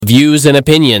views and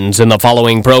opinions in the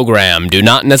following program do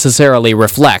not necessarily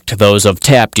reflect those of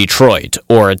TAP Detroit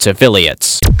or its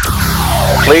affiliates.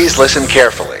 Please listen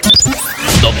carefully.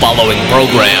 The following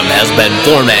program has been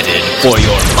formatted for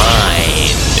your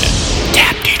mind.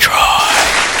 TAP Detroit.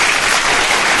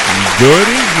 Good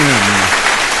evening.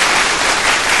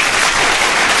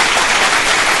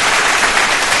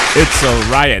 It's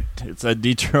a riot. It's a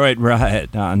Detroit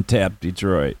riot on TAP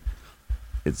Detroit.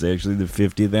 It's actually the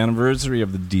 50th anniversary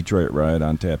of the Detroit Riot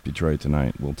on TAP Detroit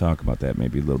tonight. We'll talk about that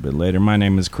maybe a little bit later. My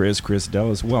name is Chris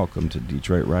Dallas. Welcome to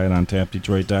Detroit Riot on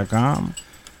TapDetroit.com.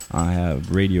 I have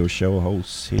radio show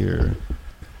hosts here.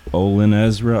 Olin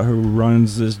Ezra, who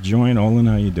runs this joint. Olin,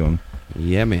 how you doing?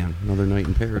 Yeah, man. Another night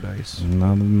in paradise.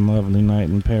 Another lovely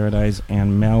night in paradise.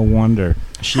 And Mel Wonder.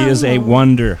 She is a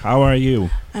wonder. How are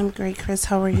you? I'm great, Chris.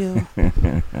 How are you?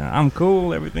 I'm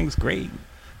cool. Everything's great.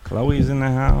 Chloe's in the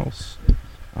house.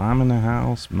 I'm in the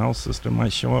house. Mel's sister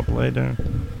might show up later.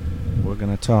 We're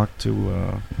going to talk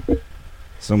to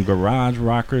some garage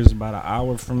rockers about an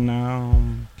hour from now.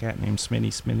 Cat named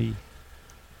Smitty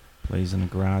plays in a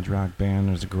garage rock band.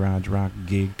 There's a garage rock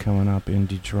gig coming up in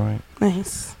Detroit.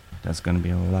 Nice. That's going to be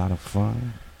a lot of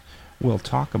fun. We'll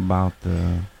talk about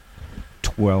the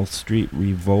 12th Street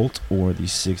Revolt or the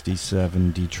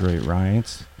 67 Detroit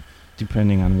riots,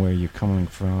 depending on where you're coming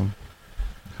from.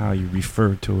 How you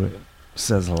refer to it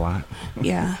says a lot.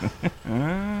 Yeah.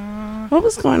 What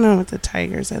was going on with the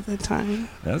Tigers at the time?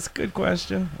 That's a good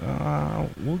question.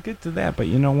 We'll get to that. But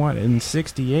you know what? In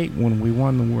 68, when we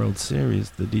won the World Series,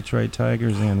 the Detroit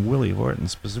Tigers and Willie Horton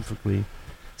specifically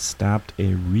stopped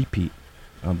a repeat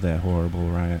of that horrible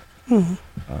riot.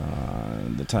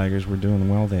 The Tigers were doing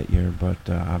well that year, but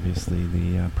obviously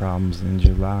the problems in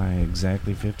July,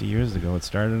 exactly 50 years ago. It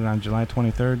started on July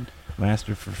 23rd,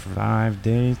 lasted for 5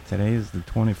 days. Today is the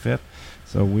 25th.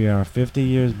 So we are 50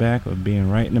 years back of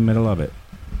being right in the middle of it.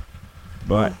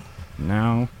 But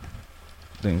now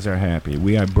things are happy.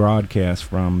 We are broadcast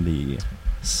from the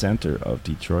center of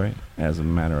Detroit. As a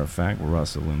matter of fact,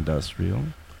 Russell Industrial.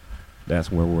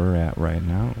 That's where we're at right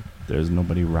now. There's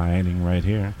nobody rioting right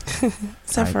here.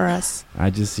 Except for us.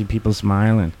 I just see people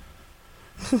smiling.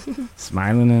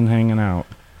 Smiling and hanging out.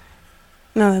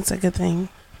 No, that's a good thing.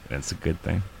 That's a good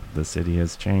thing. The city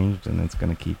has changed, and it's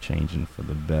going to keep changing for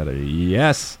the better.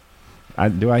 Yes.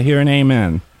 Do I hear an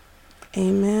amen?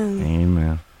 Amen.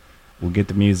 Amen. We'll get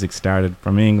the music started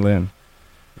from England.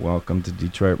 Welcome to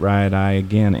Detroit Riot. I,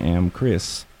 again, am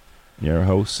Chris, your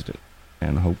host,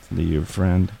 and hopefully your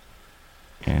friend.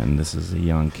 And this is a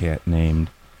young cat named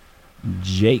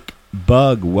Jake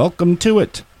Bug. Welcome to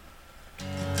it.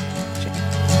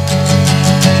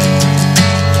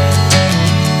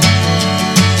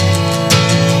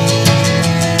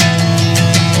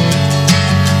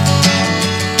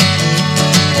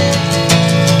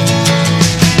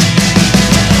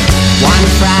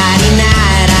 Friday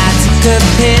night I took a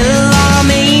pill or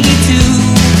maybe two.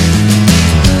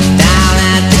 Down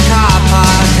at the car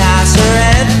park I saw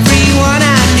everyone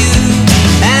I knew.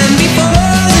 And before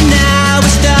the night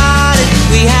was started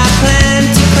we had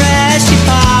plenty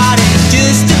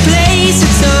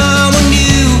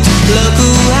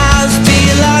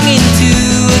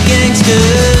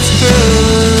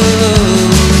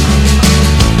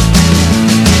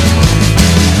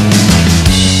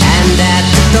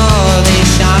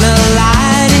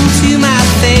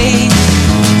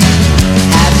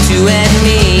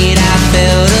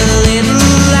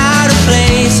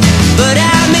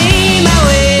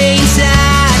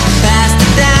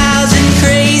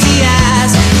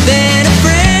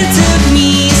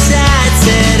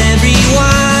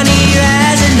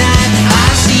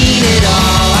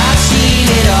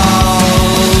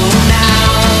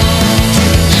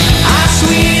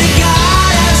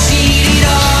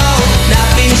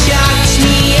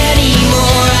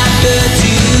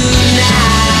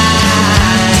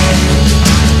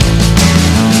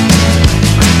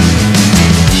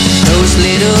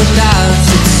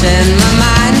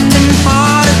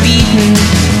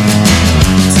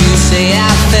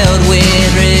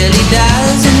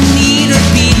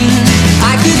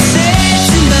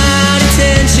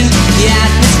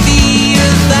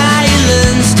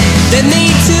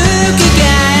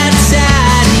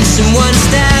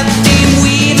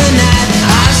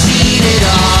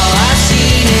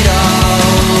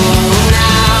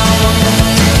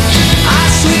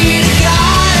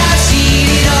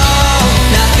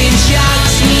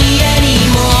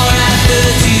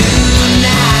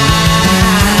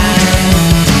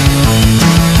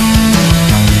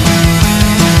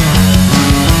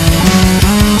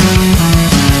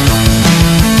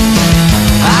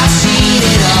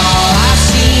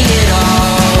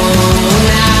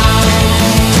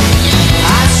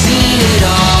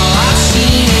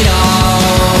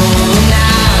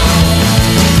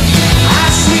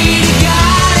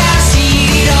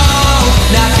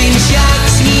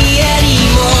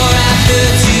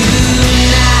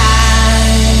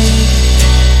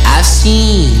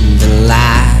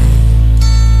lied.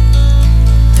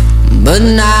 But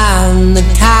now the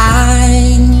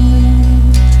time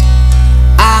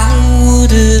I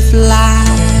would have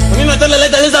lied. Ni Nathalie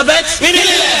Elizabeth,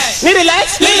 ni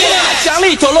relax,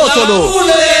 Charlie Tolo.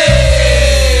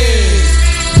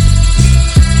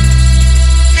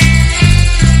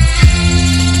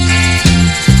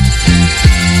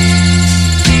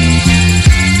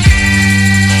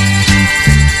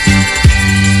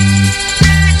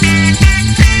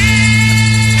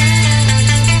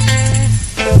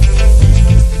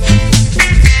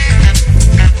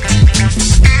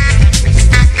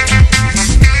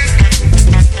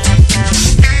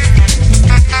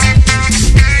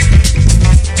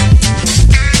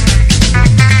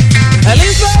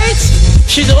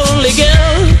 She's the only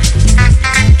girl.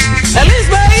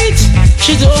 Elizabeth,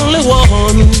 she's the only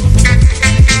one.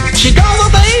 She does the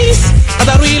things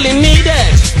that I really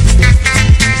needed.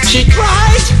 She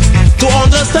tried to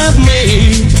understand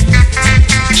me.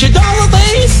 She does the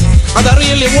things that I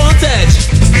really wanted.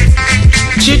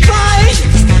 She tried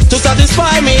to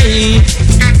satisfy me.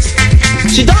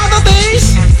 She does the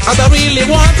things that I really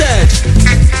wanted.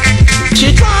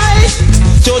 She tried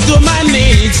to do my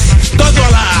needs. Cause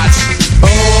all that. Oh,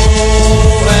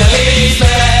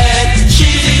 Elizabeth,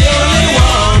 she's the only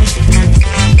one.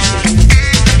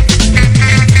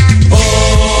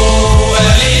 Oh,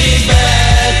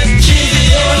 Elizabeth, she's the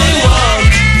only one.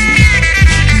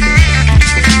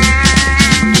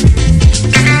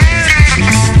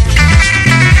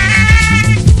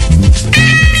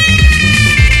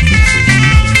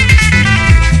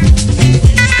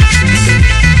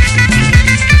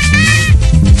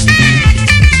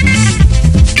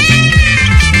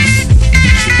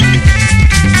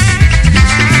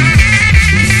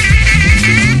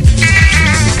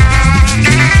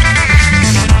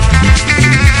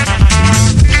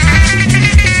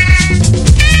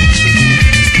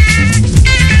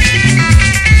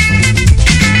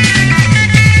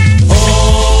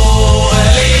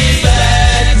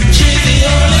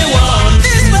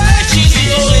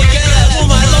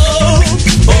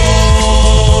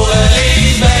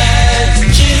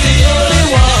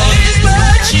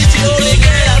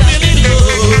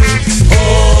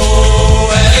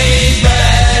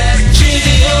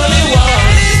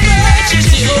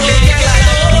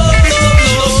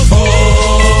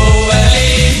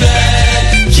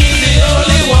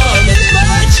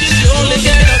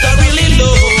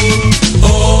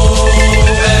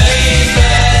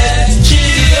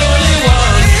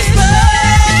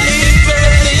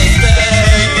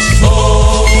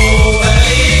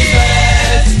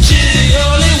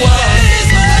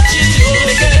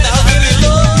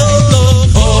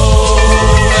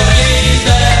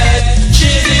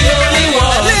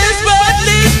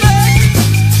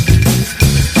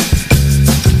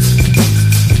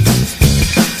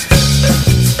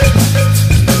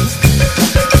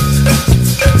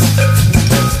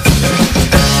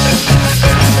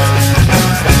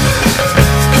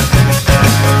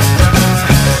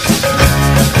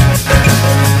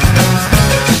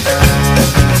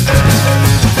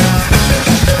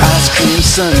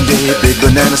 Sunday, big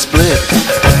banana split.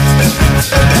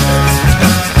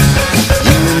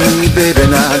 You and me, baby,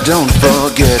 now don't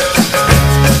forget.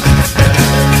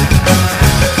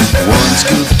 One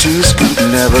scoop, two scoop,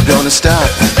 never gonna stop.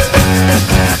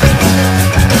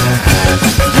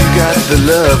 You got the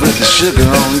love with the sugar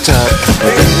on top.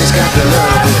 Baby's got the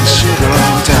love with the sugar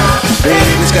on top.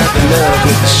 Baby's got the love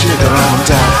with the sugar on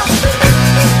top.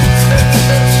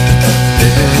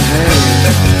 Hey, hey, hey.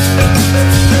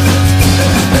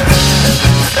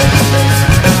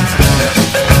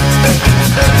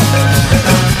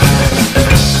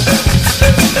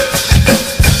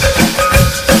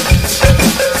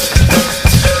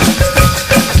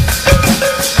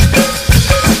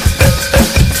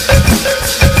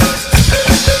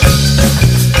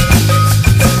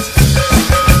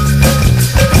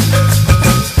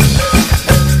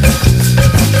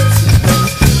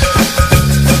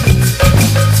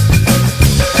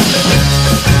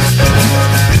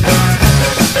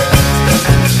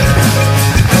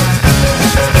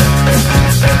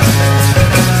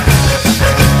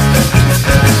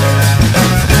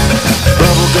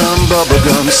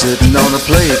 Bubblegum sitting on a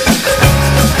plate.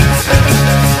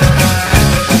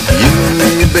 You and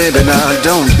me, baby, now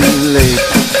don't be late.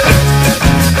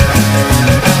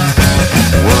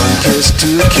 One kiss,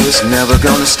 two kiss, never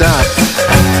gonna stop.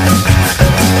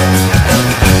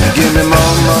 Give me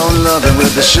more loving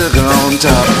with the sugar on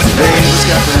top. Baby's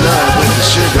got the love with the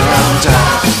sugar on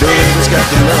top. Baby's got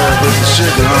the love with the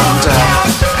sugar on top.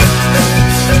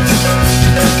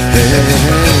 Hey, hey,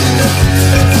 hey.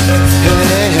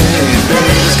 Hey, hey,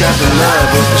 baby's got the love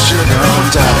sugar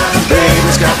on top.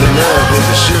 Baby's got the love with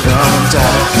the sugar on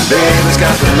top. Baby's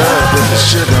got the love with the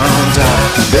sugar on top.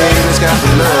 Baby's got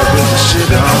the love with the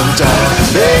sugar on top.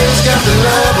 Baby's got the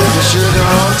love with the sugar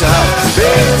on top.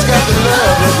 Baby's got the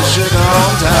love with the sugar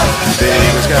on top.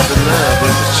 Baby's got the love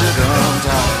with the sugar on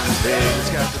top. Baby's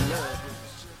got the love.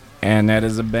 And that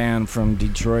is a band from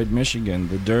Detroit, Michigan,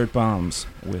 the Dirt Bombs,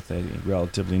 with a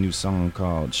relatively new song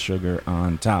called Sugar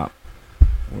on Top.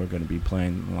 We're going to be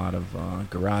playing a lot of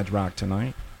garage rock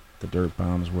tonight. The Dirt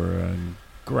Bombs were a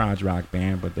garage rock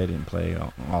band, but they didn't play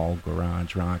all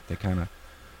garage rock. They kind of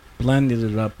blended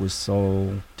it up with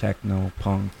soul, techno,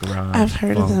 punk, garage. I've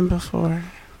heard funk. of them before.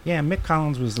 Yeah, Mick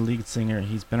Collins was the lead singer.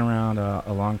 He's been around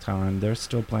a long time. They're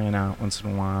still playing out once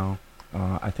in a while.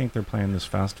 I think they're playing this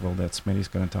festival that Smitty's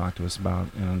going to talk to us about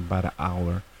in about an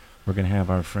hour. We're going to have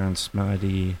our friend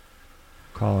Smitty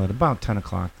call it about 10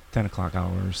 o'clock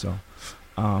hour or so.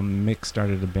 Mick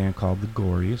started a band called the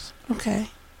Gories. Okay.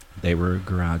 They were a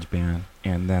garage band,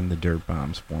 and then the Dirt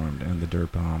Bombs formed, and the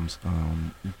Dirt Bombs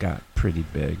got pretty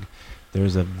big.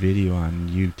 There's a video on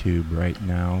YouTube right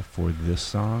now for this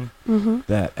song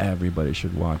that everybody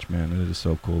should watch, man. It is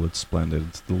so cool. It's splendid.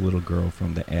 It's the little girl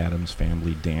from the Addams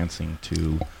Family dancing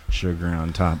to Sugar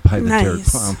on Top by the Dirt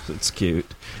Bombs. It's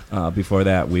cute. Before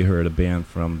that, we heard a band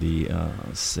from the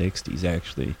 60s,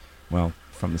 actually. Well,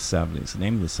 from the 70s. The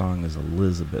name of the song is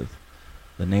Elizabeth.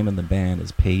 The name of the band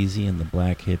is Paisy and the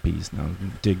Black Hippies. Now,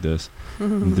 dig this.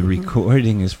 The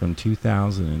recording is from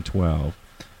 2012.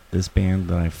 This band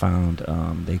that I found,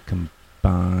 they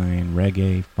combine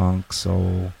reggae, funk,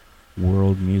 soul,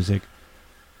 world music.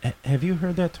 Have you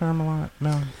heard that term a lot,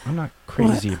 Mel? I'm not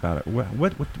crazy about it.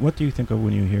 What do you think of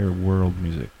when you hear world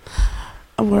music?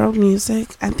 World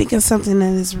music? I think it's something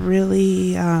that is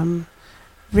really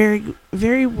very,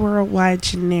 very worldwide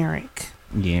generic.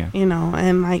 Yeah. You know,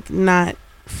 and like not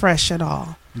fresh at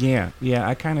all. Yeah,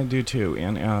 I kind of do too.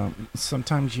 And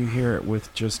sometimes you hear it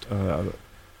with just a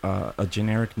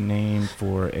generic name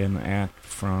for an act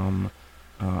from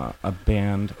a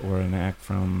band or an act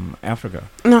from Africa.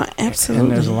 No, absolutely.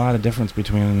 And there's a lot of difference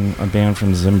between a band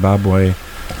from Zimbabwe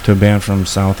to a band from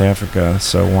South Africa.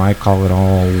 So why call it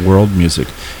all world music?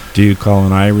 Do you call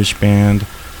an Irish band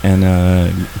and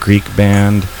a Greek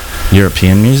band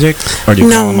European music? Or do you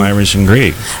call them Irish and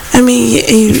Greek? I mean,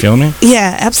 you feel me?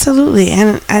 Yeah, absolutely.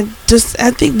 And I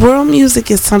think world music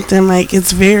is something like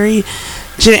it's very...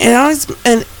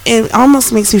 It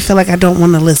almost makes me feel like I don't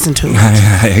want to listen to it.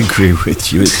 I agree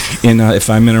with you. If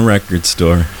I'm in a record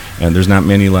store, and there's not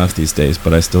many left these days,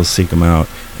 but I still seek them out,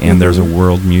 and there's a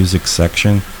world music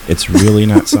section, it's really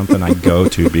not something I go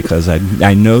to because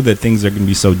I know that things are going to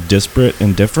be so disparate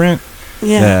and different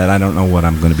that I don't know what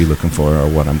I'm going to be looking for or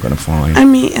what I'm going to find. I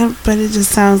mean, but it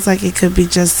just sounds like it could be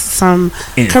just some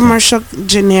commercial,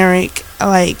 generic,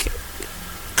 like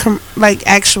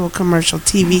actual commercial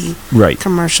TV, right?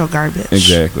 Commercial garbage.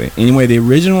 Exactly. Anyway, the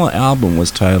original album was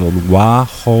titled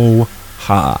Wah-Ho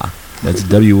Ha. That's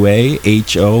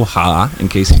W-A-H-O Ha. In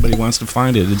case anybody wants to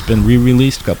find it, it's been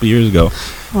re-released a couple years ago,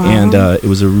 and it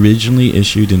was originally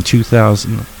issued in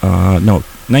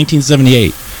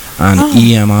 1978 on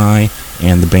EMI,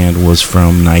 and the band was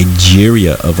from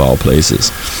Nigeria of all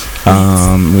places.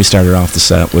 We started off the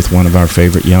set with one of our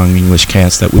favorite young English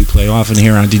cats that we play often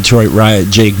here on Detroit Riot,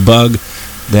 Jake Bugg,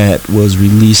 that was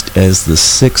released as the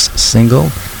 6th single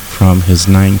from his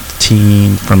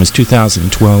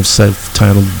 2012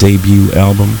 self-titled debut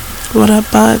album. What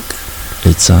up, Bug?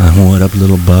 It's on What Up,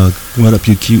 Little Bug? What up,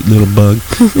 you cute little bug?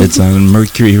 It's on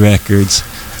Mercury Records.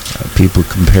 People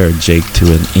compare Jake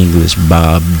to an English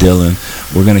Bob Dylan.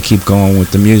 We're going to keep going with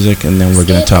the music, and then we're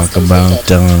going to talk about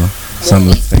some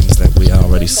of the things that we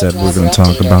already said we're going to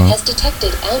talk about.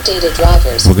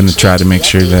 We're going to try to make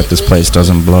sure that this place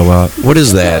doesn't blow up. What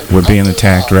is that? We're being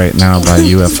attacked right now by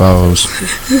UFOs.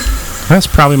 That's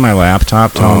probably my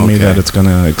laptop telling me that it's going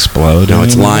to explode. No,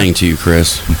 it's lying to you,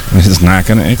 Chris. It's not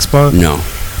going to explode? No.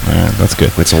 That's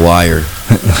good. It's a liar.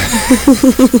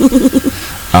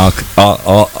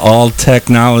 All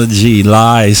technology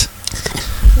lies.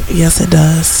 Yes, it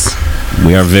does.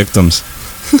 We are victims.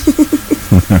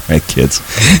 All right, kids.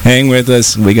 Hang with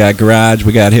us. We got garage,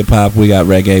 we got hip-hop, we got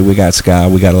reggae, we got ska,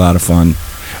 we got a lot of fun,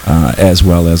 as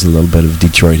well as a little bit of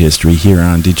Detroit history here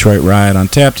on Detroit Riot on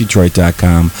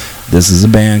tapdetroit.com. This is a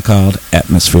band called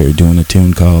Atmosphere doing a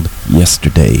tune called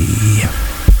Yesterday.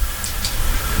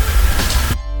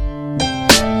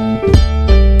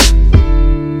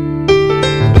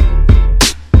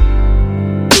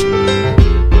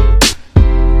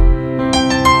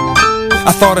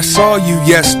 I thought I saw you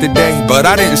yesterday, but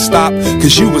I didn't stop,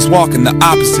 cause you was walking the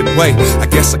opposite way. I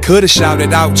guess I could've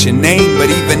shouted out your name, but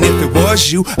even if it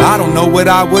was you, I don't know what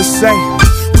I would say.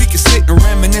 We could sit and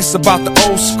reminisce about the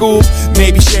old school,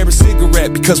 maybe share a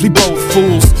cigarette because we both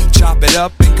fools. Chop it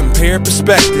up and compare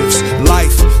perspectives.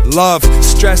 Life, love,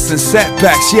 stress and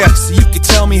setbacks. Yeah, so you could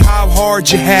tell me how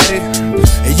hard you had it,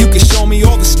 and you can show me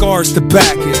all the scars to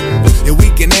back it. And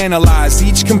we can analyze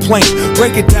each complaint,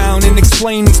 break it down and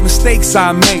explain these mistakes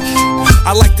I make.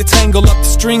 I like to tangle up the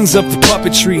strings of the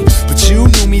puppetry, but you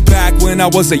knew me back when I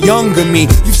was a younger me.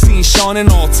 You've seen Sean in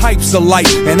all types of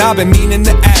light, and I've been meaning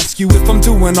to ask you if I'm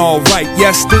doing alright.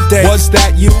 Yesterday, was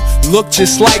that you? Look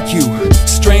just like you.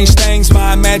 Strange things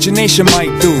my imagination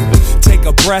might do. Take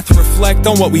a breath, reflect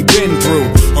on what we've been through.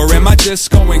 Or am I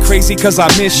just going crazy cause I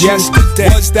miss you? Yesterday,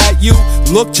 was that you?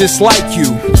 Look just like you.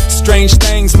 Strange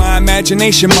things my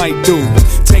imagination might do.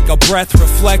 Take a breath,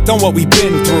 reflect on what we've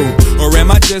been through. Or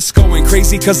am I just going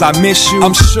crazy cause I miss you?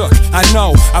 I'm shook, I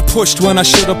know, I pushed when I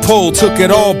should've pulled. Took it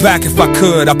all back if I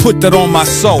could, I put that on my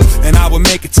soul. And I would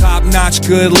make a top-notch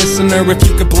good listener if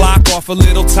you could block off a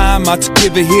little time out to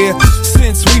give it here.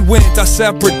 Since we went our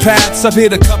separate paths, I've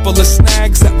hit a couple of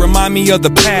snags that remind me of the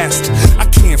past. I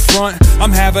can't front,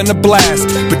 I'm having a blast,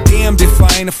 but damned if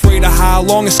I ain't afraid of how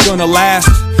long it's gonna last.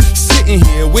 Sitting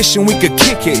here wishing we could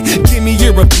kick it. Give me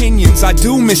your opinions, I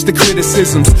do miss the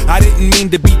criticisms. I didn't mean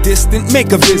to be distant,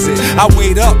 make a visit. I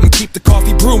wait up and keep the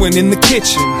coffee brewing in the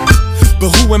kitchen. But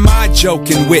who am I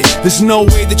joking with? There's no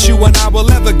way that you and I will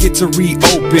ever get to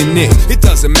reopen it. It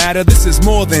doesn't matter, this is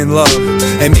more than love.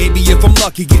 And maybe if I'm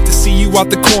lucky, get to see you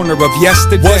out the corner of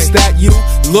yesterday. Was that you?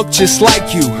 Look just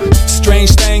like you.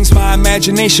 Strange things my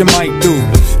imagination might do.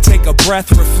 Take a breath,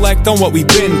 reflect on what we've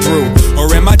been through.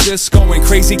 Or am I just going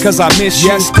crazy cause I miss you?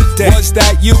 Yesterday, was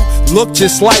that you? Look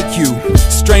just like you.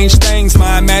 Strange things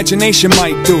my imagination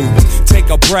might do. Take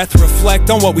a breath,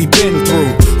 reflect on what we've been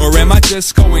through. Or am I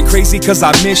just going crazy cause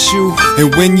I miss you?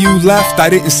 And when you left, I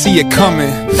didn't see it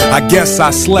coming. I guess I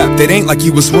slept, it ain't like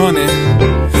you was running.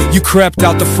 You crept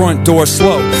out the front door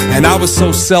slow, and I was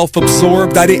so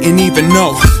self-absorbed I didn't even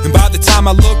know. And by the time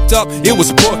I looked up, it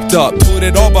was booked up. Put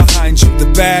it all behind you, the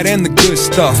bad and the good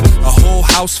stuff. A whole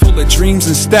house full of dreams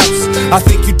and steps. I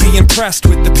think you'd be impressed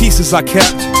with the pieces I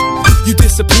kept. You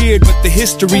disappeared, but the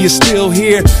history is still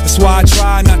here. That's why I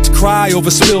try not to cry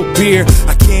over spilled beer.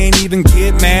 I can't even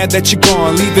get mad that you're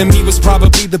gone. Leaving me was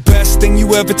probably the best thing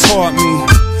you ever taught me.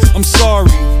 I'm sorry,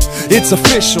 it's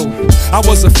official. I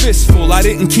was a fistful, I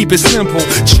didn't keep it simple.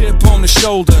 Chip on the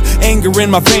shoulder, anger in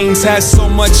my veins has so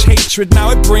much hatred.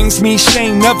 Now it brings me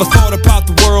shame. Never thought about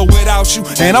the world without you,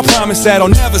 and I promise that I'll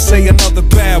never say another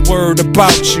bad word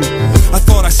about you. I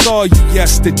thought I saw you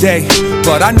yesterday,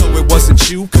 but I know it wasn't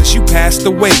you, cause you passed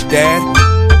away, Dad.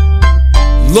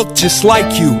 Look just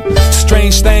like you.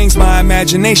 Strange things my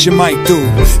imagination might do.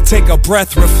 Take a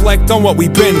breath, reflect on what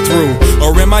we've been through.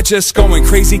 Or am I just going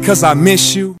crazy cause I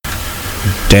miss you?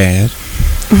 Dad.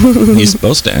 He's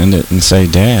supposed to end it and say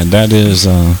Dad. That is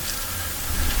a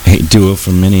duo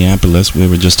from Minneapolis. We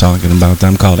were just talking about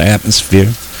them, called Atmosphere.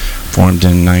 Formed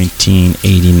in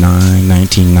 1989,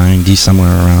 1990,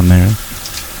 somewhere around there.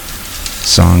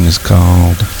 Song is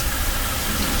called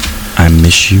I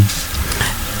Miss You.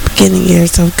 Beginning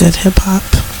years of good hip-hop.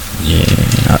 Yeah,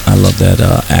 I love that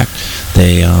act.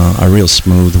 They are real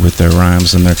smooth with their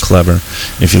rhymes, and they're clever.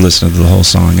 If you listen to the whole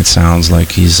song, it sounds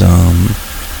like he's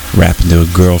rapping to a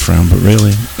girlfriend, but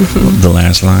really, the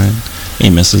last line, he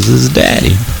misses his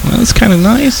daddy. Well, that's kind of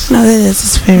nice. No, it is.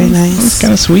 It's very nice. It's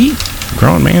kind of sweet.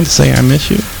 Grown man to say, I miss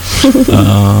you.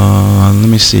 Let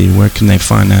me see, where can they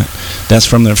find that? That's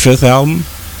from their 5th album,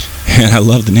 and I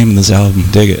love the name of this album.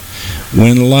 Dig it.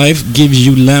 When life gives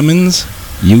you lemons,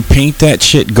 you paint that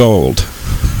shit gold.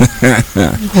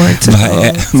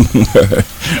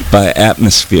 By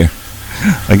Atmosphere.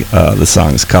 The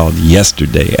song is called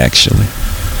Yesterday, actually,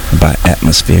 by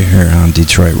Atmosphere here on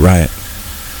Detroit Riot.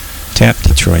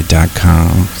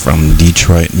 TapDetroit.com from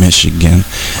Detroit, Michigan.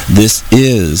 This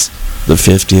is the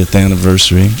 50th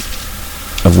anniversary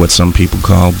of what some people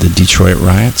call the Detroit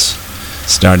Riots.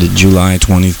 Started July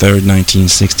 23rd,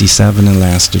 1967 and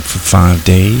lasted for 5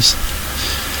 days.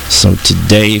 So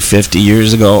today, 50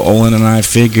 years ago, Olin and I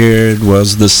figured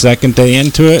was the second day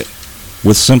into it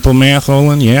with simple math,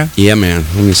 Olin, yeah? Yeah, man.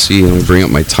 Let me see. Let me bring up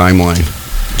my timeline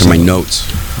to my notes.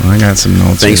 I got some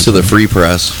notes. Thanks to the Free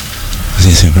Press.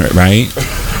 Right?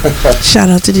 Shout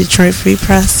out to Detroit Free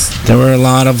Press. There were a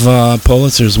lot of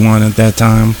Pulitzers won at that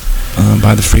time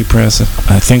by the Free Press.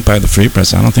 I think by the Free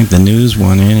Press. I don't think the News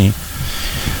won any.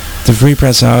 The Free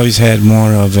Press always had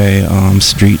more of a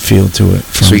street feel to it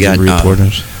from so we got, the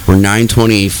reporters. were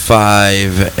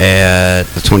 9:25 at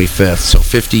the 25th. So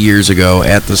 50 years ago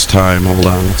at this time. Hold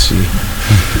on, let's see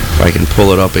if I can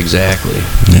pull it up exactly.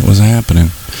 It was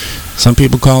happening. Some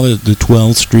people call it the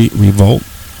 12th Street Revolt.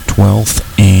 12th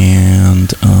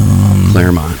and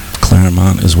Claremont.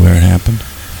 Claremont is where it happened.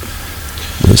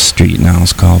 The street now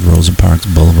is called Rosa Parks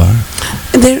Boulevard.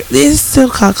 It's still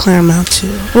called Claremont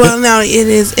too. Well, no, it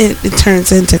is. It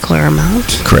turns into Claremont.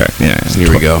 Correct. Yeah. Here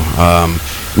we go.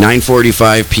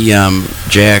 9:45 p.m.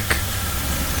 Jack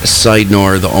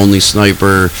Seidnor, the only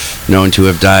sniper known to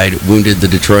have died, wounded the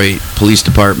Detroit Police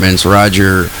Department's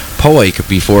Roger Poik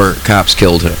before cops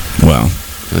killed him. Well,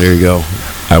 there you go.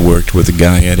 I worked with a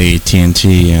guy at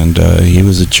AT&T, and he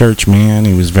was a church man.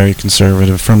 He was very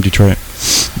conservative, from Detroit,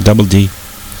 Double D.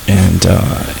 And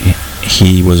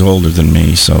he was older than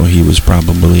me, so he was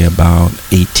probably about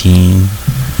 18,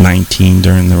 19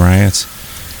 during the riots.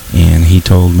 And he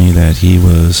told me that he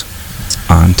was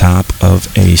on top of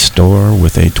a store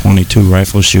with a .22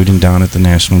 rifle shooting down at the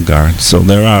National Guard. So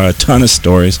there are a ton of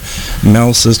stories.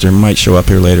 Mel's sister might show up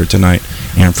here later tonight.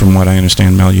 And from what I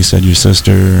understand, Mel, you said your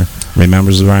sister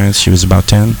remembers the riots. She was about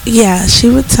 10? Yeah, she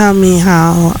would tell me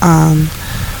how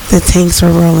the tanks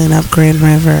were rolling up Grand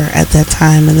River at that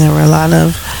time, and there were a lot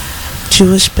of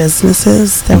Jewish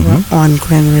businesses that were on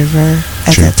Grand River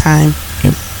at that time.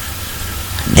 Yep.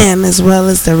 And as well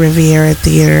as the Riviera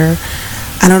Theater.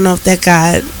 I don't know if that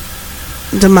got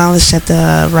demolished at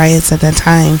the riots at that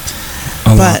time.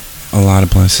 A lot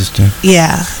of places do.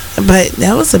 Yeah, but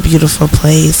that was a beautiful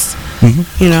place.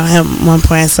 You know, at one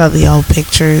point I saw the old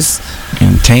pictures.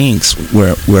 And tanks,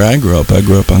 where I grew up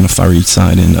on the far east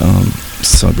side in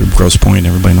suburb Grosse Pointe.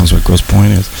 Everybody knows what Grosse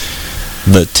Pointe is.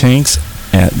 The tanks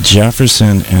at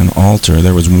Jefferson and Alter,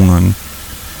 there was one,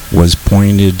 was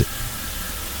pointed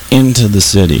into the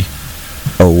city,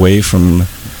 away from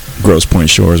Grosse Pointe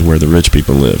Shores where the rich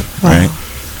people live, right?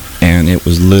 And it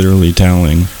was literally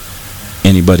telling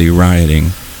anybody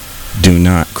rioting, do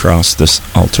not cross this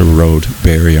Alter Road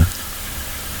barrier,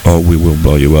 or we will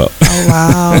blow you up. Oh,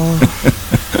 wow.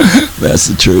 That's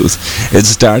the truth. It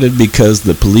started because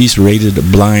the police raided a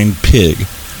blind pig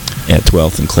at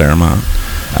 12th and Claremont.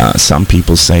 Some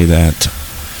people say that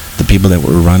the people that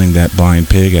were running that blind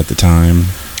pig at the time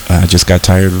just got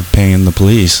tired of paying the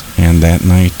police, and that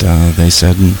night they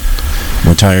said,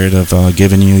 we're tired of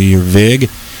giving you your vig,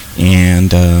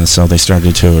 and so they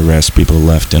started to arrest people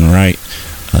left and right.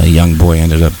 A young boy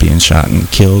ended up being shot and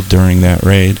killed during that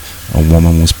raid. A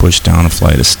woman was pushed down a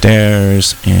flight of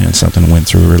stairs, and something went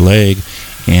through her leg,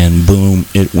 and boom,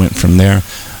 it went from there.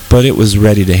 But it was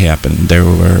ready to happen. There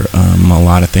were a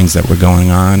lot of things that were going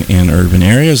on in urban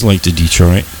areas like the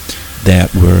Detroit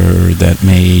that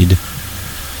made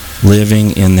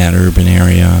living in that urban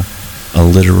area a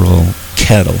literal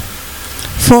kettle.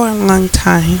 For a long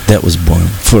time. That was boiling.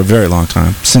 For a very long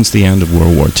time. Since the end of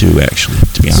World War II, actually,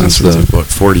 to be honest with you. What,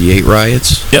 48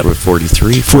 riots? Yep. Or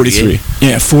 43? 43.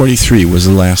 Yeah, 43 was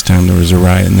the last time there was a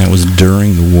riot, and that was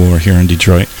during the war here in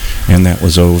Detroit. And that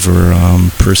was over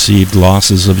perceived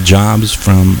losses of jobs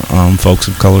from folks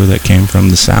of color that came from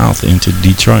the South into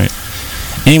Detroit.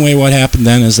 Anyway, what happened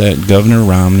then is that Governor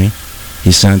Romney,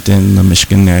 he sent in the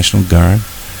Michigan National Guard.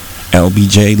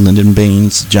 LBJ, Lyndon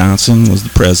Baines Johnson, was the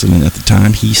president at the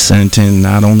time. He sent in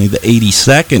not only the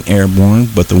 82nd Airborne,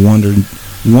 but the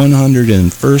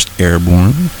 101st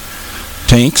Airborne.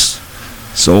 Tanks,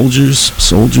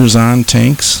 soldiers on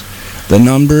tanks. The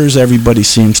numbers, everybody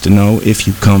seems to know if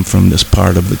you come from this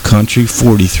part of the country.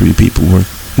 43 people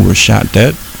were shot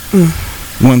dead.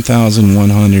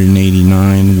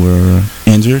 1,189 were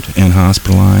injured and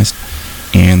hospitalized.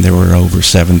 And there were over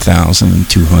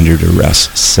 7,200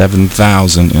 arrests.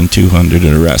 7,200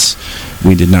 arrests.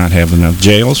 We did not have enough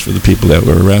jails for the people that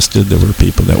were arrested. There were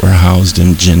people that were housed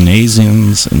in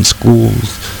gymnasiums and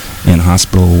schools, in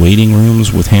hospital waiting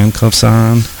rooms with handcuffs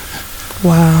on.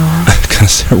 Wow.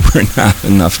 Because there were not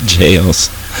enough jails.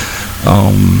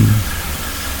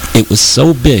 It was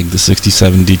so big, the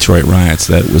 67 Detroit riots,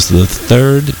 that it was the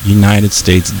third United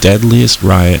States deadliest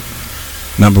riot.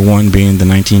 Number one being the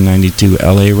 1992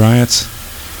 LA riots.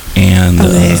 And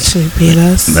they actually beat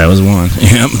us. That was one.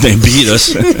 Yeah, they beat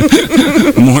us.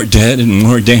 More dead and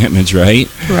more damage, right?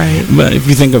 Right. But if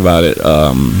you think about it,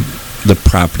 the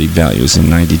property values in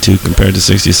 92 compared to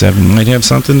 67 might have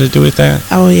something to do with that.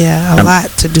 Oh, yeah, a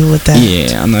lot to do with that.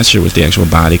 Yeah, I'm not sure what the actual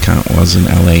body count was in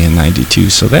LA in 92,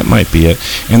 so that might be it.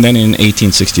 And then in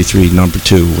 1863, number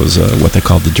two was what they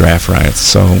called the draft riots.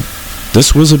 So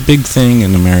this was a big thing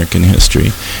in American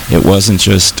history. It wasn't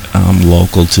just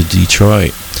local to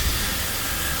Detroit.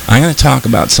 I'm going to talk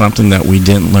about something that we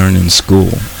didn't learn in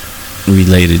school.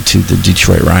 related to the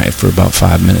Detroit riot for about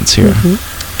 5 minutes here.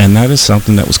 And that is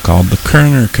something that was called the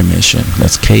Kerner Commission.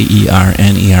 That's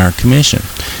Kerner Commission.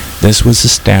 This was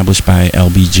established by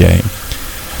LBJ.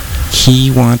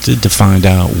 He wanted to find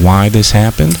out why this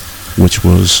happened, which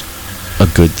was a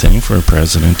good thing for a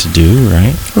president to do,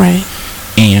 right? Right.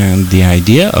 And the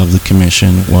idea of the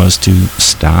commission was to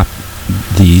stop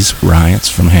these riots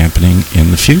from happening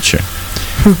in the future.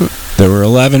 There were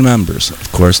 11 members.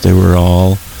 Of course, they were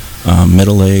all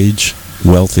middle-aged,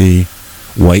 wealthy,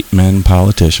 white men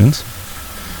politicians.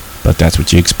 But that's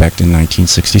what you expect in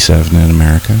 1967 in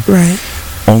America. Right.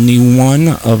 Only one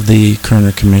of the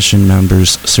Kerner Commission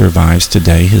members survives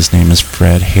today. His name is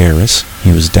Fred Harris.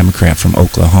 He was a Democrat from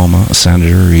Oklahoma, a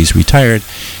senator. He's retired.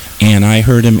 And I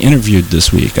heard him interviewed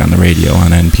this week on the radio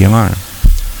on NPR.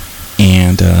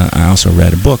 And I also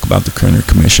read a book about the Kerner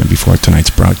Commission before tonight's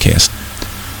broadcast.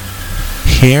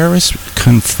 Harris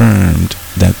confirmed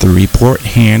that the report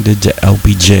handed to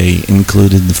LBJ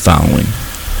included the following.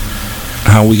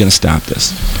 How are we going to stop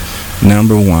this?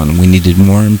 Number one, we needed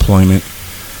more employment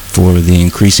for the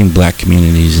increasing black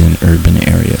communities in urban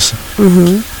areas.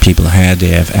 People had to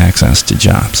have access to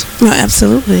jobs. No,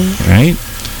 absolutely. Right?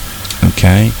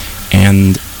 Okay.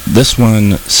 And this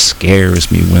one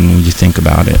scares me when you think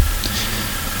about it.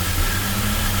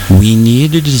 We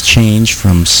needed to change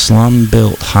from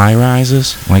slum-built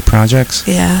high-rises, like projects,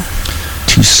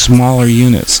 to smaller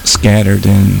units scattered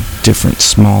in different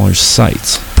smaller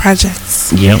sites.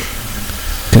 Projects. Yep.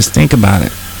 Because think about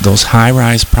it. Those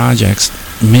high-rise projects,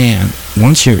 man,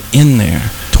 once you're in there,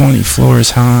 20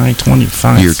 floors high,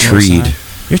 25 You're floors treed. high,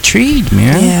 you're treed,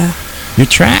 man. Yeah. You're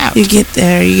trapped. You get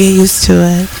there, you get used to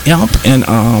it. Yep.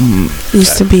 And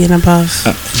Used to being above.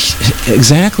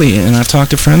 exactly. And I've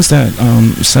talked to friends that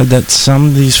said that some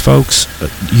of these folks,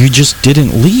 you just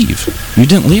didn't leave. You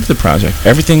didn't leave the project.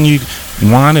 Everything you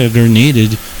wanted or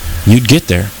needed, you'd get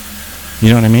there. You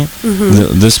know what I mean?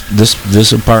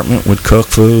 This apartment would cook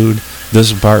food.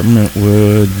 This apartment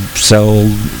would sell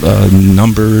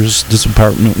numbers. This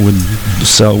apartment would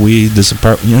sell weed. This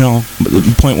apartment, you know. But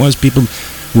the point was, people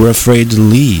were afraid to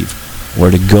leave or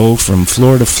to go from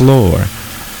floor to floor.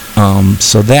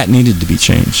 So that needed to be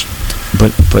changed.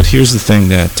 But here's the thing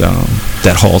that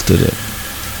halted it.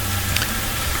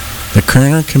 The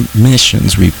Kerner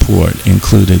Commission's report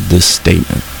included this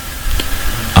statement.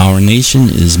 Our nation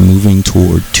is moving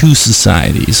toward two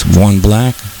societies, one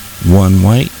black, one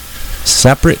white,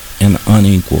 separate and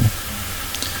unequal.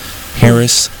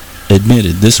 Harris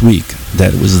admitted this week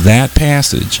that it was that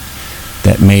passage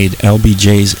that made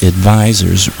LBJ's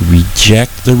advisors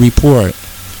reject the report,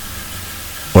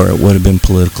 or it would have been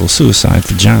political suicide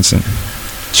for Johnson.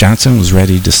 Johnson was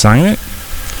ready to sign it,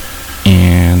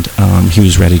 and he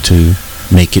was ready to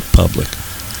make it public.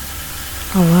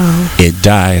 Oh, wow. It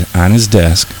died on his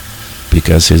desk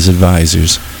because his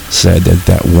advisors said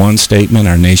that one statement,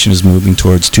 our nation is moving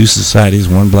towards two societies,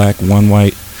 one black, one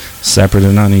white, separate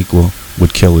and unequal,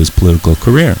 would kill his political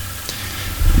career.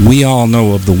 We all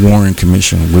know of the Warren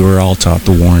Commission. We were all taught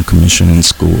the Warren Commission in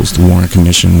schools. The Warren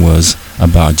Commission was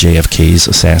about JFK's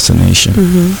assassination.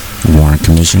 The Warren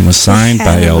Commission was signed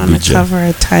by LBJ. On the cover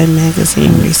of Time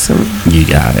magazine recently. You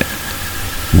got it.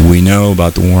 We know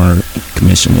about the Warren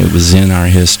Commission. It was in our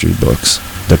history books.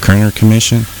 The Kerner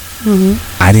Commission,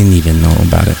 I didn't even know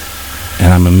about it.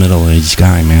 And I'm a middle-aged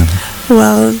guy, man.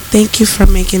 Well, thank you for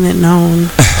making it known.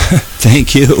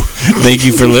 Thank you. Thank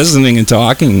you for listening and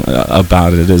talking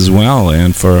about it as well.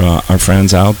 And for our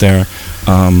friends out there,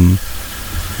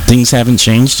 things haven't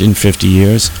changed in 50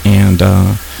 years. And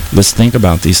let's think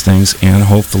about these things. And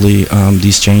hopefully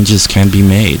these changes can be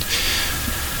made.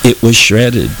 It was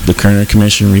shredded. The Kerner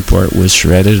Commission report was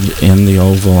shredded in the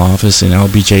Oval Office, in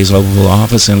LBJ's Oval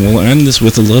Office. And we'll end this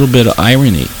with a little bit of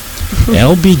irony.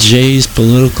 LBJ's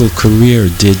political career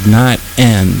did not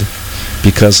end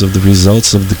because of the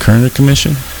results of the Kerner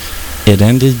Commission. It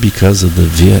ended because of the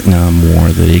Vietnam War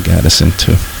that he got us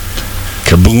into.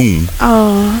 Kaboom.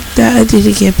 Oh, I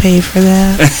didn't get paid for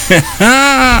that.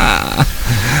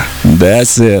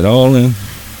 That's it. All in.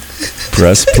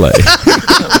 Press play.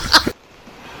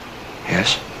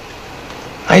 Yes?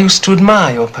 I used to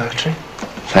admire your poetry.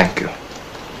 Thank you.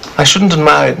 I shouldn't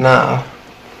admire it now.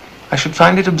 I should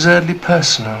find it absurdly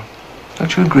personal.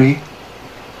 Don't you agree?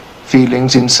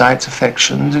 Feelings, insights,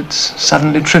 affections, it's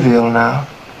suddenly trivial now.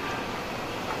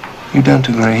 You don't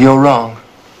agree. You're wrong.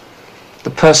 The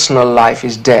personal life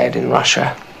is dead in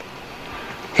Russia.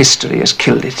 History has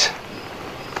killed it.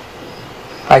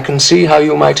 I can see how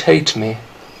you might hate me.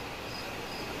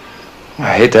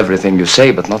 I hate everything you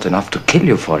say, but not enough to kill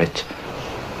you for it.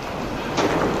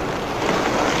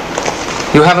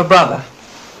 You have a brother.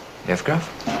 Yevgraf?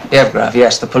 Yevgraf,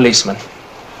 yes, the policeman.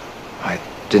 I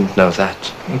didn't know that.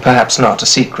 Perhaps not, a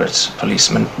secret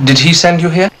policeman. Did he send you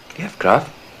here? Yevgraf?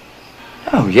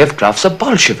 No, Yevgraf's a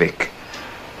Bolshevik.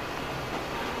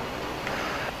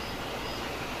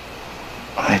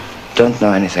 I don't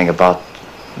know anything about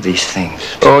these things.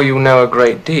 Oh, you know a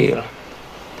great deal.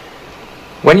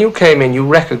 When you came in, you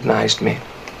recognized me.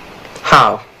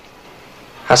 How?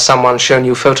 Has someone shown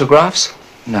you photographs?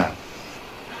 No.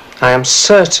 I am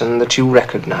certain that you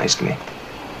recognized me.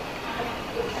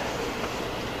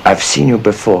 I've seen you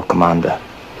before, Commander.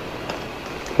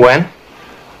 When?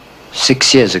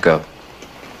 6 years ago.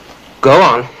 Go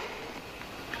on.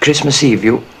 Christmas Eve,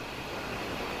 you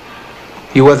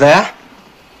were there?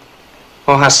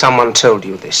 Or has someone told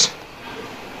you this?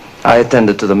 I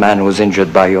attended to the man who was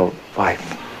injured by your wife.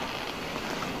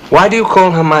 Why do you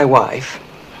call her my wife?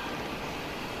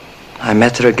 I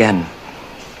met her again.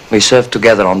 We served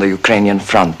together on the Ukrainian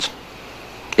front.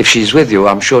 If she's with you,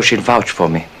 I'm sure she'll vouch for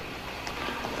me.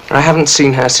 I haven't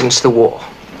seen her since the war.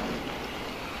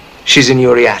 She's in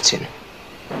Uriatin.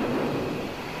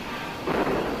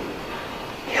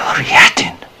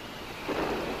 Uriatin?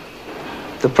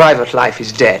 The private life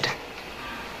is dead.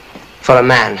 For a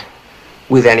man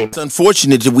with any... It's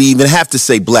unfortunate that we even have to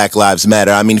say Black Lives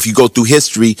Matter. I mean, if you go through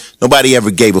history, nobody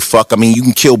ever gave a fuck. I mean, you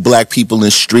can kill black people in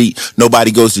the street.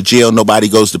 Nobody goes to jail. Nobody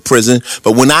goes to prison.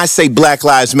 But when I say Black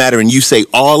Lives Matter and you say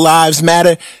all lives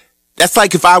matter, that's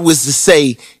like if I was to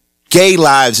say gay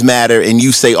lives matter and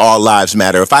you say all lives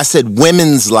matter. If I said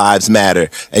women's lives matter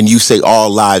and you say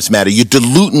all lives matter, you're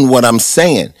diluting what I'm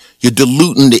saying. You're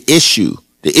diluting the issue.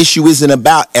 The issue isn't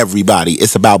about everybody.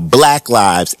 It's about black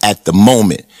lives at the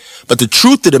moment. But the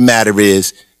truth of the matter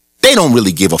is, they don't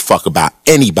really give a fuck about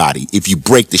anybody if you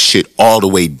break the shit all the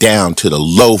way down to the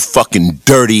low fucking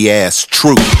dirty ass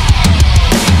truth.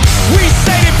 We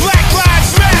say that Black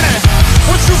Lives Matter,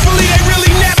 but truthfully they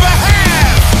really never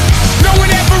have. No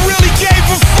one ever really gave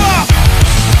a fuck.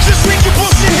 Just read your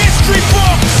bullshit history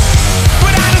books.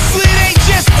 But honestly, it ain't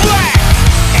just black.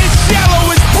 It's yellow,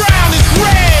 it's brown, it's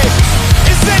red.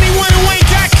 It's anyone who ain't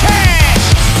got cash.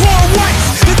 Poor whites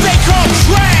that they call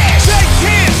trash. They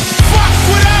can't fuck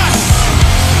with us.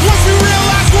 Once we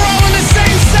realize we're all on the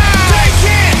same side, they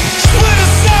can't split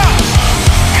us up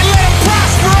and let them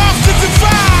prosper off the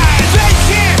divide. They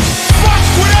can't fuck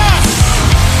with us.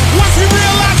 Once we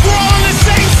realize we're all on the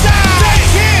same side, they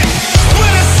can't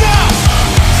split us up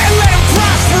and let them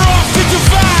prosper off the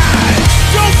divide.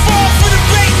 Don't fall for the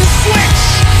bait and switch.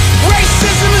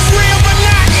 Racism is real but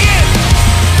not it.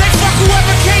 They fuck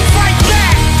whoever can't fight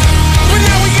back. But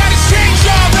now we gotta change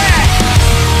all that.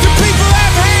 The people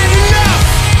have had enough.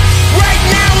 Right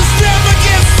now it's them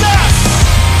against us.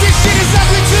 This shit is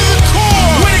ugly to the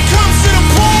core. When it comes to the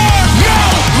poor, no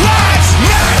lives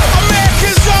matter.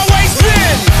 America's always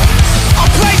been a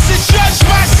place that's judged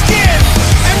by skin.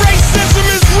 And racism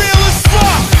is real as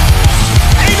fuck.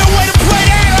 Ain't no way to play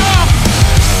that off.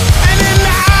 And in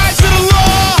the eyes of the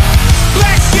law,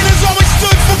 black skin has always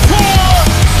stood for poor.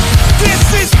 This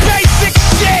is basic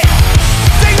shit.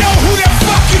 They know who they're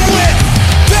fucking with.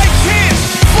 They can't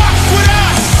fuck with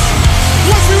us.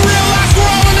 Once we realize we're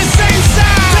all on the same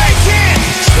side, they can't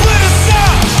split us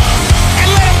up and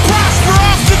let them prosper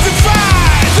off the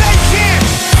divide. They can't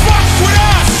fuck with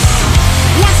us.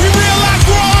 Once we realize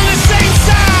we're all on the same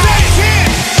side, they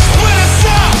can't split us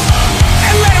up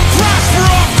and let them prosper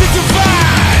off the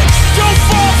divide. Don't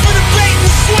fall for the bait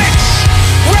and switch.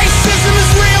 Racism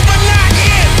is real but not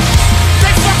it.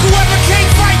 They fuck whoever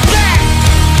can't fight back.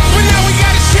 But now we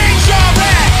gotta change all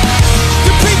that.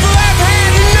 The people have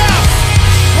had enough.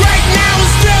 Right now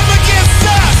it's them against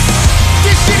us.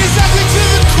 This shit is ugly to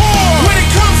the core. When it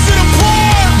comes to the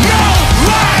poor, no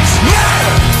lives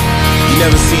matter. You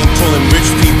never see them pulling rich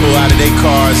people out of their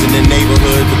cars in their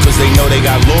neighborhood because they know they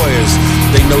got lawyers.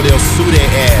 They know they'll sue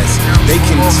their ass. They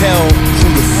can tell who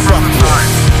to fuck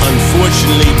with.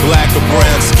 Unfortunately, black or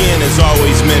brown skin has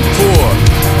always meant poor.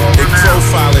 They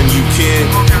profiling you, kid.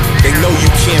 They know you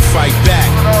can't fight back,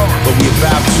 but we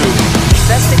about to.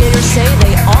 Investigators say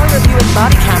they are reviewing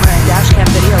body camera and dashcam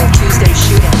video of Tuesday's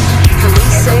shooting.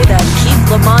 Police say that Keith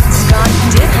Lamont Scott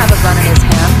did have a gun in his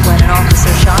hand when an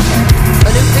officer shot him.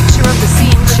 A new picture of the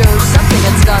scene shows something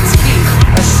at Scott's feet.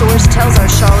 A source tells our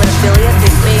Charlotte affiliate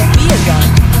it may be a gun,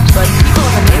 but people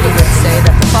in the neighborhood say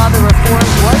that the father of four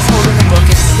was holding a book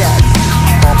instead.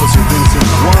 Officer Vincent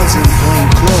was in plain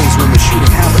clothes when the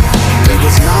shooting happened. He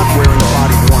was not wearing a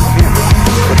body-worn pin,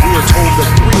 but we are told that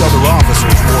 3 other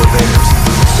officers wore theirs.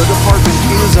 The department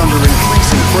is under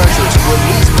increasing pressure to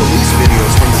release police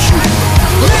videos from the shooting,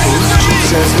 but the police chief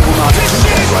says he will not do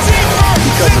that right now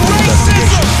because of the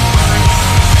investigation.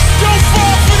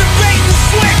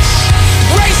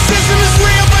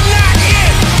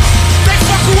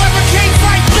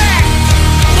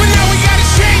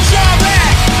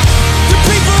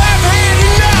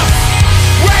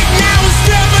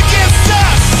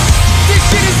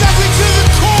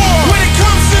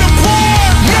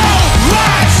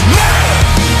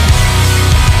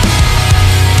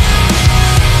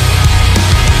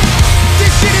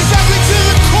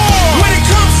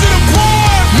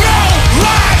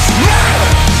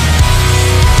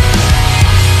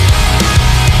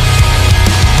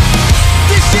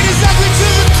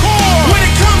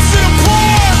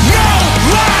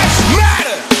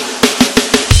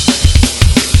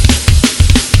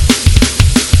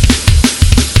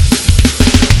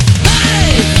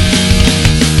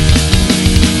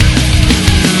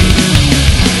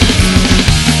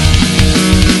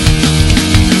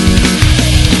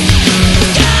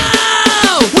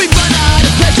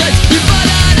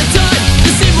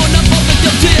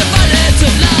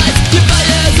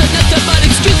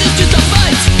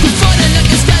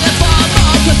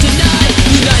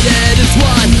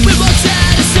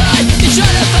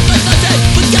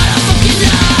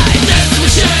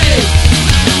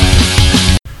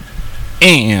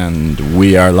 And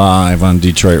we are live on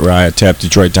Detroit Riot,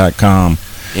 tapdetroit.com.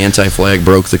 Anti-Flag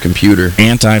broke the computer.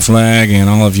 Anti-Flag, and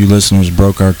all of you listeners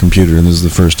broke our computer. This is the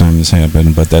first time this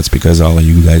happened, but that's because all of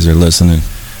you guys are listening.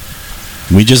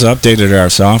 We just updated our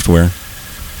software.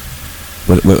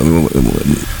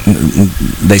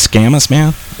 They scam us,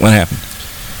 man? What happened?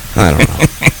 I don't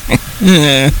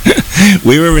know.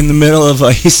 We were in the middle of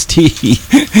Ice-T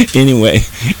anyway,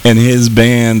 and his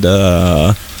band,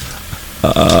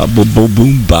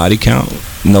 Boom Body Count,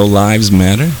 No Lives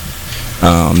Matter.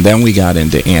 Then we got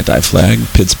into Anti-Flag,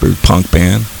 Pittsburgh punk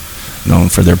band, known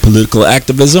for their political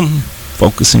activism,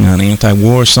 focusing on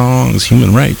anti-war songs,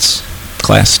 human rights,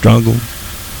 class struggle,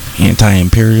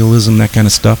 anti-imperialism, that kind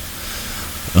of stuff.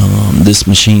 This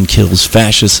Machine Kills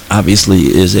Fascists obviously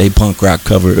is a punk rock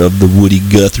cover of the Woody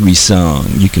Guthrie song.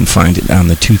 You can find it on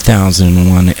the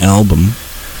 2001 album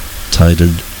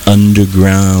titled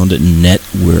Underground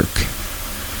Network.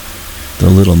 The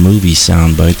little movie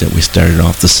soundbite that we started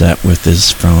off the set with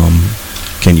is from,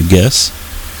 can you guess?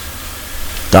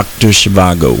 Dr.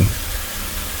 Zhivago.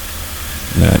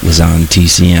 That was on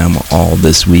TCM all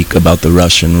this week about the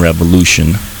Russian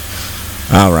Revolution.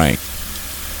 Alright.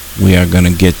 We are going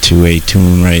to get to a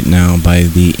tune right now by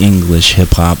the English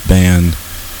hip-hop band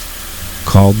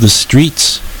called The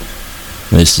Streets.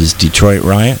 This is Detroit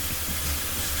Riot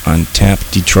on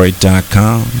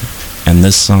tapdetroit.com, and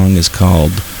this song is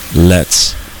called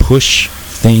Let's Push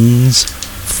Things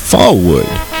Forward.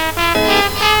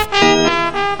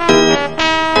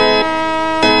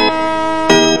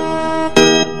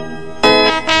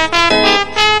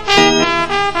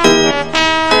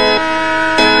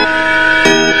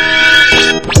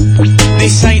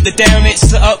 This ain't the down,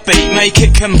 it's the upbeat, make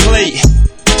it complete.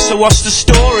 So what's the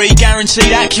story?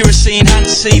 Guaranteed accuracy,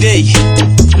 enhanced CD.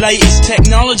 Latest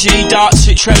technology, darts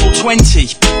at treble 20.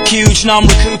 Huge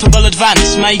non-recoupable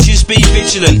advance, majors be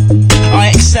vigilant. I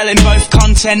excel in both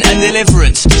content and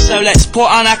deliverance. So let's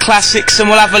put on our classics and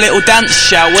we'll have a little dance,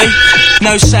 shall we?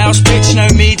 No sales pitch, no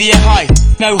media hype.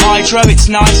 No hydro, it's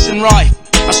nice and right.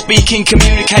 I speak in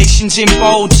communications in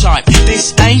bold type.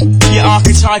 This ain't your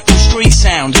archetypal street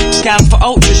sound. Scan for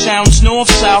ultrasounds, north,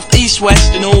 south, east,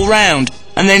 west and all round.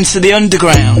 And then to the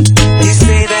underground. You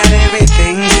say that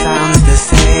everything sounds the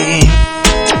same,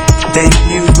 then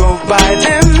you go by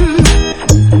them.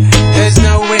 There's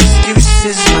no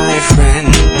excuses, my friend.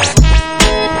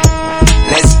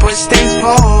 Let's push things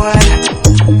forward.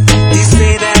 You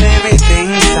say that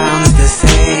everything sounds the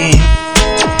same,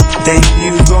 then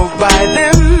you go by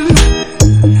them.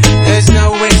 There's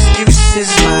no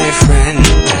excuses, my friend.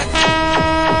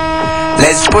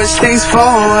 Let's push things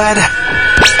forward.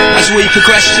 As we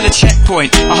progress to the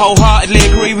checkpoint, I wholeheartedly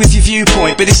agree with your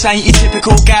viewpoint, but this ain't your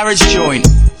typical garage joint.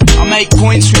 I make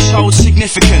points which hold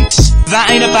significance. That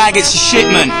ain't a bag, it's a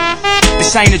shipment.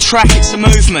 This ain't a track, it's a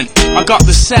movement. I got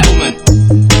the settlement.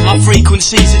 My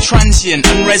frequencies are transient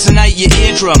and resonate your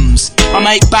eardrums. I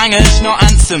make bangers, not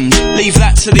anthems. Leave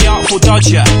that to the Artful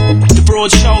Dodger, the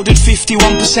broad-shouldered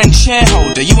 51%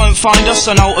 shareholder. You won't find us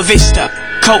on Alta Vista.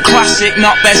 Cult classic,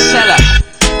 not bestseller.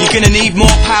 You're gonna need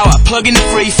more power. Plug in the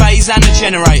three-phase and the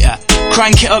generator.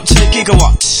 Crank it up to the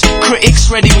gigawatts. Critics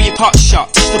ready with your pot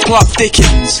shots. The plot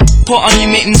thickens. Put on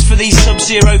your mittens for these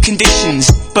sub-zero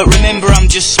conditions. But remember I'm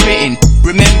just spitting.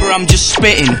 Remember I'm just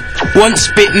spitting.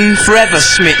 Once bitten, forever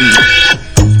smitten.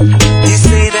 You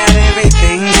say that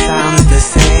everything sounds the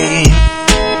same,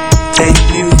 then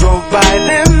you go by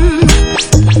them.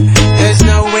 There's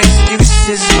no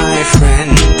excuses, my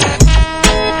friend.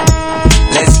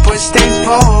 Let's push things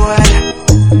forward.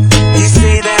 You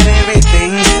say that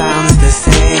everything sounds the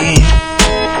same,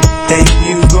 then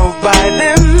you go by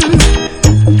them.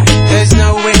 There's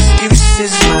no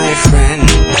excuses, my friend.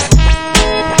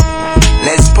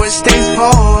 Let's push things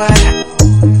forward.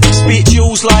 Spit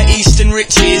jewels like Eastern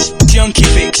riches, junkie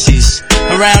fixes.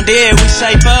 Around here we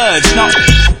say birds, not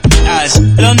as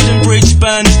London Bridge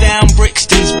burns down,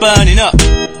 Brixton's burning up.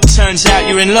 Turns out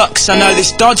you're in luck, so I know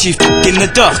this dodgy in the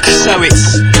duck. So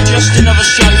it's just another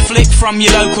show flick from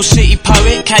your local city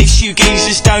poet. Case you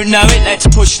geezers don't know it, let's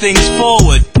push things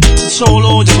forward. It's a tall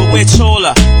order, but we're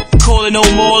taller. Calling all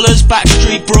maulers,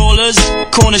 backstreet brawlers,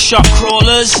 corner shop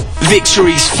crawlers.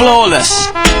 Victory's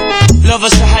flawless. Love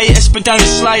us or hate us, but don't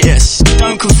slate us.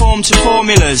 Don't conform to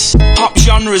formulas. Pop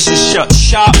genres and shut.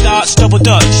 Sharp darts, double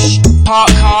dutch.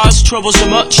 Park cars, troubles so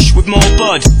much with more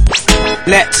bud.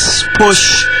 Let's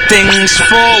push things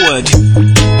forward.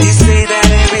 You say that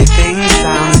everything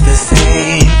sounds the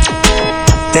same,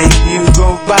 then you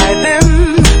go by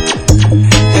them.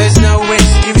 There's no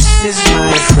excuses,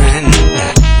 my friend.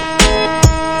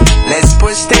 Let's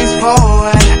push things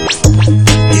forward.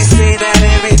 You say that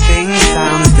everything sounds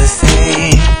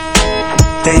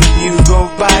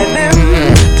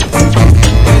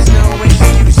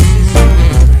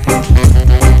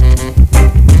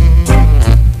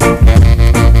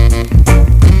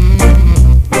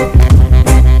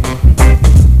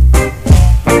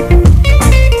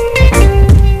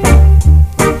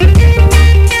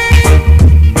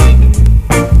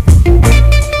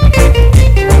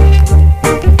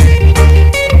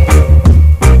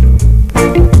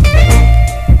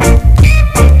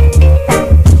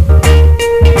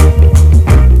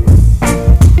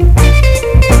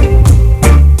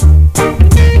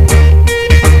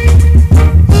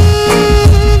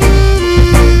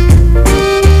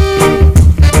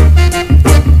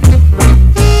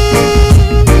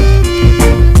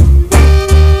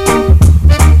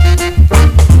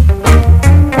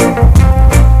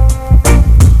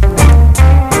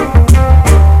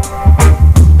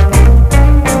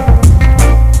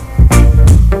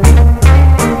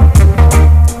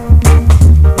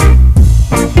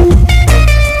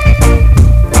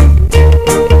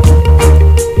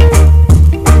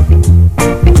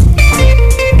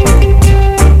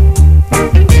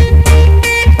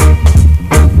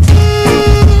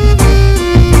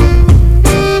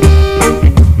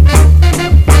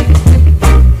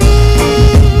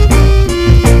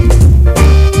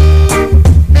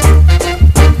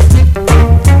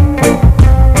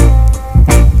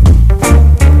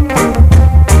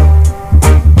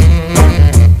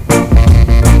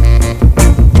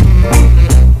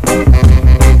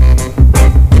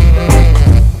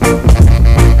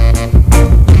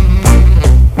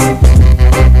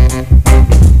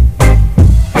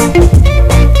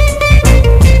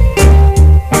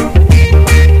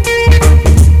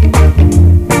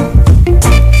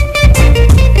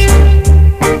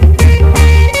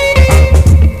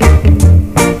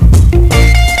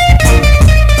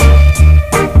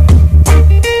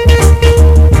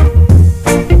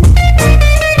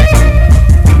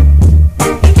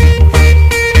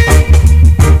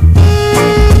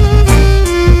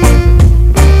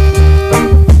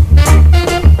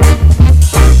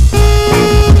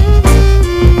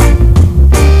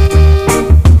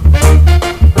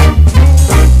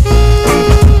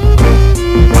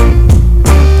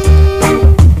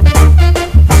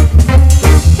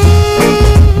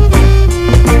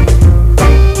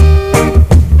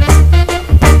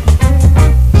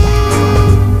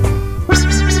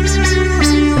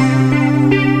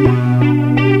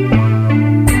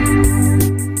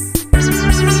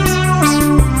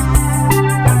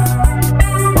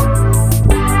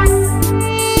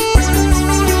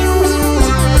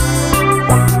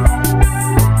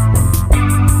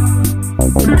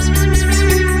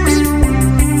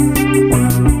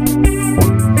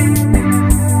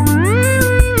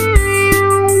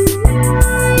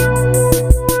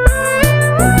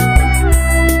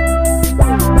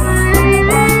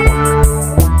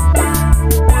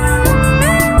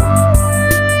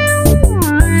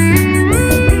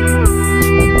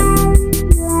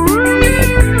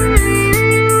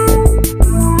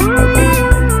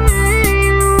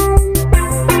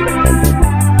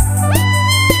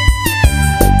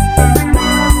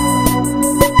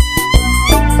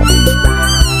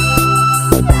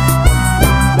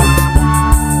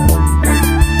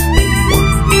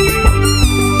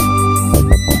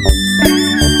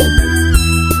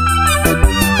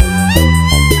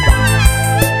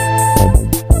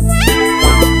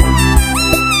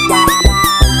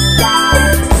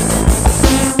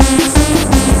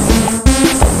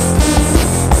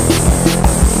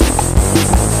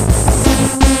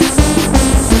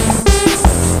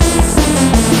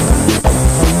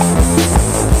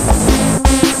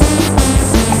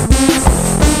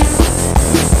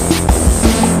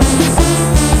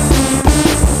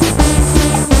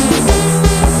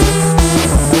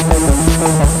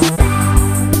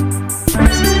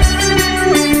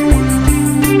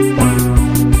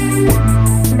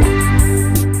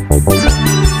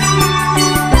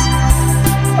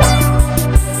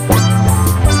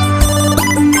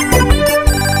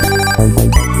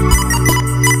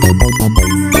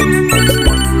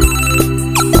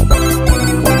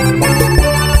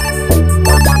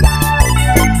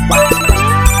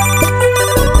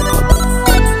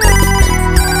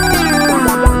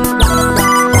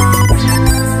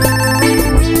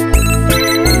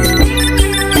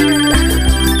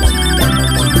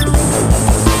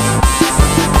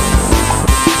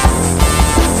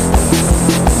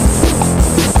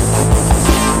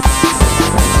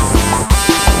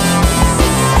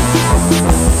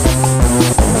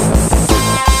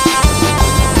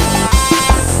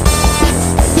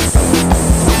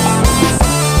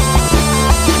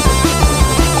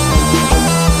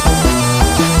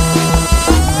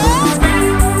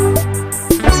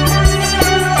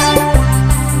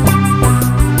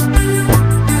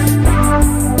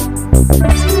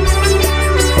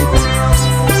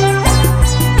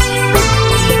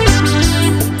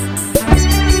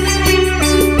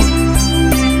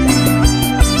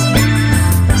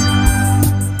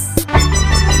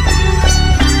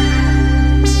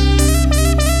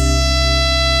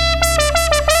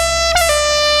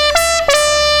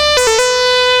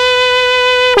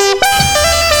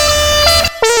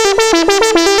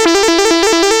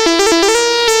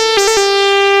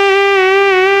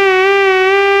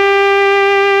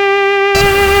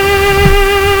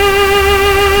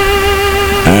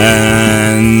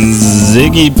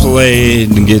Ziggy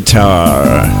played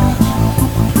guitar.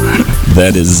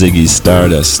 That is Ziggy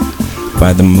Stardust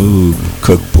by the Moog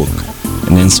Cookbook,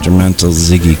 an instrumental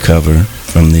Ziggy cover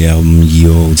from the album Ye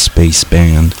Old Space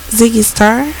Band. Ziggy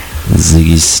Star?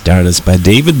 Ziggy Stardust by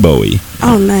David Bowie.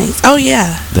 Oh, nice. Oh,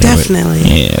 yeah, definitely.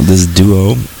 This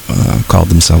duo called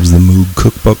themselves the Moog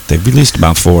Cookbook. They've released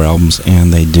about 4 albums,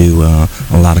 and they do a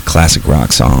lot of classic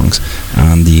rock songs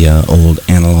on the old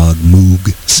analog Moog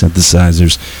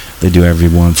synthesizers. They do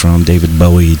everyone from David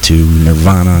Bowie to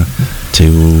Nirvana to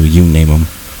you name them.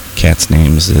 Cat's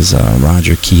names is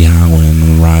Roger Kehoe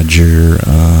and Roger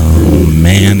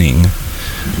Manning.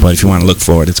 But if you want to look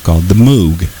for it, it's called the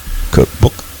Moog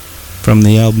Cookbook from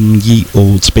the album Ye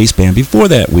Old Space Band. Before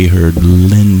that, we heard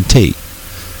Lynn Tate.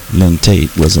 Lynn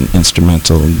Tate was an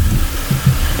instrumental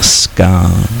ska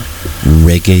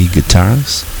reggae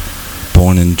guitarist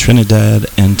born in Trinidad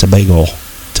and Tobago.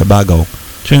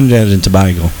 Trinidad and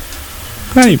Tobago.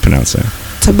 How do you pronounce that?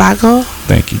 Tobago?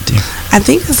 Thank you, dear. I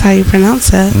think that's how you pronounce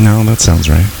it. No, that sounds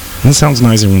right. It sounds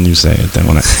nicer when you say it than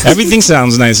when everything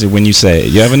sounds nicer when you say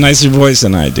it. You have a nicer voice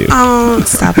than I do. Oh,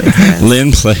 stop it, Chris.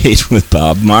 Lynn played with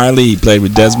Bob Marley. He played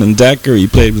with Desmond Decker. He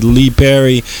played with Lee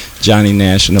Perry, Johnny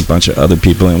Nash, and a bunch of other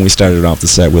people. And we started off the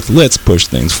set with Let's Push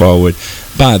Things Forward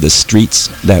by The Streets.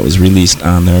 That was released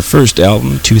on their first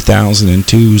album,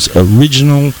 2002's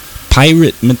original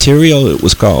Pirate Material, it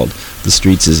was called. The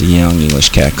Streets is a young English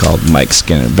cat called Mike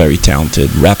Skinner, very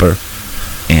talented rapper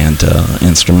and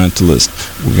instrumentalist.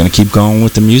 We're going to keep going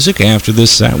with the music. After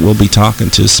this set, we'll be talking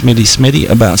to Smitty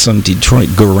about some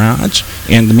Detroit garage.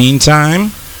 In the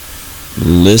meantime,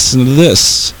 listen to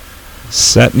this.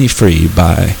 Set Me Free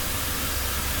by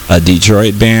a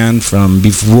Detroit band from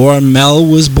before Mel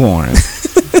was born.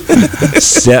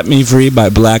 Set Me Free by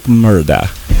Black Murder.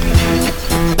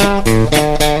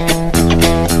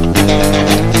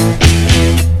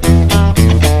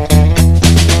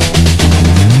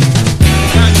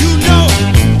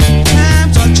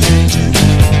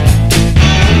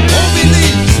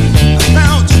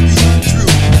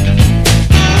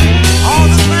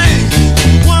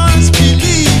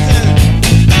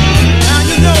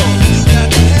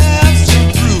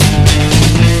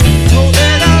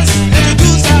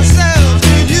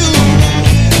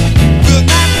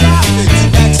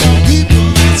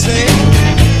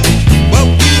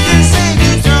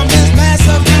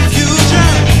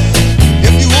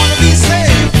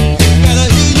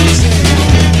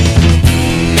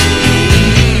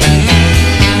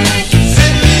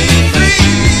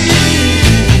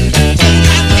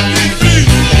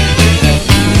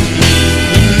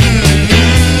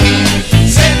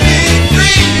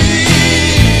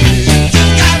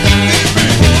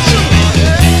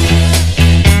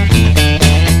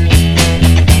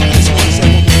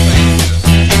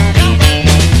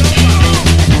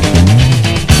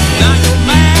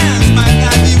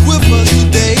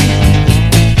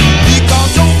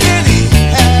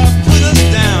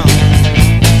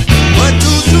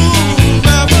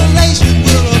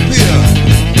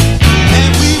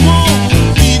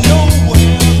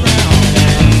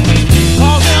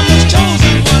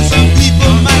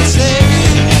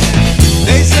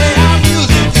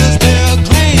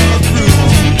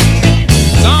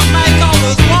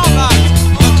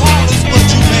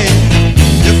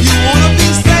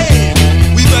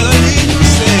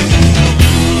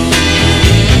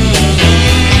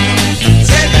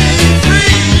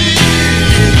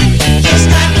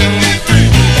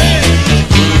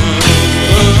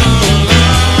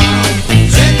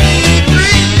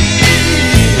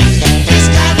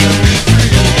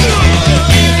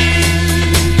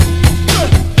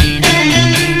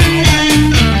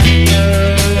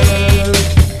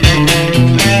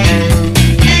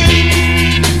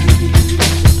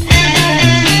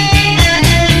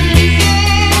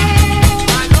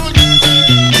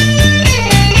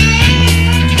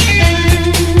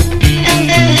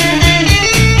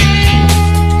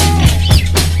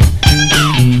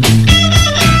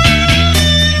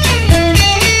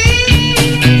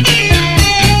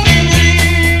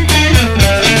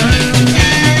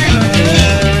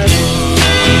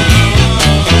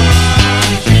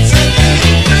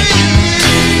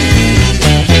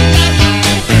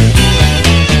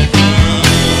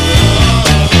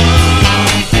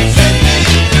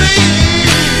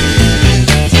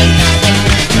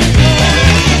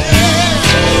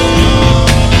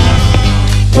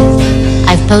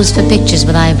 Posed for pictures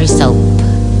with ivory soap.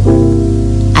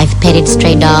 I've petted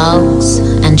stray dogs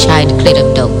and shied clit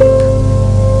of dope.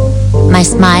 My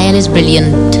smile is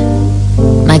brilliant,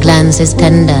 my glance is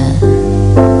tender,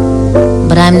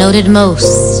 but I'm noted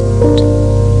most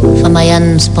for my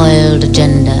unspoiled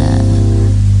agenda.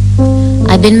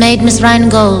 I've been made Miss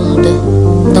Rheingold,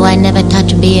 though I never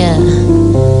touch beer.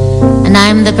 And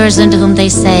I'm the person to whom they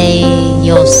say,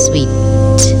 you're sweet,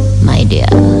 my dear.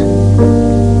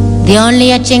 The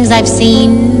only etchings I've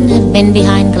seen have been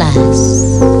behind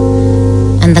glass.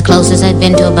 And the closest I've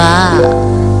been to a bar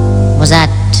was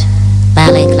at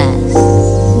ballet class.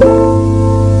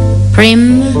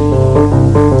 Prim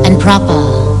and proper,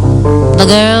 the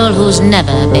girl who's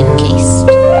never been kissed.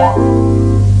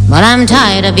 But I'm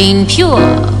tired of being pure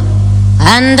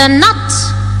and not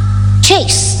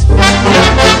chaste.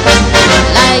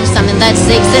 Like something that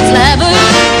seeks its level.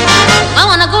 I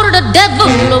wanna go to the devil,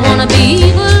 I wanna be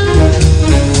evil.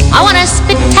 I wanna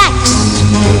spit tax,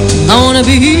 I wanna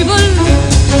be evil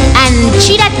and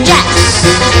cheat at jacks.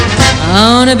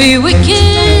 I wanna be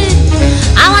wicked,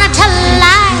 I wanna tell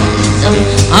lies.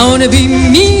 I wanna be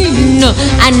mean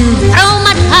and throw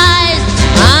my ties.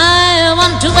 I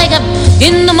want to wake up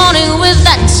in the morning with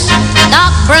that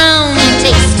dark brown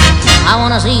taste. I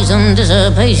wanna see some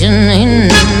dissipation in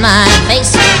my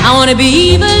face. I wanna be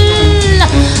evil,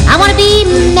 I wanna be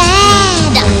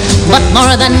mad, but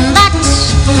more than that,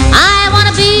 I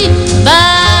wanna be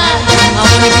bad. I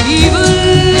wanna be evil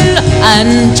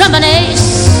and trump an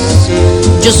ace,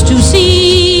 just to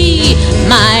see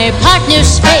my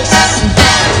partner's face.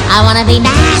 I wanna be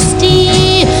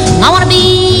nasty, I wanna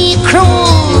be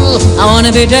cruel, I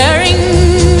wanna be daring,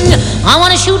 I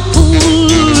wanna shoot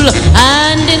pool,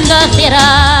 and in the theater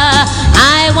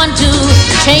I want to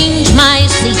change my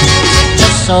seat,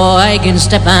 just so I can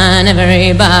step on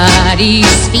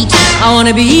everybody's feet. I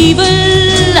wanna be evil,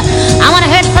 I wanna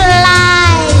hurt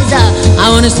flies, I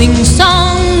wanna sing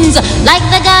songs like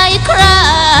the guy who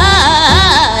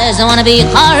cries. I wanna be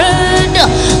hard,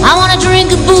 I wanna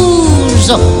drink booze,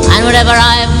 and whatever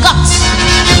I've got,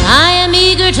 I am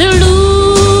eager to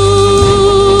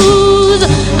lose.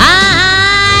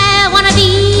 I wanna be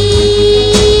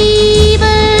evil,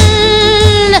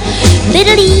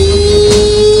 little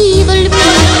evil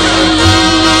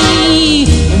me,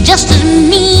 just as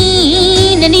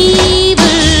mean and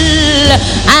evil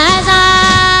as I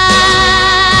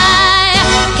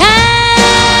can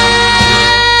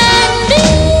be.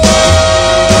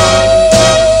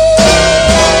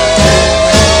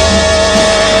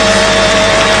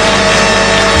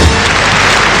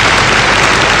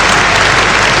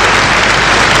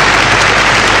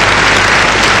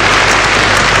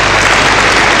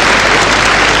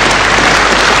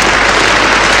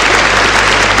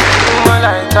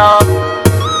 Light up,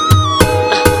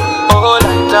 oh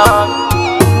light up.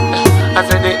 I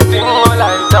said the thing oh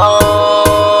light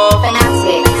up.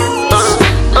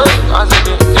 I said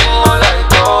the thing oh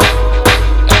light up.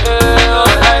 Oh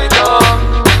light up.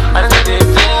 I said the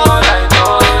thing oh light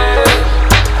up.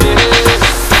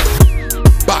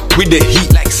 Back with the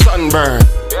heat like sunburn.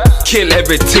 Kill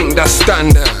everything that's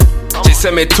standard. She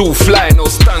said me too fly, no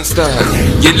standstill.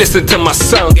 You listen to my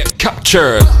sound, get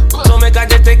captured. So make I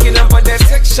just take it up for that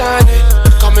section.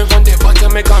 Coming from the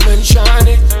bottom, make I mention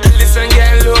it. Listen,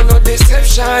 get low, no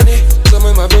deception. So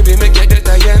make my baby make you get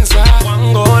the answer.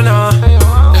 One go now.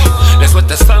 Let's let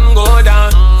the sun go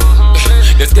down.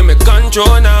 Just give me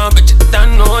control now, but you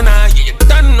don't know now. Yeah, you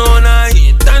don't know now.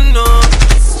 Yeah, you don't know.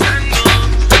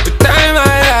 Every time I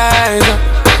rise up,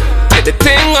 get the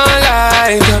thing on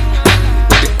light up.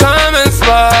 The common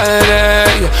spot,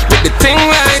 with the thing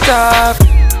light up.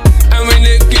 And when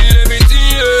they kill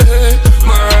everything, yeah.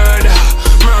 Murder,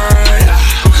 murder.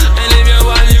 And if you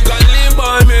want, you can live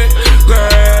on me.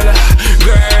 Girl,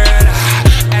 girl.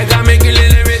 I got me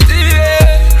killing everything,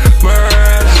 yeah.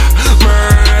 Murder,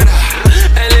 murder.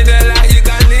 And if you like, you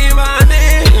can live on me.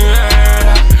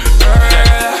 Murder,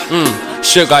 murder.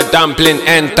 Sugar dumpling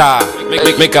enter.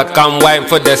 Make her come wine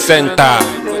for the center.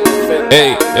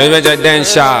 Hey, it's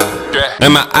residential.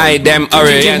 And my eye them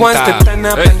oriental. She wants to turn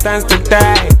up and dance to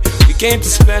die. We came to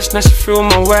splash, now she threw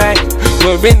my way.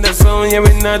 We're in the zone, yeah,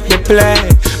 we're not the play.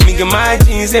 Me and my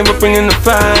jeans, and we're bringing the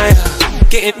fire.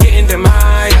 Getting them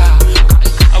higher.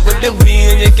 I with the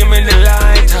wheel, and you give me the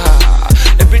lighter.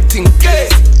 Everything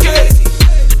crazy.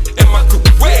 And my crew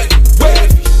wavy.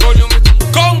 Rolling with the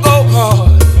Congo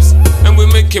boys. And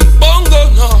we're making bongo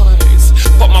noise.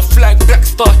 But my flag, Black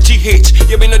Star GH.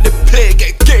 Yeah, we know the play,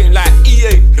 get game like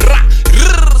EA.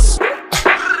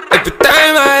 Every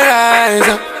time I rise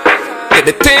up, get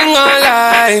the thing on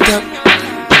light up.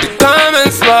 The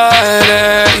common spot,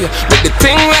 yeah. Make the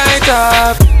thing light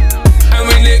up. And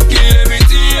when they kill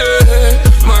everything, yeah.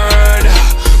 Murder,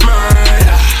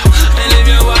 murder. And if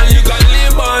you want, you can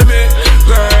live on me.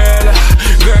 Girl,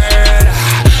 girl.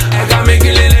 I got me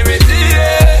killing everything,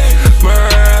 yeah.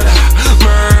 Murder,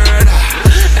 murder.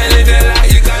 And if you like,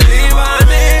 you can live on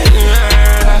me. Murder.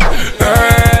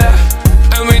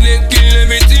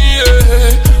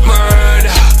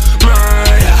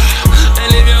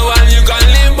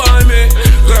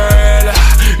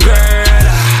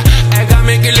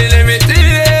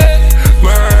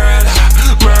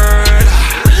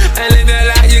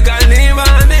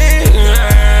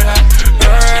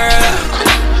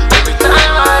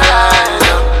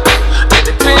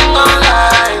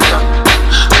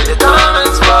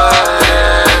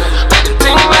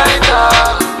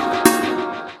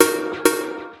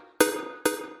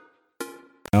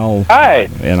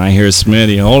 right. And I hear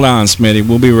Smitty. Hold on, Smitty.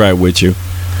 We'll be right with you.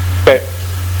 Okay.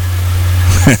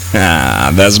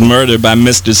 That's Murder by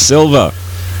Mr. Silva.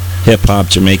 Hip-hop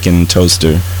Jamaican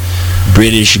toaster.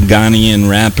 British Ghanaian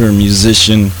rapper,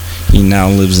 musician. He now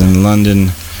lives in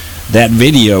London. That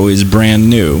video is brand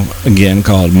new. Again,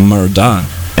 called Murda.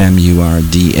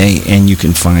 M-U-R-D-A, and you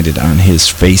can find it on his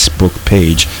Facebook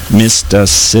page, Mr.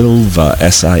 Silva,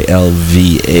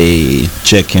 S-I-L-V-A.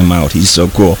 Check him out. He's so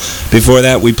cool. Before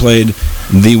that, we played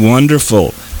the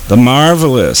wonderful, the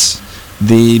marvelous,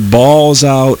 the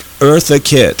balls-out Eartha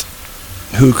Kitt,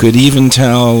 who could even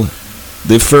tell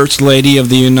the First Lady of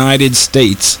the United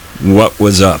States what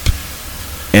was up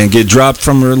and get dropped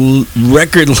from her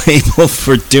record label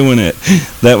for doing it.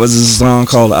 That was a song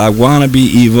called I Wanna Be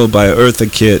Evil by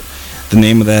Eartha Kitt. The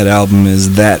name of that album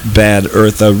is That Bad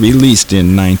Eartha, released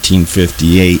in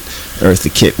 1958.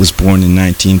 Eartha Kitt was born in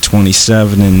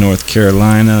 1927 in North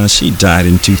Carolina. She died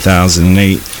in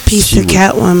 2008. Piece of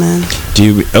Catwoman.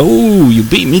 You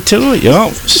beat me to it.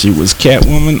 Yo, she was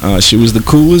Catwoman. She was the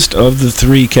coolest of the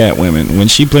three Catwomen. When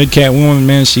she played Catwoman,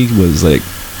 man, she was like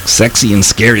sexy and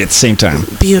scary at the same time.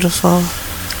 Beautiful.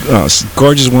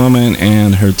 Gorgeous woman,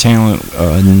 and her talent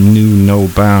knew no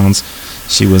bounds.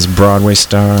 She was a Broadway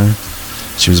star.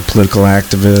 She was a political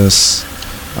activist,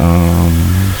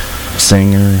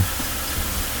 singer,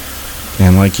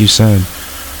 and like you said,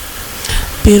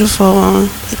 beautiful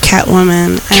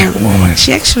Catwoman. Catwoman.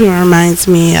 She actually reminds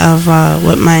me of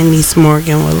what my niece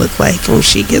Morgan will look like when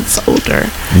she gets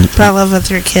older. But I love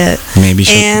Eartha Kitt. Maybe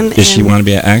does she want to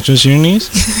be an actress, your niece?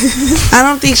 I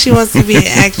don't think she wants to be an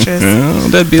actress. Oh,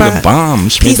 that'd be the bomb.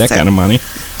 She made that kind of money.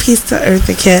 Peace to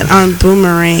Eartha Kitt on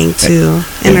Boomerang too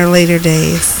in her later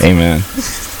days. Amen.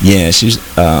 Yeah, she's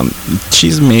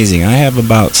amazing. I have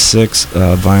about 6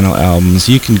 vinyl albums.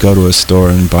 You can go to a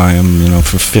store and buy them,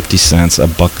 for 50 cents,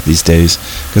 $1 these days,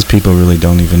 because people really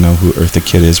don't even know who Eartha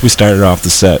Kitt is. We started off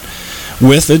the set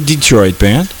with a Detroit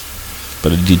band,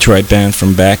 but a Detroit band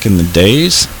from back in the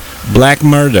days. Black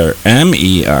Murder,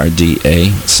 M-E-R-D-A.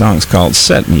 The song's called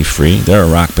Set Me Free. They're a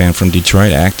rock band from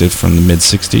Detroit, active from the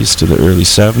mid-'60s to the early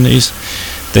 '70s.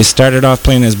 They started off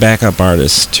playing as backup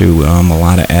artists to a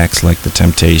lot of acts like The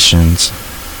Temptations,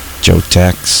 Joe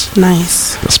Tex,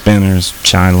 nice, The Spinners,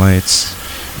 Chi Lights,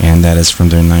 and that is from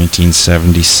their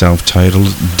 1970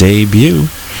 self-titled debut.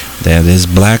 That is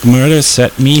Black Murder,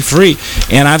 Set Me Free.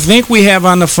 And I think we have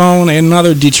on the phone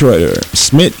another Detroiter,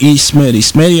 Smitty.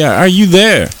 Smitty, are you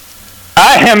there?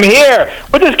 I am here.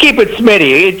 We'll just keep it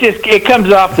Smitty. It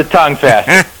comes off the tongue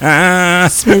fast.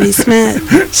 Smitty Smith.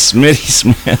 Smitty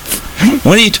Smith.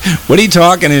 What are you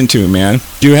talking into, man?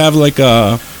 Do you have like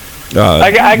a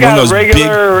I got a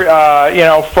regular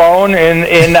phone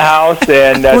in the house,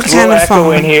 and it's a little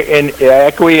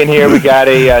echoey in here. We got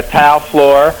a tile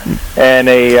floor and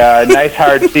a nice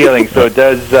hard ceiling, so it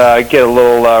does get a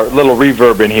little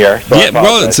reverb in here. So yeah,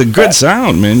 well, it's a good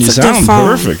sound, man. You sound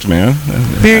perfect, man.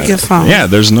 Very good phone. Yeah,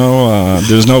 there's no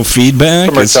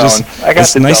feedback. It's just I got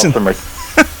it's nice and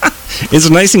it's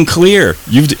nice and clear.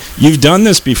 You've done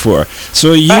this before,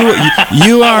 so you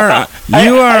are I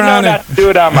know not to do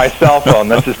it on my cell phone.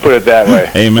 Let's just put it that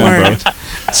way. Amen, bro.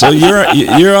 So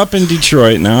you're up in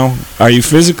Detroit now. Are you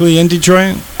physically in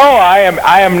Detroit? Oh, I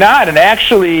am not. And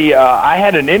actually, I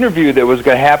had an interview that was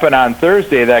going to happen on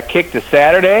Thursday that kicked to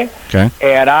Saturday. Okay.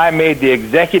 And I made the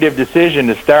executive decision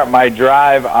to start my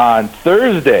drive on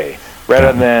Thursday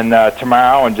rather than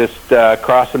tomorrow, and just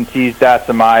cross some T's, dot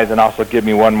some I's, and also give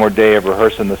me one more day of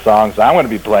rehearsing the songs I'm going to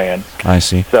be playing. I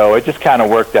see. So it just kind of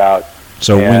worked out.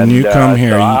 So when you come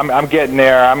here, so I'm getting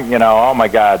there. Oh my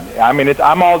God. I mean,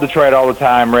 I'm all Detroit all the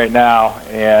time right now,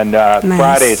 and nice.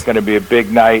 Friday is going to be a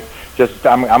big night.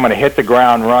 I'm going to hit the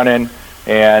ground running,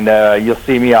 and you'll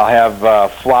see me. I'll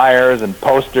have flyers and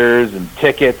posters and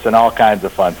tickets and all kinds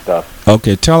of fun stuff.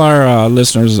 Okay, tell our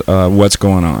listeners what's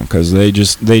going on, because they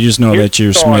just know that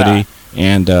you're Smitty.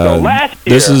 And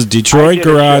this is Detroit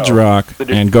Garage Rock,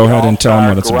 and go ahead and tell them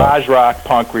what it's about. Garage Rock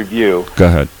Punk Review. Go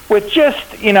ahead. With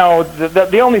just,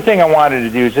 the only thing I wanted to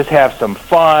do is just have some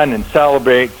fun and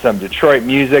celebrate some Detroit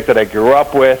music that I grew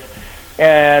up with.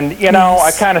 And,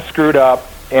 I kind of screwed up,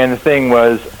 and the thing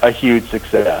was a huge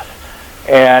success.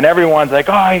 And everyone's like,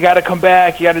 oh, you got to come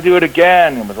back, you got to do it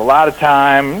again. It was a lot of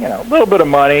time, a little bit of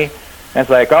money. And it's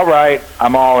like, all right,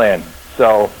 I'm all in.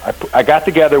 So I got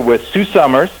together with Sue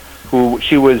Summers,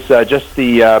 she was just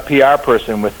the PR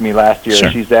person with me last year. Sure.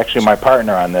 She's actually my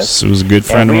partner on this. Sue's a good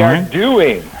friend of mine. We are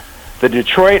doing the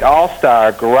Detroit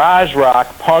All-Star Garage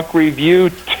Rock Punk Review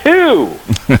 2.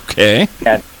 Okay.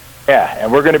 And Yeah,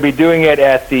 and we're going to be doing it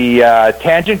at the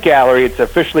Tangent Gallery. It's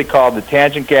officially called the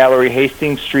Tangent Gallery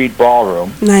Hastings Street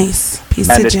Ballroom. Nice. Piece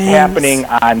and of it's James. happening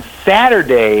on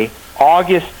Saturday,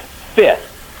 August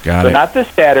 5th. Got so it. not this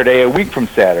Saturday, a week from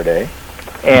Saturday.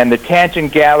 And the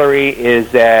Tangent Gallery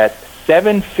is at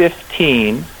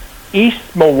 715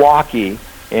 East Milwaukee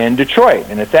in Detroit.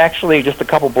 And it's actually just a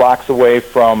couple blocks away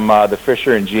from the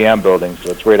Fisher and GM building,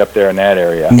 so it's right up there in that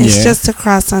area. It's just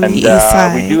across on the east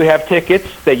side. We do have tickets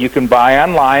that you can buy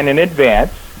online in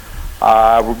advance.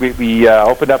 We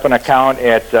opened up an account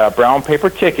at Brown Paper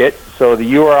Ticket, so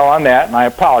the URL on that, and I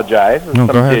apologize, there's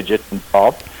some digits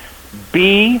involved,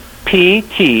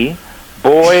 BPT,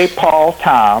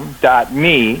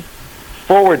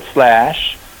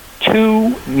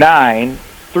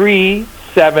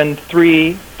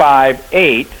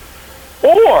 boypaultom.me/2937358,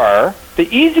 or the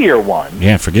easier one.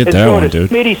 Yeah, forget is that go one, to dude.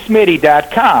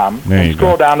 smitty.com There you and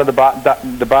scroll go. down to the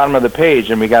bottom of the page,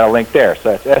 and we got a link there.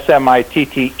 So that's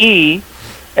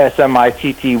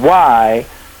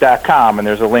SMITTE/SMITTY.com, and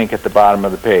there's a link at the bottom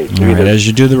of the page. All right, as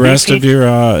you do the rest of your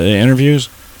interviews,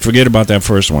 forget about that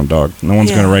first one, dog. No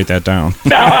one's going to write that down.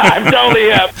 No, I'm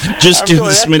totally up. Just do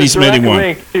the Smitty one.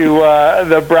 Link to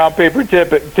the Brown Paper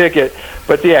Ticket.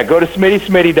 But yeah, go to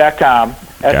smitty.com,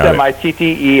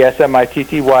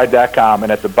 SMITTE/SMITTY.com,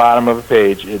 and at the bottom of the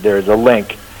page, there's a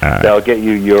link that'll get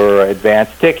you your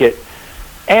advance ticket.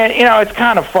 And, it's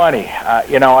kind of funny.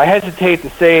 I hesitate to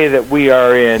say that we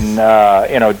are in,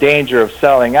 danger of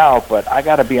selling out, but I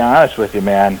got to be honest with you,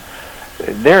 man.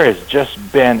 There has just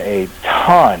been a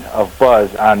ton of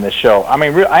buzz on this show. I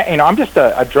mean, I'm just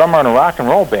a drummer in a rock and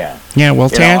roll band. Yeah, well,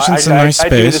 Tangent's a nice I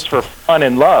do space. this for fun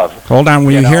and love. Hold on,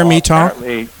 when you hear me talk,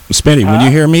 Smitty, when you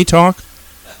hear me talk,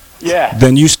 yeah,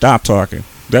 then you stop talking.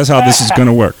 That's how this is going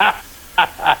to work.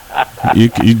 You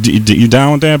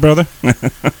down with that, brother?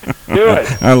 Do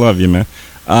it. I love you, man.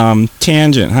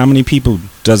 Tangent, how many people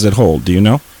does it hold? Do you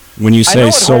know? When you I know say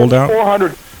it sold holds out?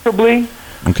 400 comfortably.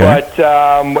 Okay. But,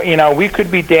 we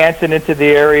could be dancing into the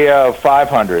area of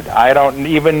 500. I don't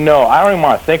even know. I don't even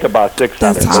want to think about 600.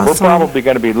 That's So we're awesome. probably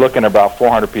going to be looking at about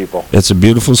 400 people. It's a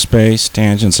beautiful space.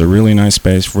 Tangent's a really nice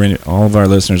space for all of our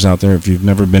listeners out there. If you've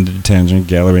never been to the Tangent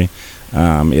Gallery,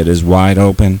 it is wide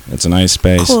open. It's a nice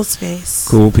space. Cool space.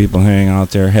 Cool people hang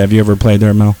out there. Have you ever played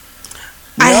there, Mel?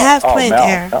 I have played Mel,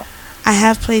 there. no. I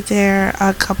have played there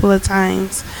a couple of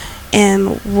times.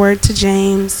 And word to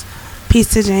James, peace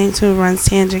to James who runs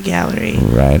Tangent Gallery.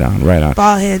 Right on, right on.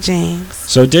 Ballhead James.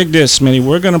 So dig this, Smitty.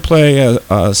 We're going to play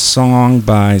a song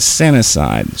by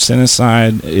Cinecide.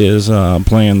 Cinecide is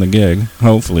playing the gig,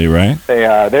 hopefully, right? They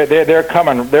are. They're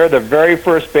coming. They're the very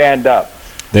first band up.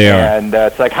 They are. And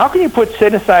it's like, how can you put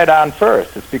Cinecide on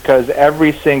first? It's because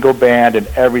every single band and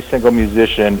every single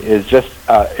musician is just,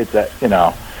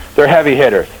 they're heavy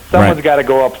hitters. Someone's got to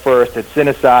go up first. It's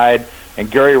Cinecide, and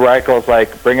Gary Reichel's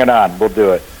like, bring it on. We'll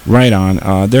do it. Right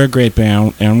on. They're a great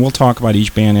band, and we'll talk about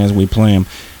each band as we play them.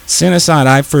 Cinecide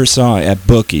I first saw at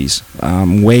Bookies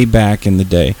way back in the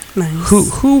day. Nice.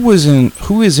 Who is in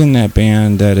that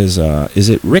band? That is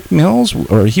it Rick Mills,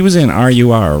 or he was in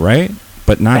RUR, right?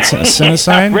 But not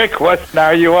Cinecide. Rick, what's now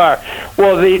you are?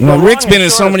 Well, Rick's been in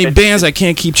so many bands I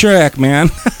can't keep track, man.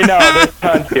 There's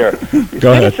tons here.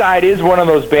 Go ahead. Cinecide is one of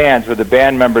those bands where the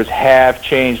band members have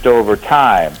changed over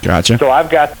time. Gotcha. So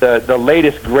I've got the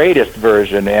latest, greatest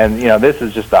version, and this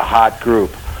is just a hot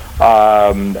group.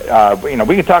 We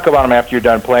can talk about them after you're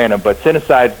done playing them, but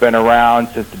Cinecide's been around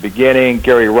since the beginning.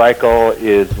 Gary Reichel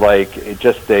is like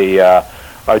just a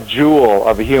jewel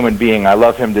of a human being. I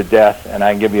love him to death, and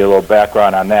I can give you a little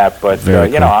background on that. But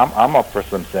Very cool. I'm up for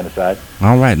some Cinecide.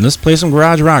 All right, let's play some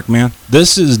garage rock, man.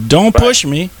 This is "Don't Push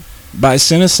Me" by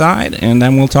Cinecide, and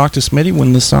then we'll talk to Smitty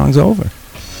when this song's over.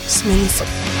 Smitty.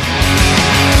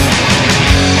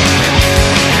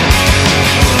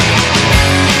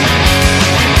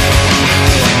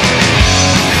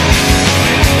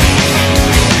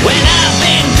 When I've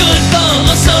been good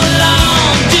for so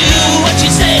long, do what you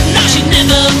said, no, she's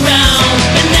never wrong.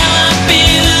 But now I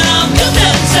feel all cooked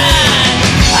inside.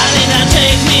 I think I'll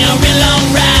take me a real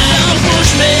long ride. Don't push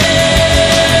me,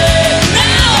 no,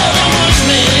 don't push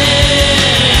me.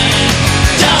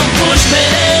 Don't push me,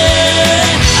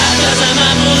 'cause I'm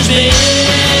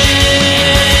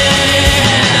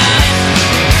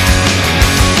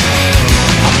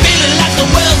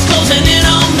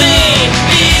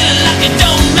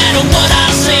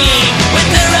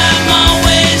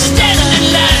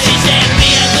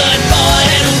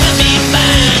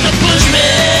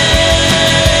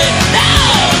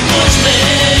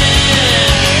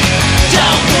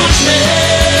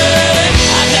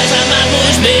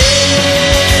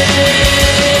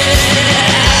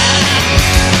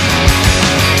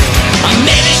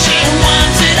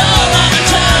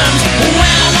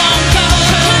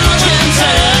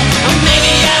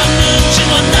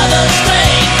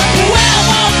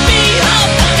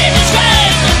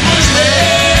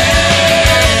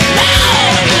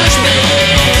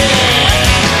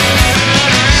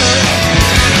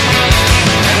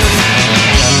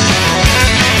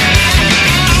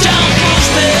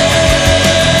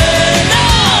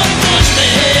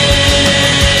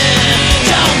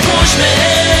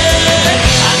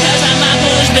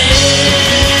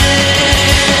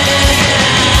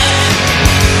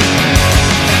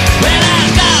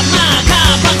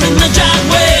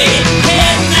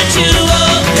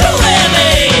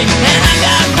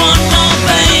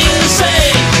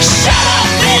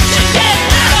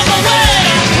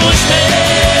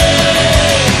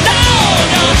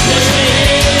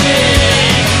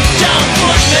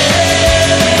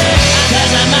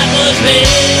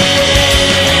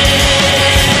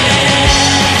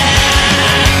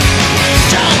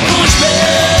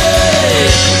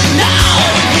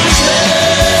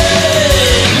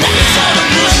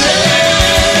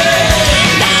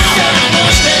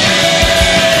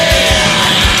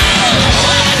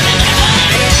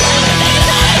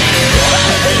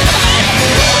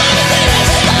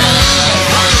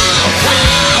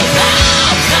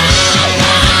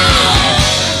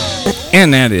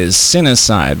And that is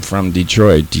Sinicide from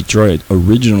Detroit. Detroit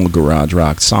original garage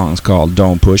rock songs called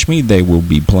Don't Push Me. They will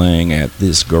be playing at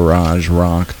this garage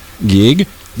rock gig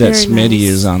that Very Smitty nice.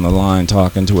 is on the line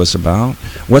talking to us about.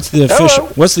 What's the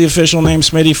official name,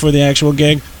 Smitty, for the actual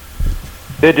gig?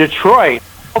 The Detroit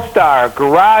All-Star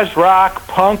Garage Rock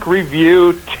Punk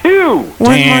Review 2.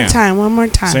 One more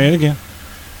time. Say it again.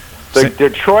 The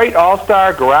Detroit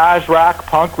All-Star Garage Rock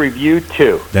Punk Review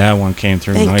 2. That one came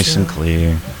through Thank nice you. and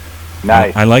clear.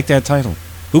 Nice. I like that title.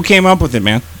 Who came up with it,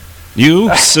 man?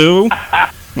 You, Sue?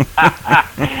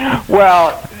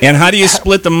 Well, and how do you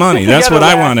split the money? That's what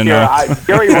I want to know.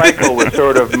 Gary Reichel was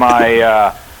sort of my,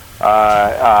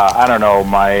 I don't know,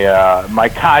 my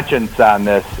conscience on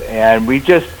this, and we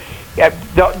just,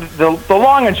 the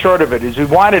long and short of it is we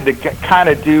wanted to kind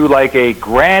of do like a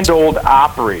Grand Old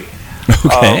Opry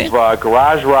of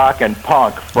garage rock and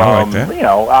punk from,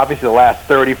 obviously the last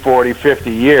 30, 40,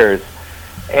 50 years.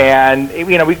 And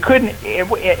we couldn't,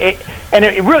 and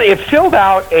it really filled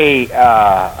out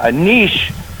a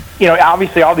niche.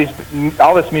 Obviously all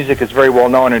this music is very well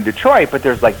known in Detroit, but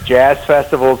there's like jazz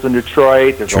festivals in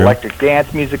Detroit. There's electric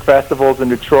dance music festivals in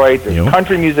Detroit. There's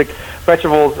country music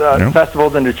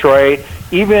festivals in Detroit.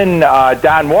 Even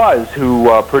Don Was,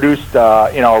 who produced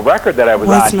a record that I was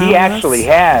on, he actually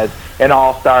has an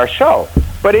all-star show.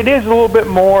 But it is a little bit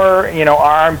more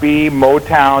R&B,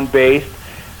 Motown based.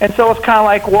 And so it's kind of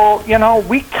like, well,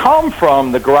 we come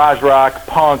from the garage rock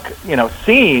punk,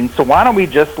 scene, so why don't we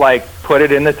just, put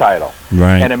it in the title?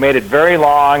 Right. And it made it very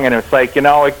long, and it's like,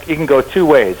 it can go two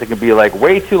ways. It can be,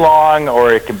 way too long,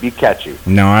 or it can be catchy.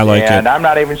 No, I like it. And I'm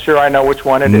not even sure I know which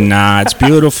one it is. Nah, it's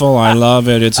beautiful. I love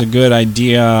it. It's a good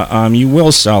idea. You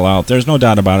will sell out. There's no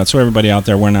doubt about it. So everybody out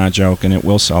there, we're not joking. It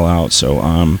will sell out.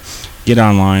 So, get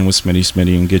online with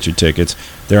Smitty and get your tickets.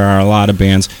 There are a lot of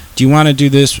bands. Do you want to do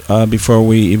this before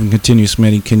we even continue,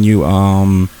 Smitty? Can you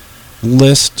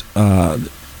list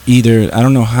either, I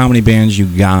don't know how many bands you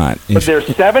got. But there's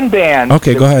 7 bands.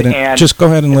 Okay, go ahead. And just go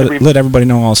ahead and let everybody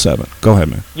know all 7. Go ahead,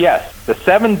 man. Yes, the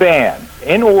 7 bands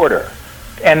in order.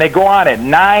 And they go on at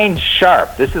 9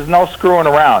 sharp. This is no screwing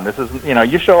around. This is,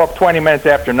 you show up 20 minutes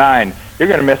after 9, you're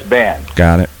going to miss band.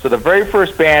 Got it. So the very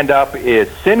first band up is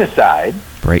Sinicide.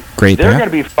 Great They're going to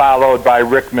be followed by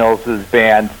Rick Mills's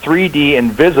band 3D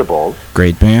Invisibles.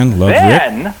 Great band. Love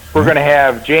then Rick. We're going to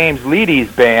have James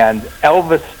Leedy's band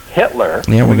Elvis Hitler.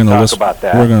 Yeah, we're going to listen about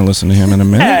that. We're going to listen to him in a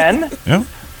minute. Then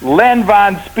Len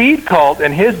Von Speed Cult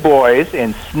and his boys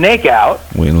in Snake Out.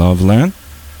 We love Len.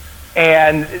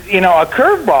 And, a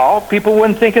curveball, people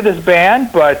wouldn't think of this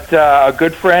band, but a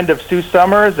good friend of Sue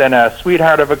Summers and a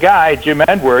sweetheart of a guy, Jim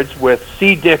Edwards, with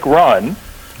C. Dick Run.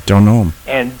 Don't know him.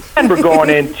 And then we're going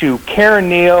into Karen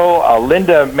Neal,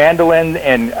 Linda Mandolin,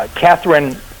 and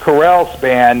Catherine Carell's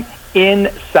band,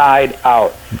 Inside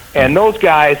Out. And those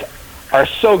guys are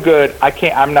so good.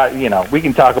 We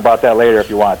can talk about that later if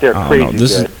you want. They're crazy good.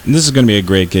 This is going to be a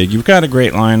great gig. You've got a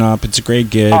great lineup. It's a great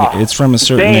gig. It's from a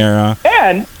certain era.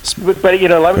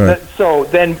 So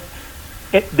then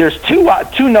there's two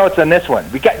notes on this one.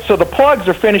 So the Plugs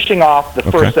are finishing off the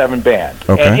first 7 bands.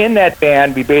 Okay. And in that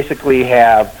band, we basically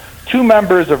have 2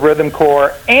 members of Rhythm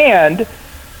Corps and,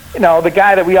 the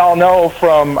guy that we all know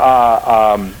from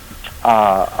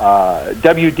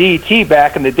WDT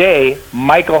back in the day,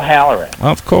 Michael Halloran.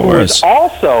 Of course. Who is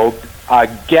also a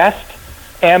guest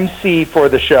MC for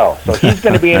the show. So he's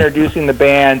going to be introducing the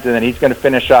bands, and then he's going to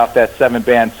finish off that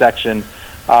 7-band section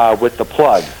with the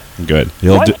Plugs. Good.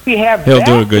 He'll do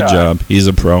a good job. He's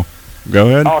a pro. Go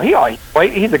ahead. Oh,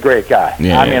 he's a great guy.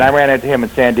 Yeah, I ran into him in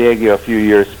San Diego a few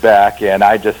years back, and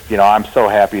I just, I'm so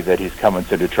happy that he's coming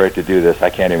to Detroit to do this.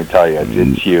 I can't even tell you.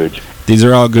 It's huge. These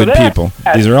are all good people.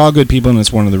 These are all good people, and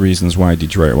it's one of the reasons why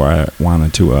Detroit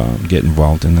wanted to get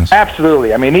involved in this.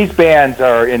 Absolutely. These bands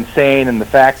are insane, and the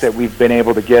fact that we've been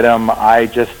able to get them, I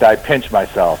pinch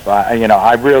myself. I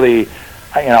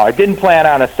didn't plan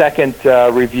on a second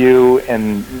review,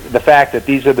 and the fact that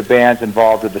these are the bands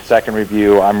involved with the second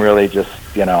review, I'm really just,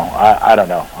 I don't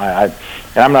know. And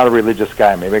I'm not a religious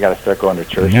guy. Maybe I got to start going to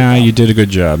church. Yeah, you did a good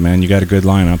job, man. You got a good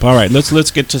lineup. All right,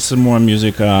 let's get to some more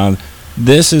music.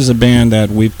 This is a band that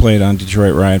we've played on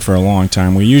Detroit Riot for a long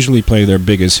time. We usually play their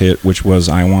biggest hit, which was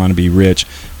I Want to Be Rich,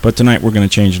 but tonight we're going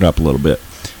to change it up a little bit.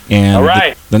 And all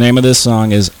right. The name of this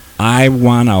song is I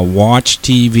Wanna Watch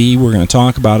TV. We're going to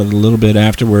talk about it a little bit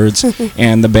afterwards.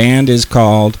 And the band is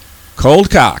called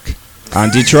Cold Cock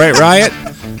on Detroit Riot,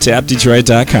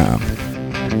 tapdetroit.com.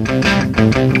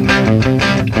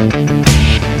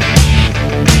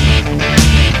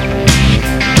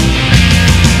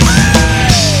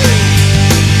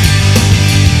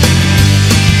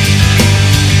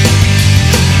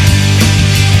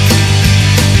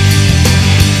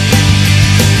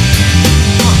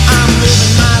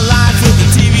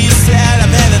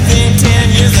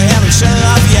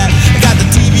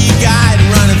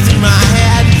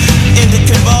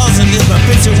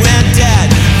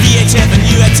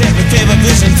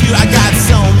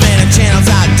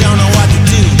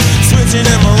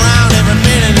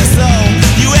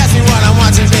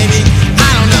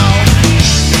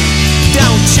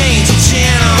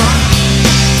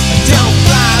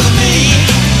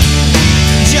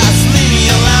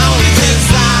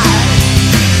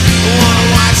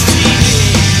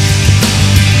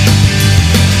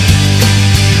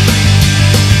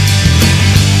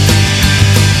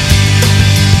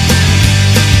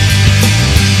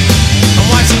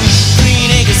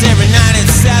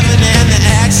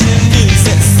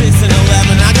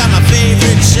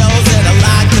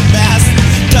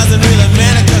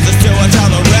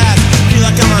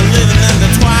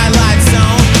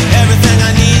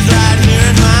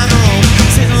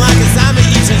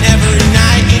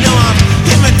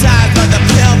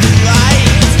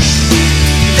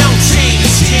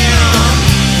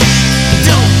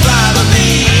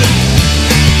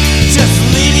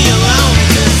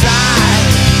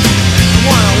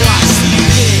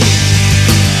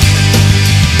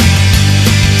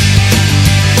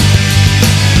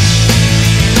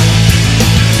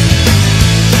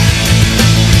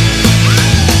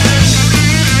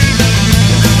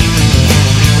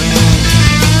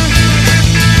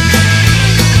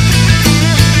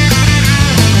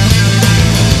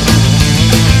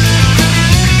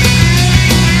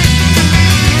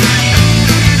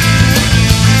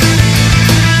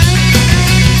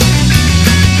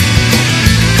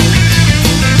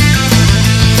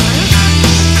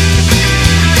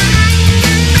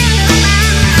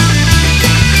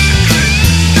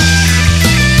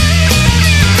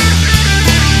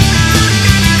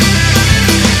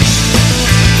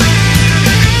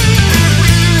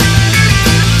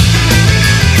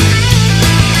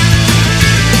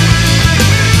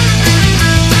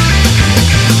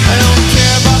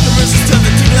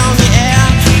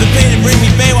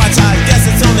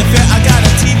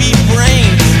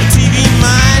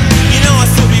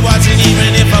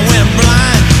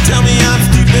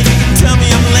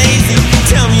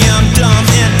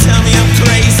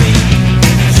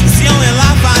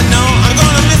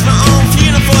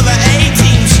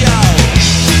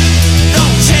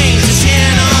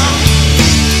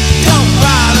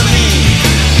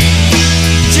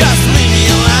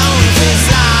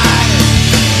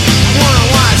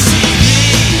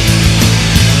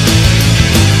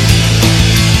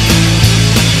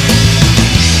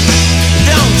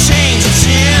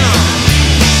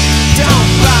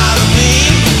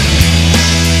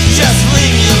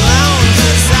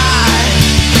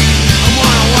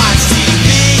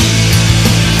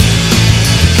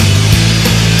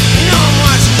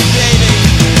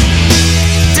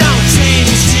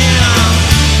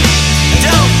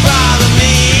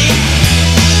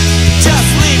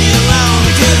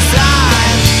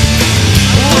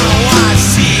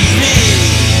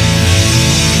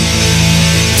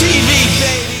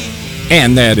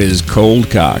 And that is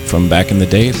Cold Cock from back in the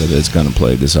day that is going to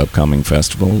play this upcoming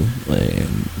festival a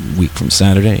week from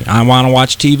Saturday. I Want to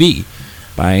Watch TV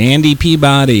by Andy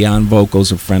Peabody on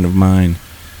vocals, a friend of mine.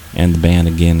 And the band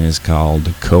again is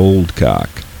called Cold Cock.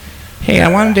 Hey,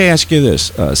 I wanted to ask you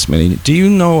this, Smitty. Do you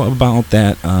know about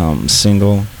that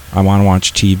single, I Want to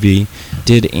Watch TV?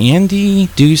 Did Andy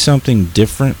do something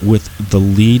different with the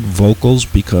lead vocals?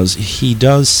 Because he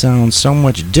does sound so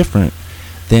much different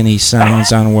than he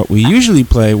sounds on what we usually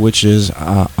play, which is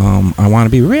I Want to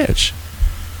Be Rich.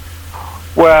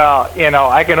 Well,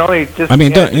 I can only just... I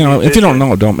mean, if you don't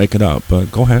know, don't make it up, but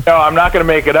go ahead. No, I'm not going to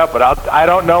make it up, but I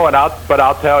don't know, but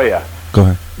I'll tell you. Go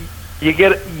ahead.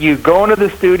 You go into the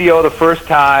studio the first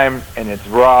time, and it's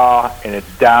raw, and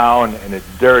it's down, and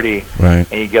it's dirty, right?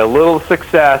 And you get a little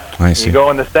success. I see. You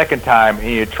go in the second time, and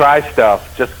you try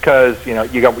stuff just because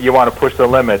you want to push the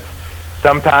limits.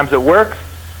 Sometimes it works,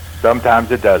 sometimes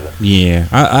it doesn't. Yeah,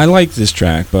 I like this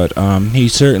track, but he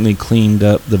certainly cleaned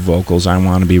up the vocals. I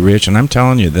Want to Be Rich, and I'm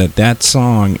telling you that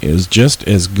song is just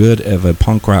as good of a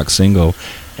punk rock single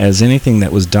as anything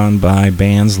that was done by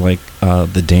bands like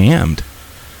The Damned.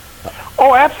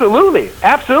 Oh, absolutely.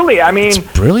 Absolutely. I mean, it's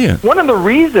brilliant. One of the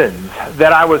reasons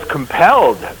that I was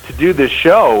compelled to do this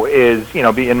show is,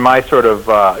 be in my sort of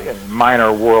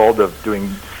minor world of doing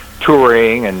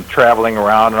touring and traveling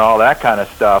around and all that kind of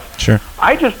stuff. Sure.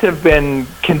 I just have been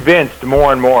convinced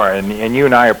more and more, and you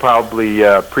and I are probably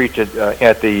preach at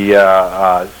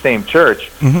the same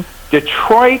church. Mm-hmm.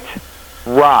 Detroit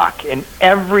rock in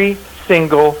every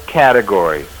single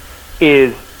category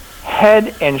is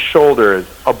head and shoulders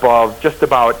above just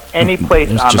about any place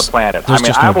on the planet. I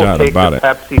mean, I will take the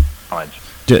Pepsi challenge.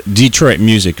 Detroit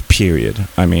music, period.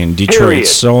 I mean, Detroit Period.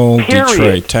 soul, Period.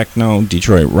 Detroit techno,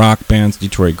 Detroit rock bands,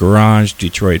 Detroit garage,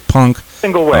 Detroit punk.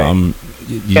 Single way. And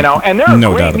there are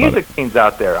no great doubt about music scenes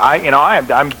out there.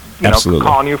 I'm Absolutely.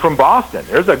 calling you from Boston.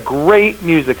 There's a great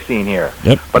music scene here.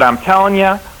 Yep. But I'm telling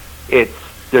you, it's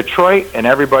Detroit and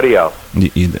everybody else.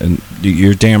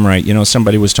 You're damn right.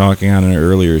 Somebody was talking on an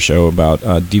earlier show about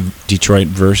Detroit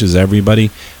versus everybody.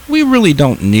 We really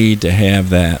don't need to have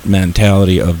that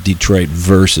mentality of Detroit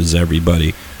versus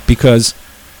everybody because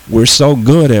we're so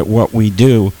good at what we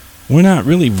do. We're not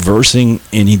really versing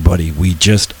anybody. We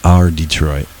just are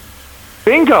Detroit.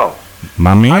 Bingo.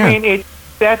 My man. I mean, it's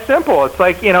that simple. It's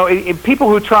like, people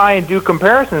who try and do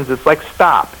comparisons, it's like,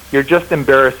 stop. You're just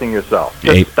embarrassing yourself.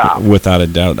 Just stop. Without a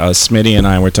doubt. Smitty and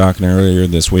I were talking earlier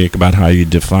this week about how you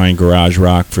define garage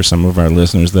rock for some of our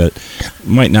listeners that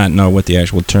might not know what the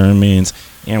actual term means.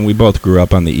 And we both grew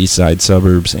up on the east side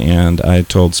suburbs, and I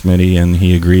told Smitty, and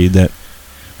he agreed that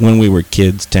when we were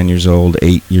kids, 10 years old,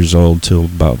 8 years old, till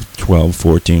about 12,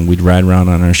 14, we'd ride around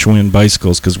on our Schwinn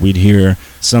bicycles because we'd hear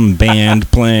some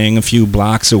band playing a few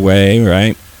blocks away,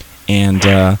 right?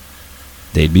 And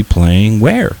they'd be playing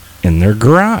where? In their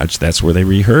garage. That's where they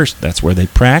rehearsed. That's where they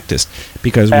practiced.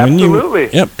 Because when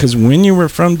you were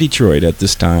from Detroit at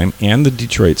this time and the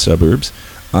Detroit suburbs,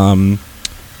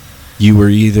 you were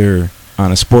either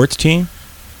on a sports team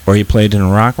or you played in a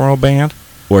rock and roll band,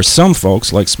 or some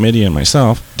folks like Smitty and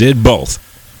myself did both.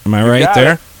 Am I right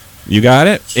there? You got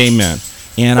it? Amen.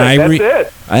 And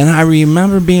I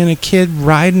remember being a kid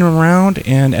riding around,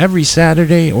 and every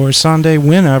Saturday or Sunday,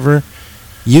 whenever,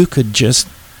 you could just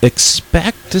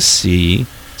expect to see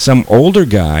some older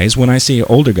guys. When I say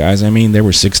older guys, I mean they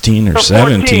were 16 or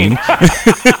 17.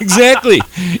 Exactly.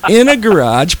 In a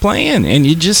garage playing. And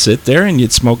you'd just sit there and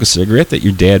you'd smoke a cigarette that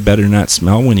your dad better not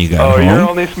smell when you got home. Oh, you're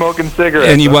only smoking cigarettes.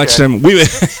 And you watch them. Hey,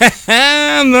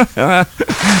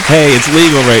 it's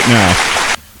legal right now.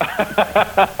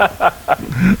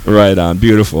 Right on.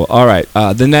 Beautiful. All right.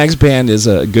 The next band is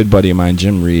a good buddy of mine,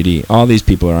 Jim Reedy. All these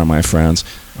people are my friends.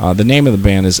 The name of the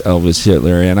band is Elvis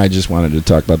Hitler, and I just wanted to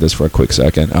talk about this for a quick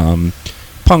second.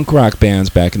 Punk rock bands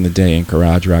back in the day and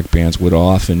garage rock bands would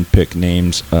often pick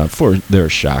names for their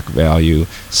shock value.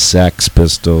 Sex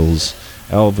Pistols,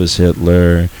 Elvis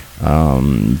Hitler,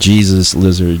 Jesus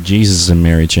Lizard, Jesus and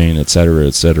Mary Chain, etc.,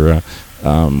 etc.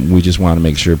 We just want to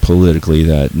make sure politically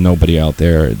that nobody out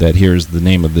there that hears the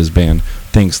name of this band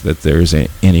thinks that there's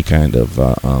any kind of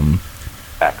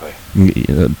exactly.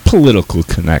 Political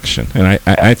connection. And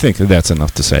I think that's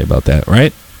enough to say about that,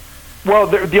 right? Well,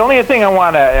 the only thing I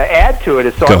want to add to it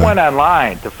is, I went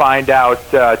online to find out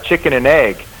chicken and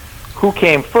egg. Who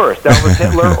came first, Elvis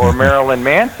Hitler or Marilyn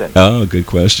Manson? Oh, good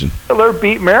question. Hitler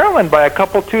beat Marilyn by a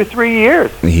couple, 2-3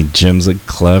 years. Jim's a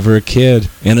clever kid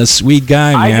and a sweet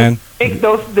guy, man. I think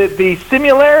the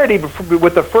similarity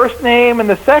with the first name and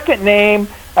the second name,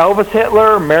 Elvis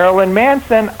Hitler, Marilyn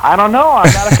Manson. I don't know.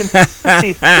 I'm not a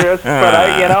conspiracy theorist,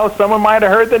 but someone might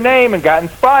have heard the name and got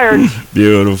inspired.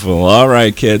 Beautiful. All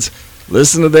right, kids.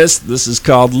 Listen to this. This is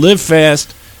called Live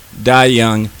Fast, Die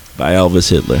Young by Elvis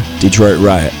Hitler. Detroit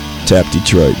Riot.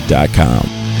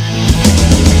 TapDetroit.com.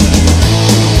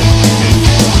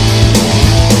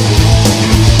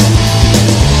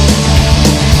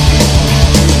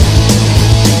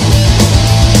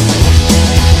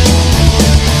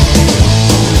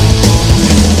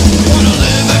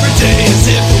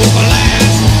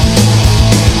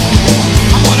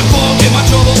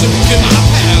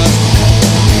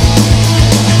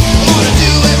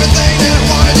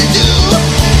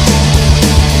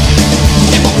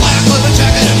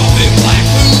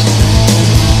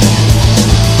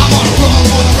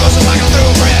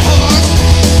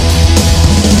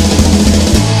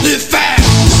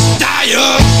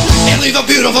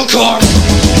 Beautiful car.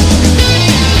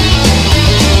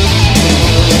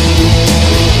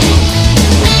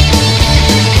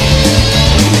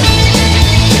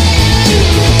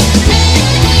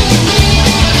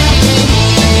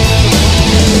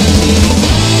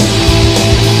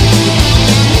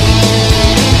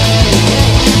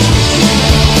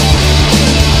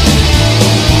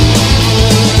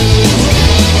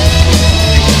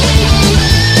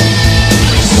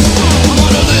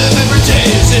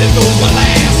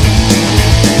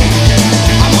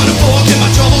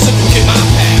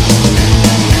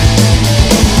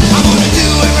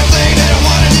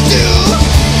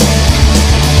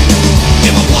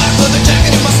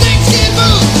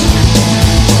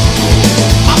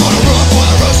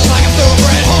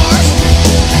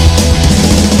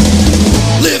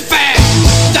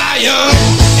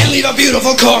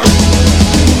 Beautiful car.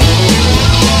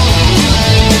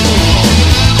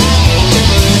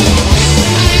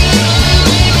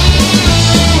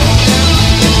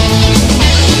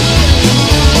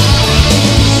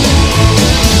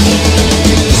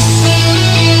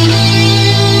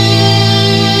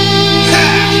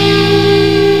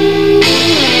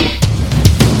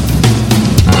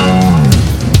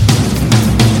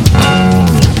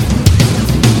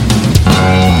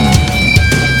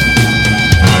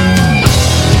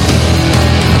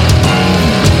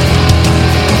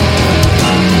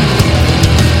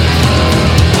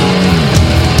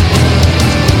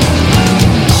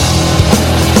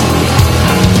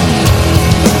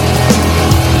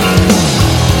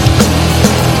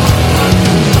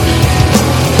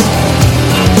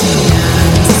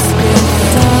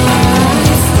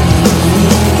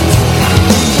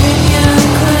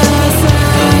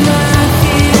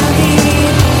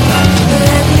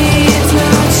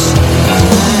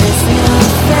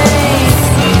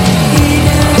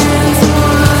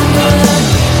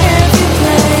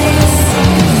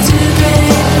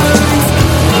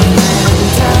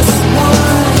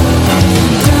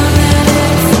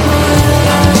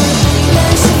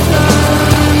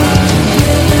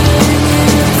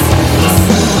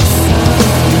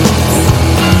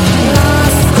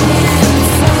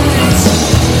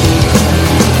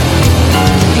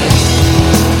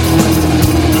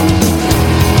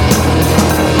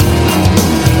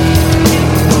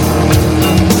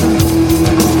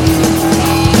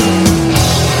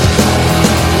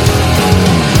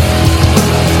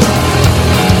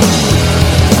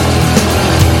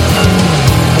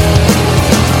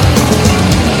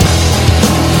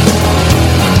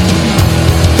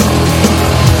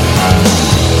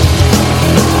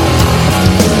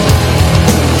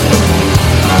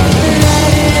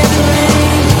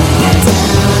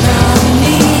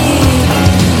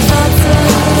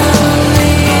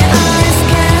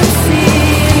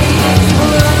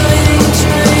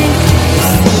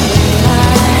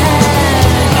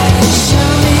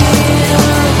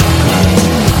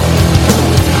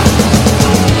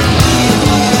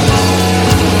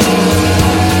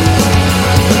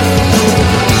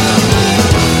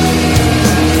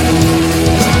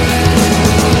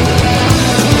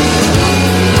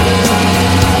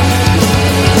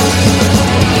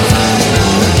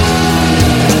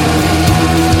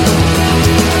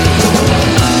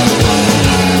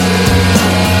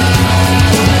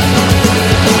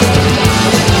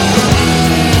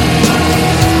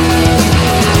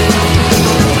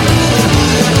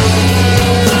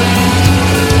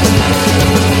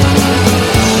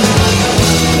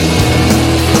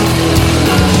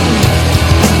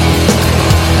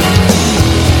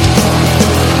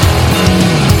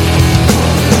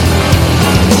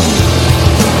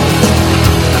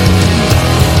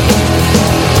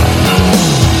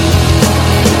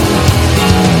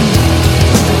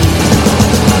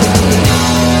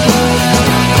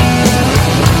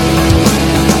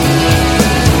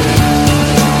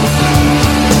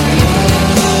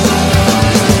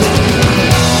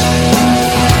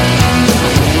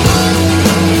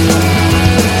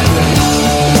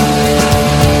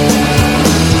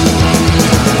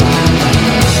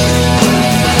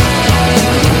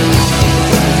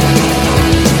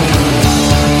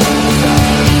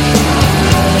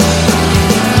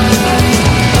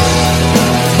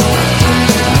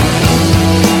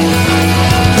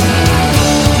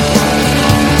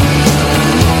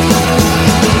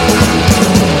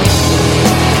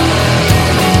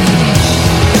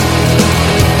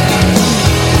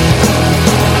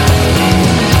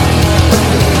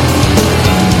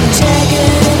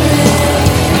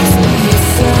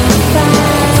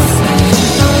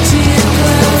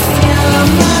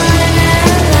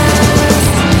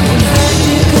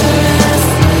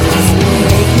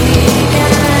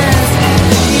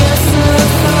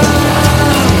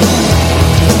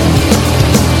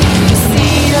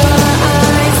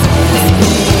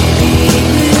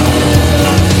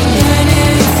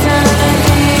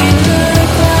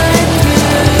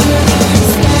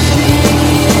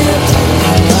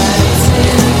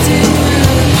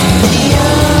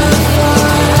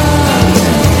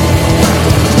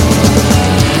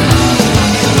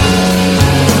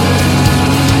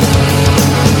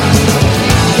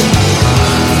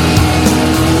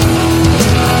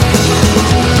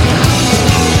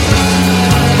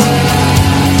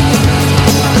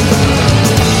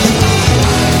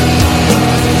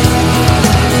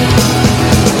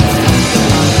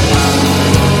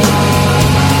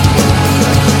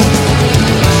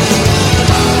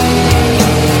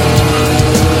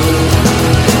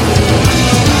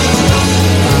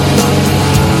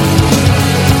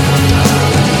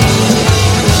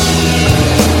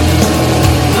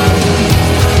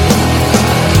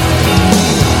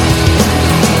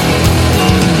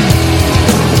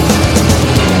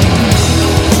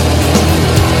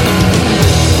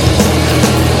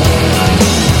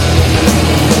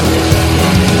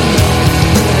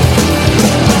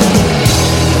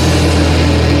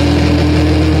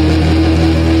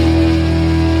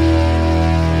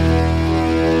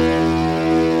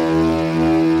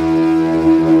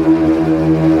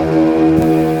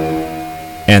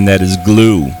 And that is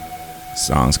Glue.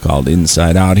 Song's called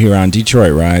Inside Out here on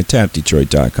Detroit Riot,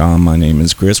 tapdetroit.com. My name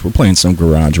is Chris. We're playing some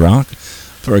garage rock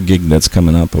for a gig that's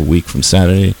coming up a week from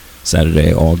Saturday,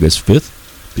 August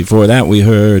 5th. Before that, we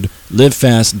heard Live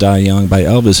Fast, Die Young by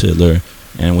Elvis Hitler.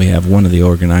 And we have one of the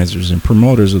organizers and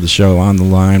promoters of the show on the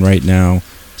line right now.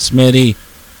 Smitty,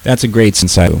 that's a great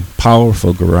inside,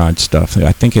 powerful garage stuff.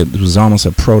 I think it was almost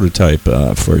a prototype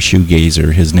for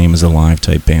Shoegazer, His Name Is Alive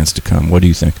type bands to come. What do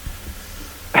you think?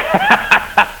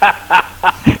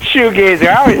 Shoegazer,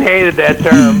 I always hated that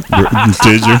term.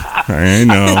 Did you? I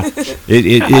know.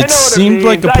 It seemed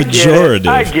like a pejorative.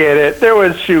 I get it. There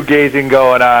was shoegazing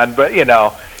going on, but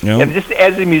and just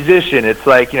as a musician, it's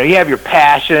like you have your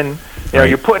passion.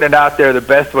 You're putting it out there the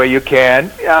best way you can.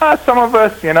 Some of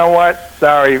us, you know what?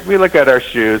 Sorry, we look at our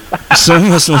shoes. Some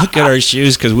of us look at our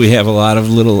shoes because we have a lot of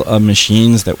little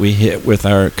machines that we hit with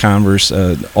our Converse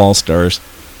All-Stars.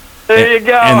 There you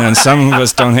go. And then some of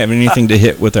us don't have anything to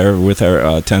hit with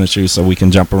our tennis shoes, so we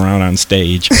can jump around on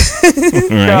stage.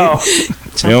 Right?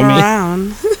 Jump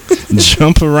around.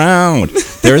 Jump around.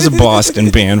 There's a Boston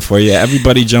band for you.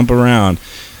 Everybody jump around.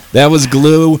 That was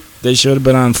Glue. They should have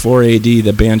been on 4AD.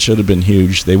 The band should have been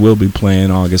huge. They will be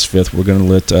playing August 5th. We're going to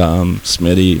let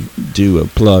Smitty do a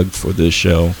plug for this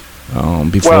show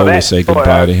before we say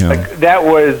goodbye to him. That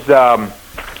was,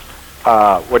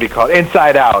 what do you call it,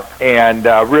 Inside Out. And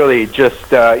really just,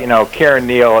 Karen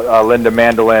Neal, Linda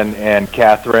Mandolin, and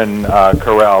Catherine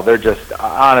Carell. They're just,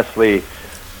 honestly...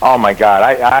 Oh, my God.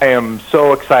 I am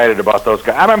so excited about those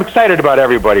guys. I'm excited about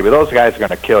everybody, but those guys are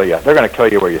going to kill you. They're going to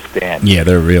kill you where you stand. Yeah,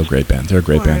 they're a real great band. They're a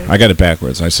great band. I got it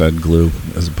backwards. I said Glue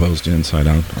as opposed to Inside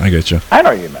Out. I get you. I know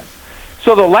what you meant.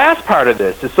 So the last part of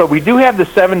this is, so we do have the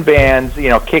 7 bands,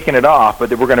 kicking it off,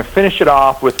 but we're going to finish it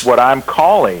off with what I'm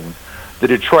calling the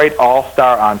Detroit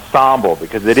All-Star Ensemble,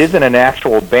 because it isn't an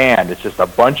actual band. It's just a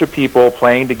bunch of people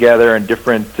playing together in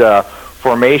different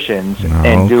formations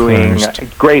and doing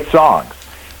great songs.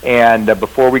 And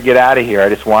before we get out of here, I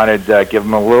just wanted to give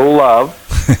them a little love.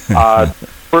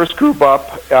 First group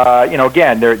up,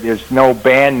 again, there's no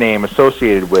band name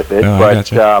associated with it, but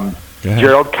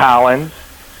Gerald Collins,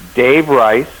 Dave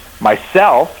Rice,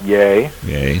 myself, yay,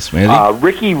 Smitty,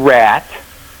 Ricky Rat,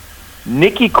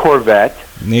 Nikki Corvette,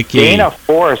 Dana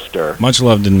Forrester. Much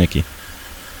love to Nikki.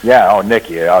 Yeah,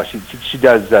 Nikki. She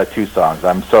does 2 songs.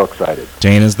 I'm so excited.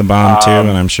 Dana's the bomb, too,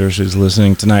 and I'm sure she's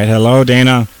listening tonight. Hello,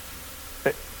 Dana.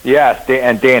 Yes,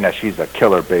 and Dana, she's a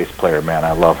killer bass player, man.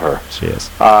 I love her. She is.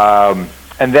 And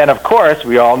then, of course,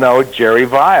 we all know Jerry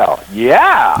Vile.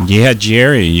 Yeah. Yeah,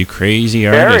 Jerry, you crazy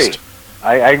artist.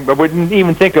 I wouldn't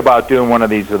even think about doing one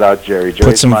of these without Jerry.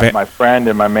 Jerry's my friend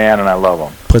and my man, and I love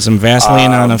him. Put some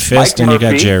Vaseline on a fist, and you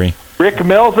got Jerry. Rick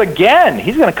Mills again.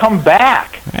 He's going to come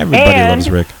back. Everybody loves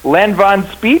Rick. Len Von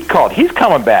Speedcult. He's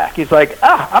coming back. He's like,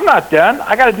 I'm not done.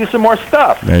 I got to do some more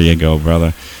stuff. There you go,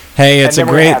 brother. Hey, it's a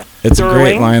great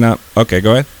lineup. Okay,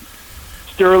 go ahead.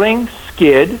 Sterling,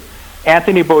 Skid,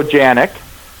 Anthony Bojanic,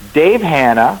 Dave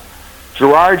Hanna,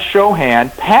 Gerard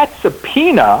Shohan, Pat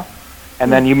Sapina,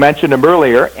 and then you mentioned him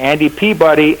earlier, Andy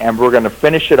Peabody, and we're going to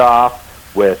finish it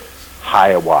off with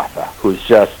Hiawatha, who's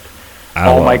just,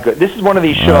 oh my God. This is one of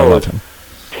these shows.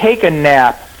 Take a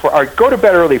nap, or go to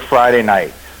bed early Friday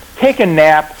night. Take a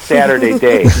nap Saturday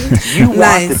day. You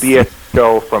want to be at the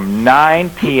show from 9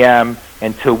 p.m.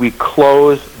 until we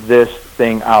close this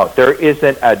thing out. There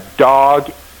isn't a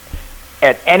dog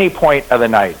at any point of the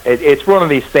night. It's one of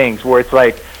these things where it's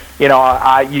like,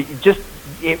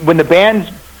 when the bands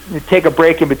take a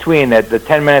break in between, the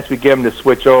 10 minutes we give them to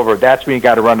switch over, that's when you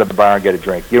got to run to the bar and get a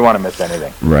drink. You don't want to miss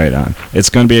anything. Right on.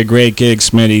 It's going to be a great gig,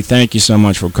 Smitty. Thank you so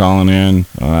much for calling in.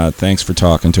 Thanks for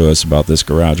talking to us about this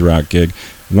garage rock gig.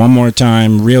 One more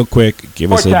time, real quick,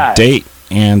 give us a date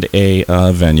and a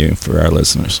venue for our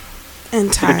listeners.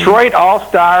 Detroit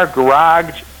All-Star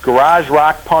Garage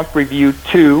Rock Punk Review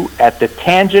 2 at the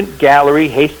Tangent Gallery,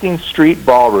 Hastings Street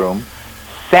Ballroom,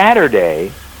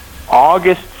 Saturday,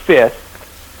 August 5th,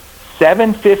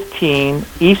 7:15,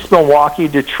 East Milwaukee,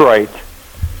 Detroit.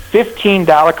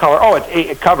 $15 color. Oh,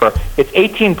 it's cover. It's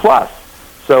 18 plus.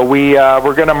 So we're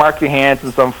going to mark your hands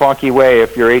in some funky way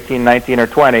if you're 18, 19, or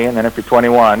 20, and then if you're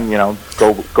 21,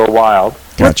 go wild.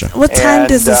 Gotcha. What time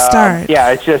does it start?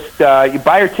 Yeah, it's just you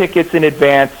buy your tickets in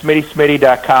advance,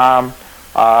 smitty.com.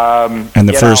 And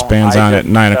the first band's on at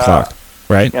 9 o'clock,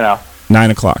 right?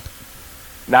 9 o'clock.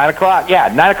 9 o'clock,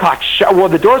 yeah, 9 o'clock. Well,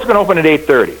 the doors are going to open at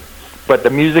 8:30, but the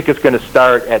music is going to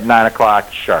start at 9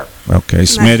 o'clock sharp. Okay,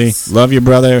 Smitty, love you,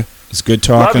 brother. It's good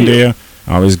talking to you.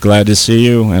 Always glad to see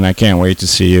you, and I can't wait to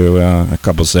see you a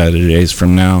couple Saturdays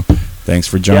from now. Thanks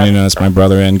for joining us, my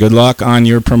brother, and good luck on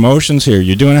your promotions here.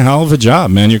 You're doing a hell of a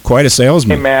job, man. You're quite a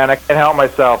salesman. Hey, man, I can't help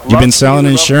myself. You've been selling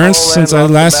insurance since I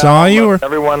last saw you? Or?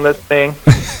 Everyone listening.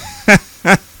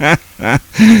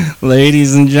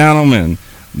 Ladies and gentlemen,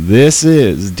 this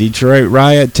is Detroit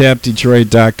Riot,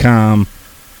 tapdetroit.com,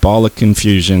 Ball of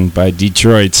Confusion by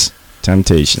Detroit's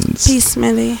Temptations. Peace,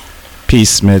 Smitty.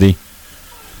 Peace, Smitty.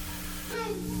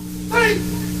 3,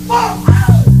 4.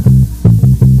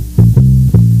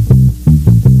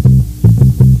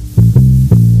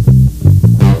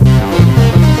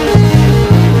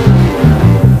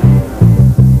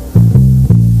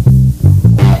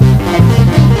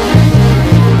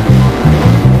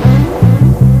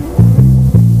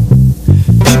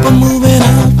 People moving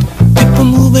out, people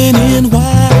moving in.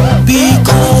 Why?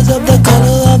 Because of the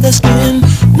color of the skin.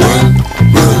 Run,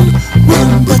 run,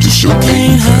 run, but you sure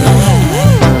can't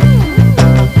hide.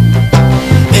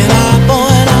 An eye for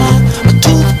an eye, a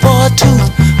tooth for a tooth.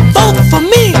 Vote for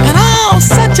me and I'll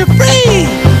set you free.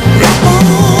 Rap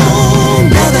on,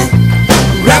 brother,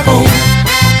 rap on.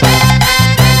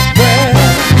 Well,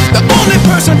 the only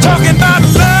person talking about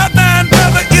love, man,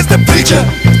 brother, is the preacher.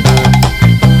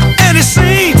 And it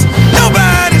seems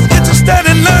nobody's interested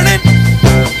in learning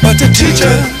but the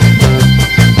teacher.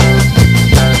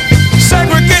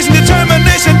 Segregation,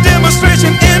 determination,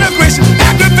 demonstration, integration,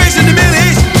 aggravation,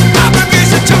 humiliation,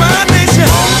 obligation to our nation.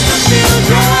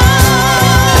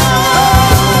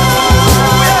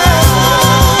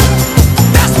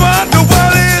 That's what the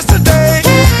world is today.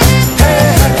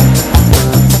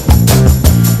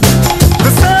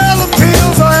 The sale of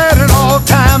pills are at an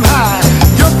all-time high.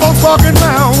 Young folks walking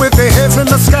around with their heads in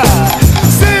the sky.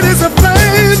 Cities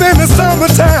aflame in the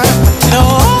summertime.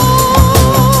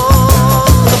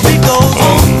 The beat goes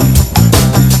on.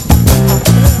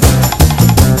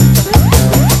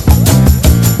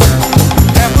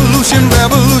 Evolution,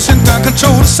 revolution, gun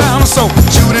control the sound of soul.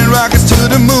 Shooting rockets to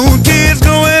the moon, kids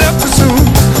growing up too soon.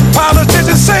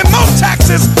 Politicians say more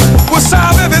taxes will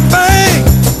solve everything.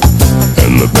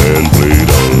 And the band played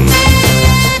on.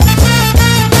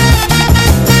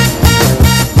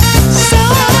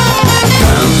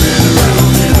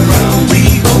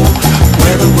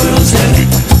 The world's headed,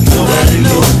 nobody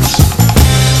knows.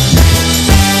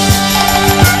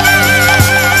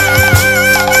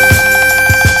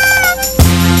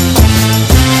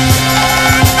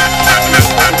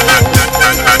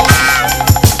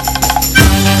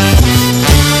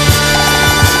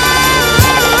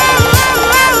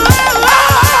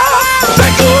 Say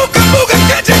ooga booga,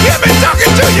 can't you hear me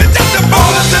talking to you? Just the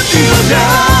ball of the future.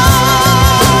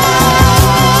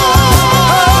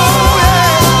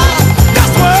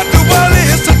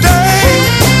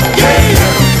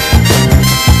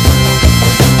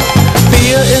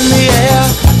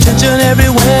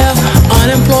 Everywhere,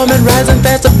 unemployment rising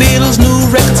fast. The Beatles' new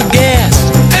records of gas.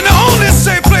 And the only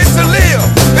safe place to live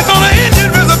is on an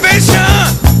Indian reservation.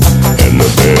 And the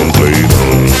band played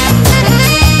on.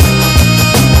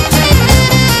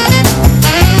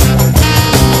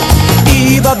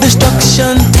 Eve of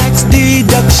destruction, tax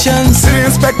deductions. City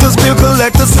inspectors, bill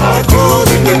collectors, hardcore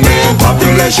demand,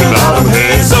 population out of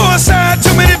hand. Suicide,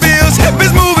 too many bills,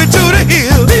 hippies moving to the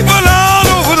hill. People all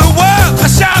over the world are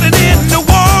shouting in the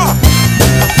war.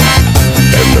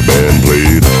 And the band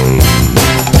played on.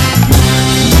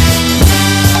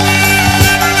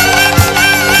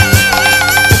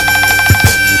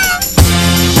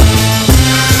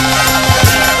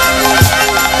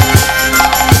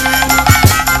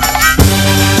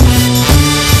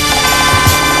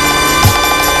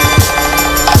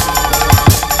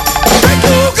 Hey,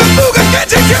 booga booga,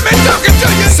 can't you hear me talking to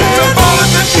you? So the ball in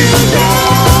the future.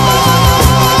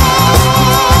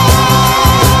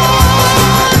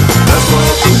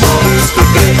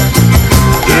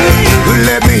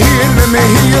 Let me hear, let me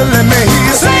hear, let me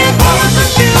hear. Say it for the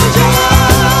future.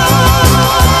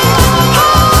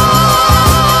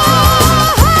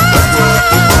 That's what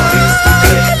the world is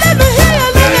today. Let me hear,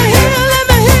 let me hear, let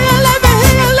me hear, let me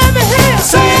hear, let me hear.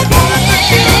 Say it for the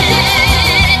future.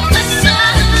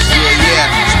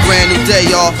 Yeah, it's a brand new day,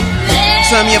 y'all.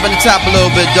 Turn me up on the top a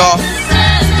little bit, dawg. I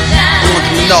want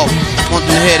them to know, I want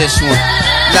them to hear this one.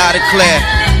 Loud and clear,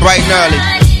 bright and early.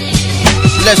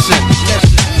 Listen,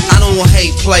 I don't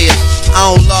hate players, I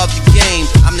don't love the game.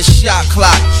 I'm the shot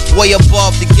clock, way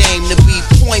above the game. To be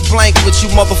point blank with you,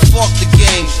 motherfuck the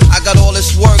game. I got all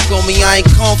this work on me, I ain't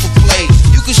come for play.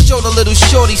 You can show the little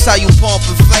shorties how you pump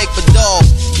and flake, but dog,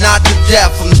 not to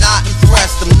death. I'm not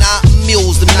impressed, I'm not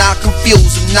amused, I'm not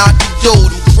confused, I'm not the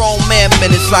dude. I'm grown man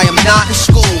minutes like I'm not in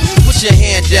school. Put your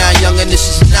hand down, youngin', this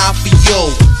is not for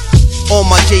you. On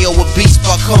my J.O. with beats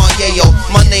by Kanye, yo.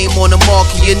 My name on the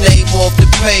market, your name off the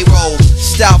payroll.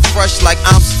 Style fresh like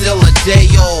I'm still a day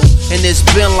old. And it's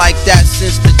been like that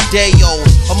since the day old.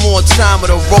 I'm on time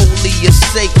with a rollie, a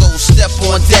Seiko. Step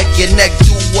on deck, your neck,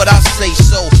 do what I say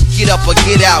so. Get up or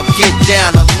get out, get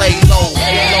down or lay low.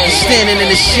 Standing in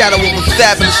the shadow of a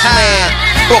fabulous man.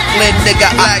 Brooklyn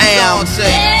nigga, I am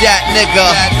that nigga,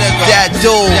 that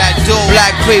dude.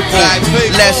 Black people,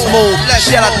 let's move.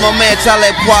 Shout out to my man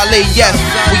Talib Kweli. Yes,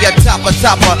 we a topper,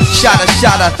 shotter.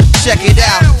 Check it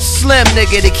out. Slim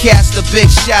nigga to cast a big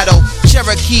shadow.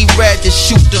 Cherokee red to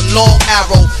shoot the long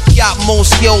arrow. Got more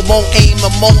skill, more aim,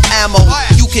 and more ammo.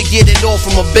 You can get it all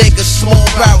from a big or small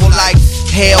barrel like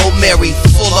Hail Mary,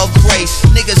 full of grace.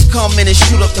 Niggas come in and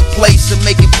shoot up the place and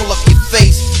make it pull up your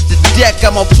face. The deck,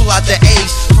 I'ma pull out the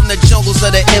ace from the jungles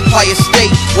of the Empire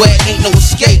State where ain't no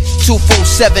escape.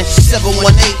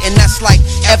 247-718, and that's like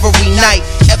every night,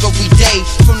 every day.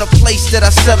 From the place that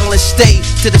I settle and stay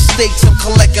to the states I'm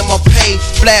collecting my pay.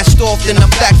 Blast off, then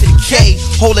I'm back to the K.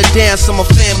 Hold it down so my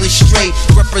family straight.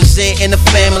 Represent in the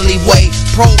family way.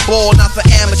 Pro ball, not for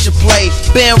amateur play.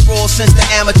 Been raw since the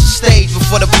amateur stage.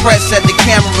 Before the press had the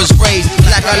cameras raised.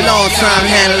 Like a long time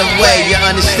handle away. You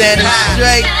understand it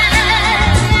straight?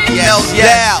 No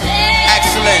doubt.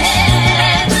 Excellence.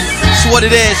 It's what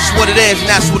it is, and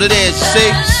that's what it is.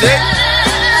 See?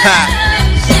 Ha.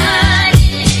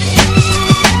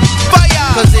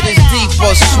 Cause it is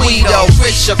deeper, sweeter,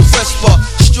 richer, crisper.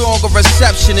 Stronger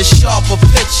reception, a sharper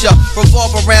picture.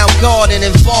 Revolve around God and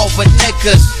involve with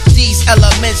niggas. These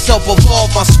elements help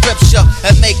evolve my scripture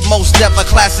and make most death a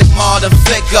classic modern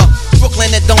figure.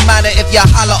 Brooklyn, it don't matter if you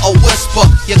holler or whisper.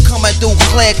 You're coming through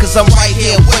clear cause I'm right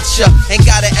here with ya. Ain't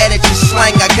gotta edit your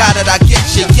slang, I got it, I get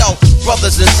you. Yo,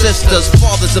 brothers and sisters,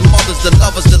 fathers and mothers, the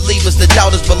lovers, the leavers, the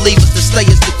doubters, believers, the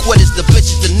slayers, the quitters, the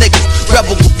bitches, the niggas,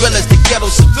 rebel gorillas, the ghetto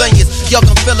civilians. Y'all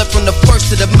can feel it from the first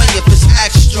to the millionth, it's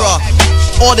extra.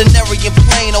 Ordinary and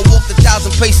plain, I walk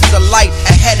 1,000 paces of light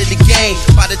ahead of the game.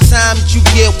 By the time that you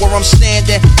get where I'm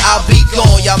standing, I'll be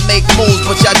gone. Y'all make moves,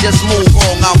 but y'all just move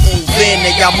wrong. I move in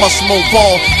and y'all must move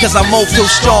on, cause I move too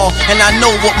strong, and I know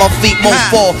what my feet move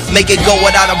for. Make it go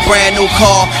without a brand new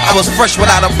car. I was fresh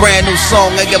without a brand new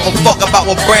song. I give a fuck about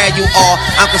what brand you are.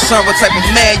 I'm concerned what type of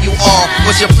man you are,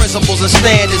 what your principles and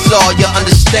standards are. You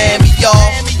understand me, y'all?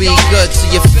 Be good to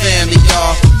your family,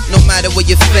 y'all. No matter where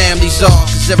your families are,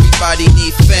 cause everybody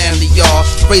need family, y'all.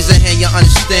 Raise a hand, you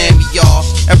understand me, y'all.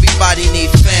 Everybody need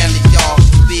family, y'all.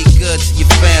 Be good to your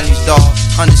families, dawg.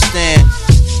 Understand?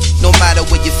 No matter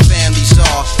where your families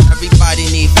are, everybody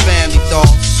need family, dawg.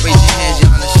 Raise your hands,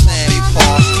 you understand me,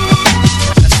 Paul.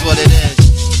 That's what it is.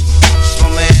 That's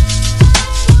my man.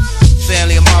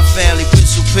 Family of my family,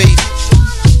 Pencil P.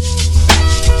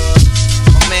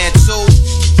 My man, too.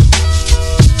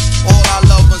 All our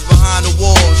loved ones behind the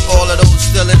walls, all of those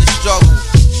still in the struggle.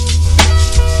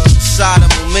 Sada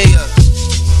Mumia,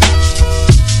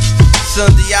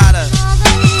 Sundiata,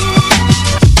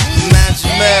 Man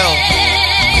Jamel,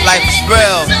 Life is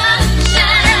real.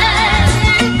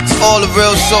 To all the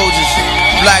real soldiers,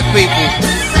 black people,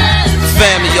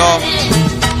 family, y'all.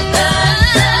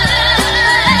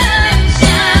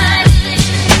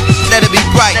 Let it be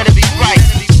bright. Let it be bright.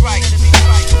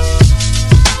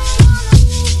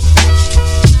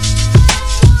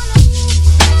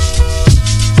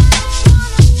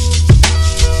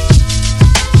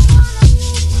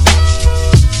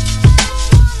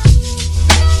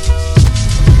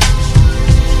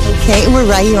 Okay, we're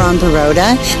right here on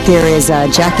Baroda. There is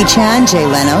Jackie Chan, Jay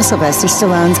Leno, Sylvester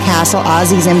Stallone's castle,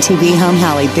 Ozzy's MTV home,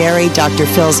 Halle Berry, Dr.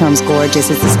 Phil's home's gorgeous.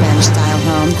 It's a Spanish-style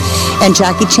home. And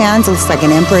Jackie Chan's looks like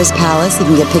an emperor's palace. You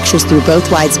can get pictures through both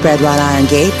widespread wrought iron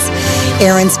gates.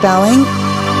 Aaron Spelling.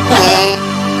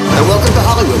 And welcome to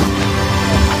Hollywood.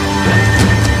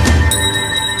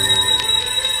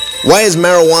 Why is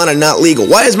marijuana not legal?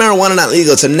 Why is marijuana not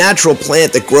legal? It's a natural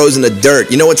plant that grows in the dirt.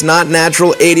 You know what's not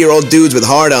natural? 80-year-old dudes with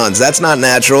hard-ons. That's not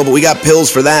natural, but we got pills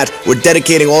for that. We're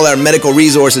dedicating all our medical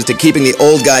resources to keeping the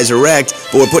old guys erect,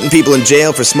 but we're putting people in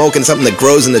jail for smoking something that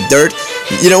grows in the dirt.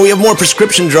 You know, we have more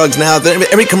prescription drugs now.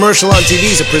 Every commercial on TV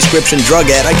is a prescription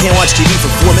drug ad. I can't watch TV for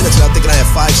 4 minutes without thinking I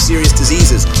have 5 serious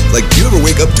diseases. Like, do you ever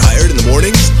wake up tired in the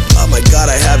mornings? Oh my God,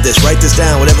 I have this. Write this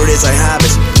down. Whatever it is, I have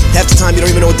it. Half the time you don't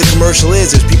even know what the commercial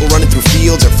is. There's people running through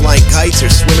fields or flying kites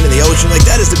or swimming in the ocean. Like,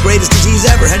 that is the greatest disease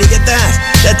ever. How do you get that?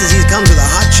 That disease comes with a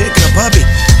hot chick and a puppy.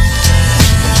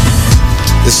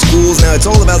 The schools, now it's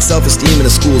all about self-esteem in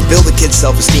the schools. Build the kids'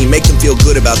 self-esteem, make them feel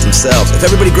good about themselves. If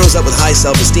everybody grows up with high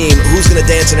self-esteem, who's gonna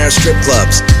dance in our strip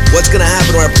clubs? What's gonna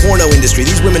happen to our porno industry?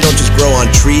 These women don't just grow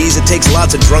on trees. It takes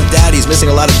lots of drunk daddies missing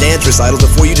a lot of dance recitals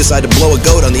before you decide to blow a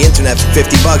goat on the internet for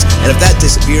 $50. And if that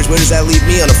disappears, where does that leave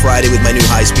me on a Friday with my new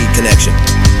high-speed connection?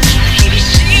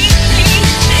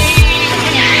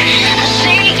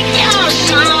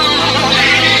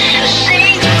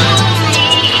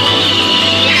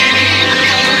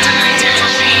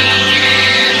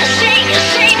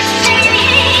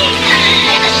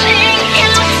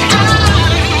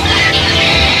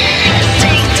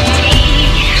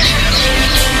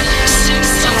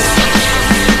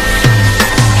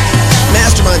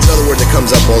 That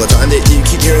comes up all the time. You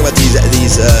keep hearing about these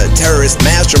terrorist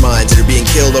masterminds that are being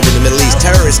killed over in the Middle East.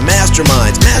 Terrorist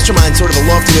masterminds. Masterminds, sort of a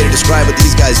lofty way to describe what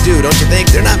these guys do, don't you think?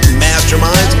 They're not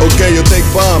masterminds. Okay, you take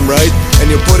bomb, right?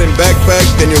 And you put in backpack,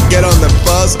 then you get on the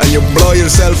bus and you blow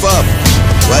yourself up.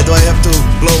 Why do I have to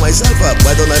blow myself up?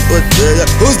 Why don't I put...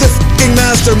 Who's the f***ing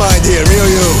mastermind here, me or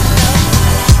you?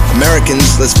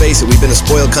 Americans, let's face it, we've been a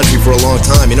spoiled country for a long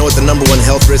time. You know what the #1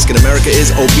 health risk in America is?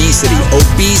 Obesity.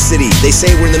 Obesity. They say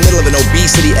we're in the middle of an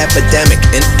obesity epidemic.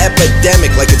 An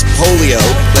epidemic, like it's polio,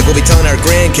 like we'll be telling our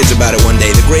grandkids about it one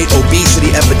day. The great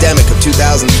obesity epidemic of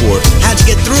 2004. How'd you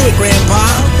get through it, Grandpa?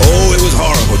 Oh, it was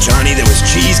horrible, Johnny. There was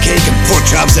cheesecake and pork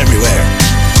chops everywhere.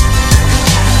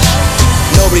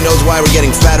 Nobody knows why we're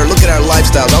getting fatter. Look at our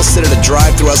lifestyles. I'll sit at a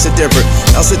drive-thru. I'll sit there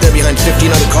behind 15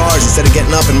 other cars instead of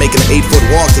getting up and making an 8-foot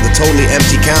walk to the totally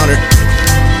empty counter.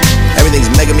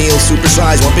 Everything's mega meal, super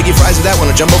size. Want biggie fries with that?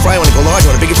 Want a jumbo fry? Want to go large?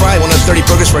 Want a biggie fry? Want a 30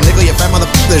 burgers for a nickel? You fat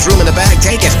motherfucker, there's room in the bag.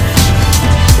 Take it.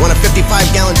 Want a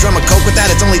 55-gallon drum of Coke with that?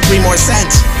 It's only 3 more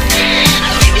cents.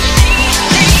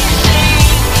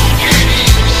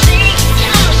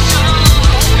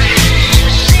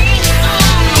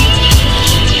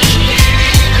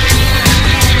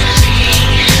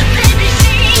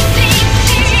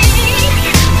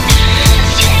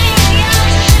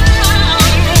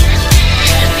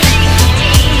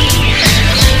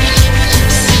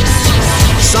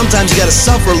 Sometimes you gotta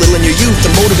suffer a little in your youth to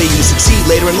motivate you to succeed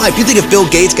later in life. You think if Bill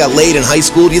Gates got laid in high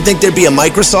school, do you think there'd be a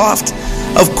Microsoft?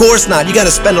 Of course not. You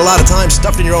gotta spend a lot of time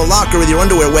stuffed in your own locker with your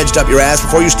underwear wedged up your ass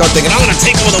before you start thinking, I'm gonna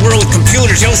take over the world with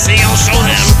computers. You'll see, I'll show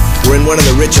them. We're in one of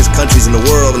the richest countries in the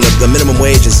world, and the minimum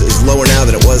wage is lower now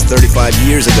than it was 35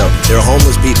 years ago. There are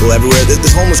homeless people everywhere.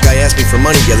 This homeless guy asked me for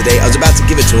money the other day. I was about to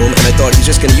give it to him, and I thought he's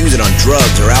just gonna use it on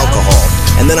drugs or alcohol.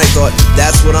 And then I thought,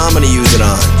 that's what I'm gonna use it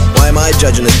on. Why am I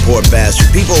judging this poor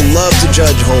bastard? People love to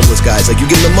judge homeless guys. Like, you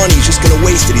give him the money, he's just gonna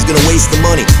waste it. He's gonna waste the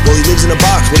money. Well, he lives in a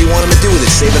box. What do you want him to do with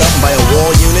it? Save it up and buy a wall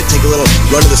unit? Take a little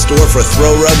run to the store for a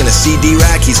throw rug and a CD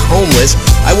rack? He's homeless.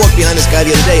 I walked behind this guy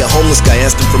the other day. A homeless guy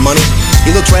asked him for money.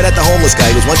 He looked right at the homeless guy.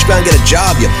 He goes, why don't you go out and get a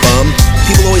job, you bum?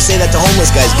 People always say that to homeless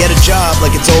guys, get a job,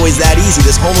 like it's always that easy.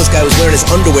 This homeless guy was wearing his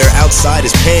underwear outside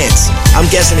his pants. I'm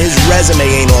guessing his resume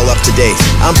ain't all up to date.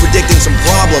 I'm predicting some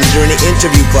problems during the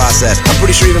interview process. I'm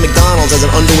pretty sure even McDonald's has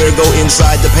an underwear go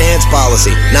inside the pants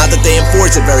policy. Not that they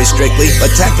enforce it very strictly,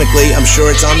 but technically, I'm sure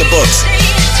it's on the books.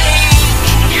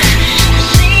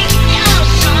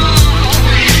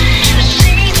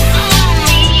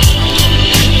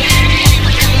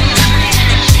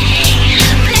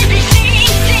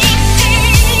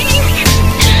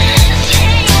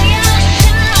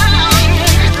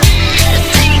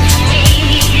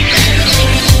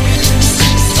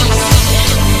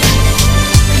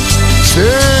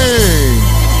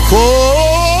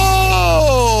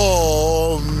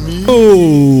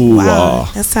 Wow,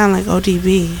 that sounded like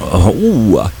ODB.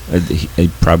 Oh,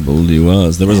 it probably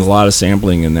was. There was a lot of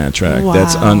sampling in that track. Wow.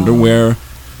 That's underwear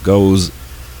goes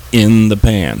in the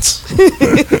pants.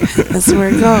 That's where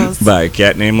it goes. By a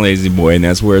cat named Lazy Boy, and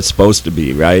that's where it's supposed to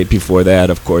be, right? Before that,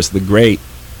 of course, the great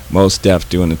Mos Def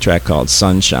doing a track called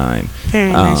Sunshine.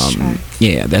 Very nice track.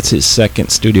 Yeah, that's his second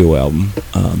studio album.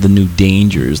 The New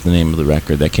Dangers, the name of the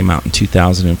record, that came out in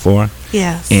 2004.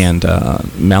 Yes. And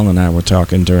Mel and I were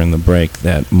talking during the break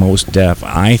that Mos Def,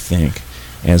 I think,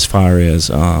 as far as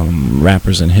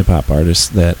rappers and hip hop artists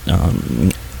that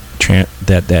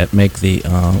that make the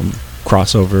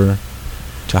crossover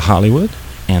to Hollywood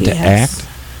and to act,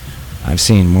 I've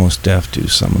seen Mos Def do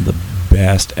some of the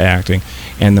best acting.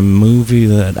 And the movie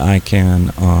that I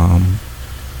can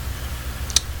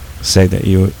say that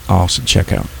you all should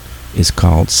check out is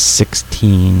called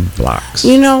 16 Blocks.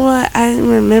 You know what? I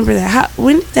remember that.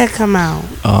 When did that come out?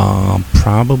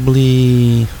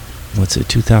 Probably,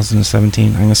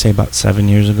 2017? I'm going to say about 7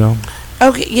 years ago.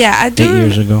 Okay, yeah, I do. 8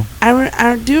 years ago.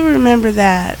 I do remember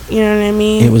that. You know what I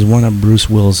mean? It was one of Bruce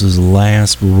Willis's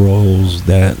last roles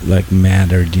that like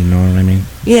mattered. You know what I mean?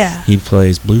 Yeah. He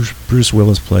plays Bruce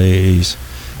Willis plays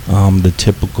the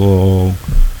typical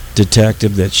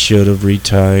detective that should have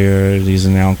retired. He's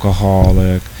an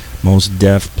alcoholic. Mos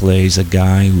Def plays a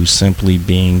guy who's simply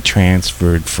being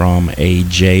transferred from a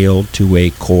jail to a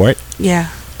court. Yeah.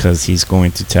 Because he's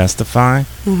going to testify.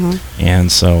 Mm-hmm.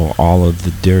 And so all of the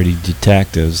dirty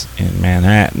detectives in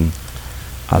Manhattan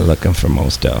are looking for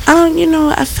Mos Def. You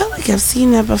know, I feel like I've seen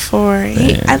that before.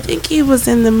 I think he was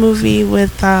in the movie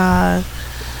with the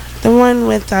one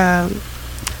with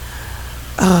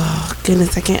oh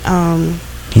goodness, I can't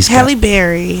Halle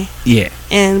Berry. Yeah.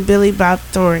 And Billy Bob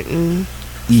Thornton.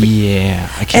 Yeah,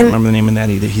 I can't remember the name of that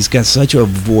either. He's got such a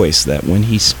voice that when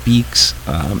he speaks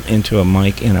into a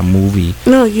mic in a movie,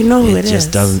 no, you know who it is.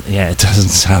 Just doesn't. Yeah, it doesn't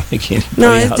sound like anybody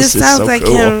No, it else. just It's sounds so like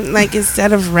cool. him. Like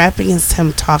instead of rapping, it's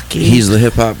him talking. He's the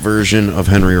hip hop version of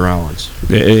Henry Rollins.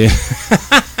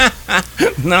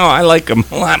 No, I like him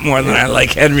a lot more than I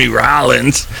like Henry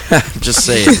Rollins. Just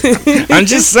saying. I'm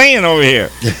just saying over here.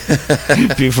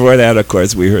 Before that, of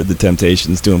course, we heard the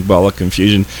Temptations doing Ball of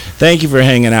Confusion. Thank you for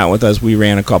hanging out with us. We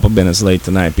ran a couple minutes late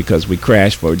tonight because we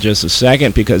crashed for just a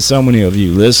second because so many of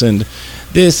you listened.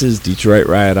 This is Detroit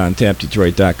Riot on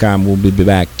TapDetroit.com. We'll be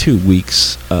back 2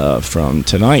 weeks from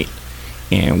tonight,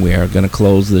 and we are going to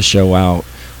close the show out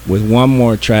with one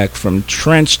more track from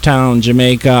Trenchtown,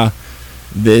 Jamaica.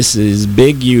 This is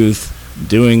Big Youth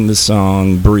doing the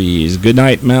song Breeze. Good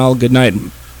night, Mel. Good night,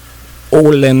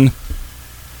 Olin.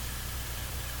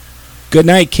 Good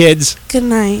night, kids. Good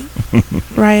night,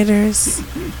 rioters.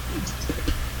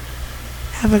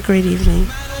 Have a great evening.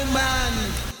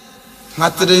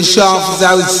 Hotter than sharp, as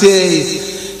I would say.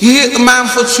 You hit the man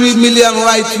for 3 million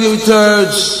right through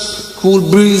thirds. Cool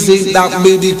breeze ain't that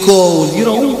baby cold, you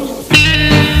know?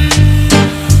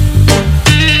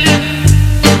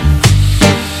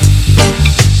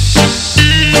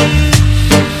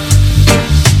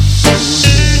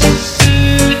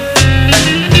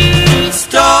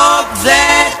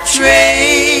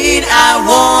 I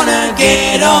wanna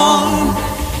get on.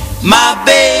 My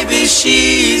baby,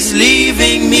 she's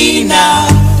leaving me now.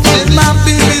 And my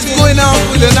baby's going out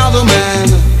with another man.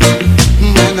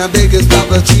 And I beg you stop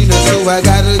the Tina, so I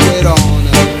gotta get on.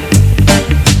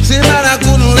 Say man, I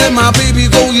couldn't let my baby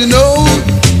go, you know.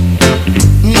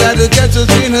 Gotta catch a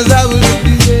train as I was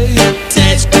be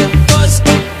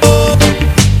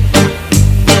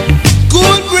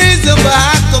good breeze if I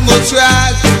have to go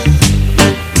track.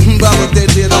 Baba dead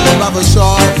dead on the Baba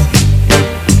shop.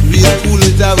 Real cool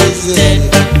as I was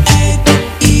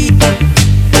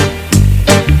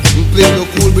play no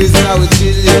cool breeze and I was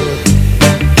chill.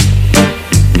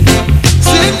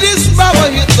 Say this Baba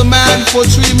hit the man for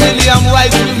 3 million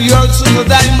right with the earth on the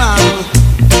diamond.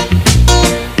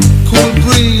 Cool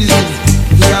breeze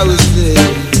as I was there.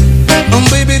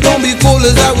 Baby don't be cold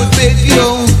as I would beg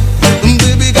you.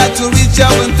 Baby got to reach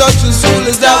out and touch your soul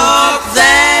as I would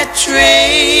that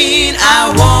train,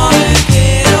 I wanna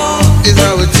get on. Is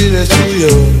I would in the studio.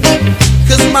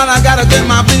 Cause man, I gotta get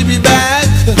my baby back.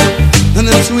 And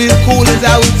it's real cool as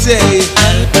I would say.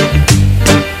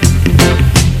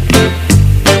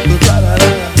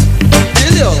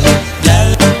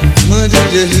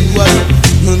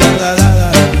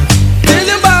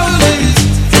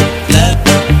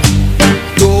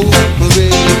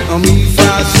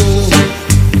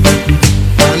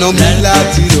 No me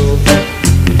latido,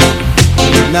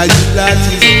 now you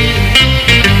latido.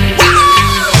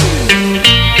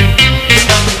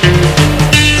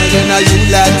 And now you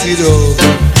latido,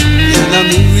 now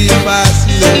me real fast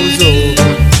so.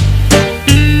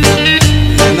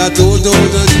 And I told you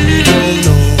you don't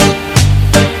know.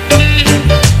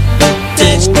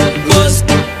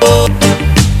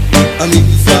 I mean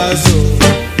fast so,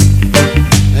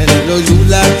 and I know you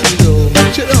latido.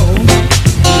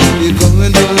 You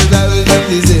coming down as I was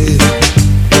really say.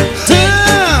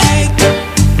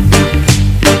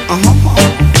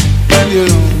 You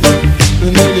know,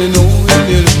 and then you know, and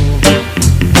you know.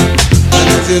 And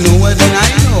if you know what then I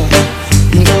know.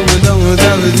 I'm coming down as I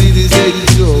was really say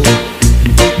so.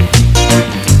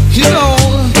 You know,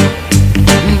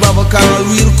 Baba kinda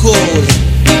real cold.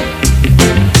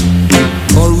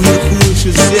 Or real cool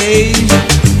should say.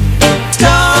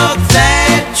 Stop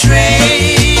that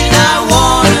train, I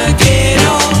wanna get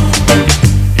on.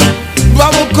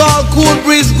 Baba call cool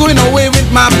breeze going away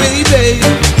with my baby.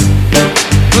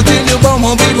 But tell you about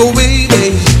my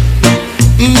baby.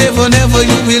 Never, never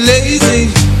you be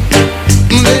lazy.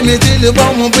 Let me tell you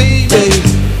about my baby.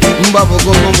 Baba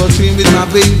go on the train with my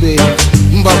baby.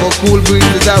 Baba cool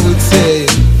breezes, I would say.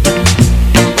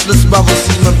 This Baba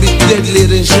seem a bit deadly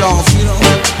than sharp, you know.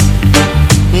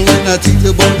 When I take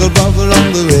the bungle Baba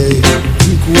along the way,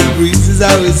 cool breezes,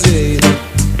 I would say.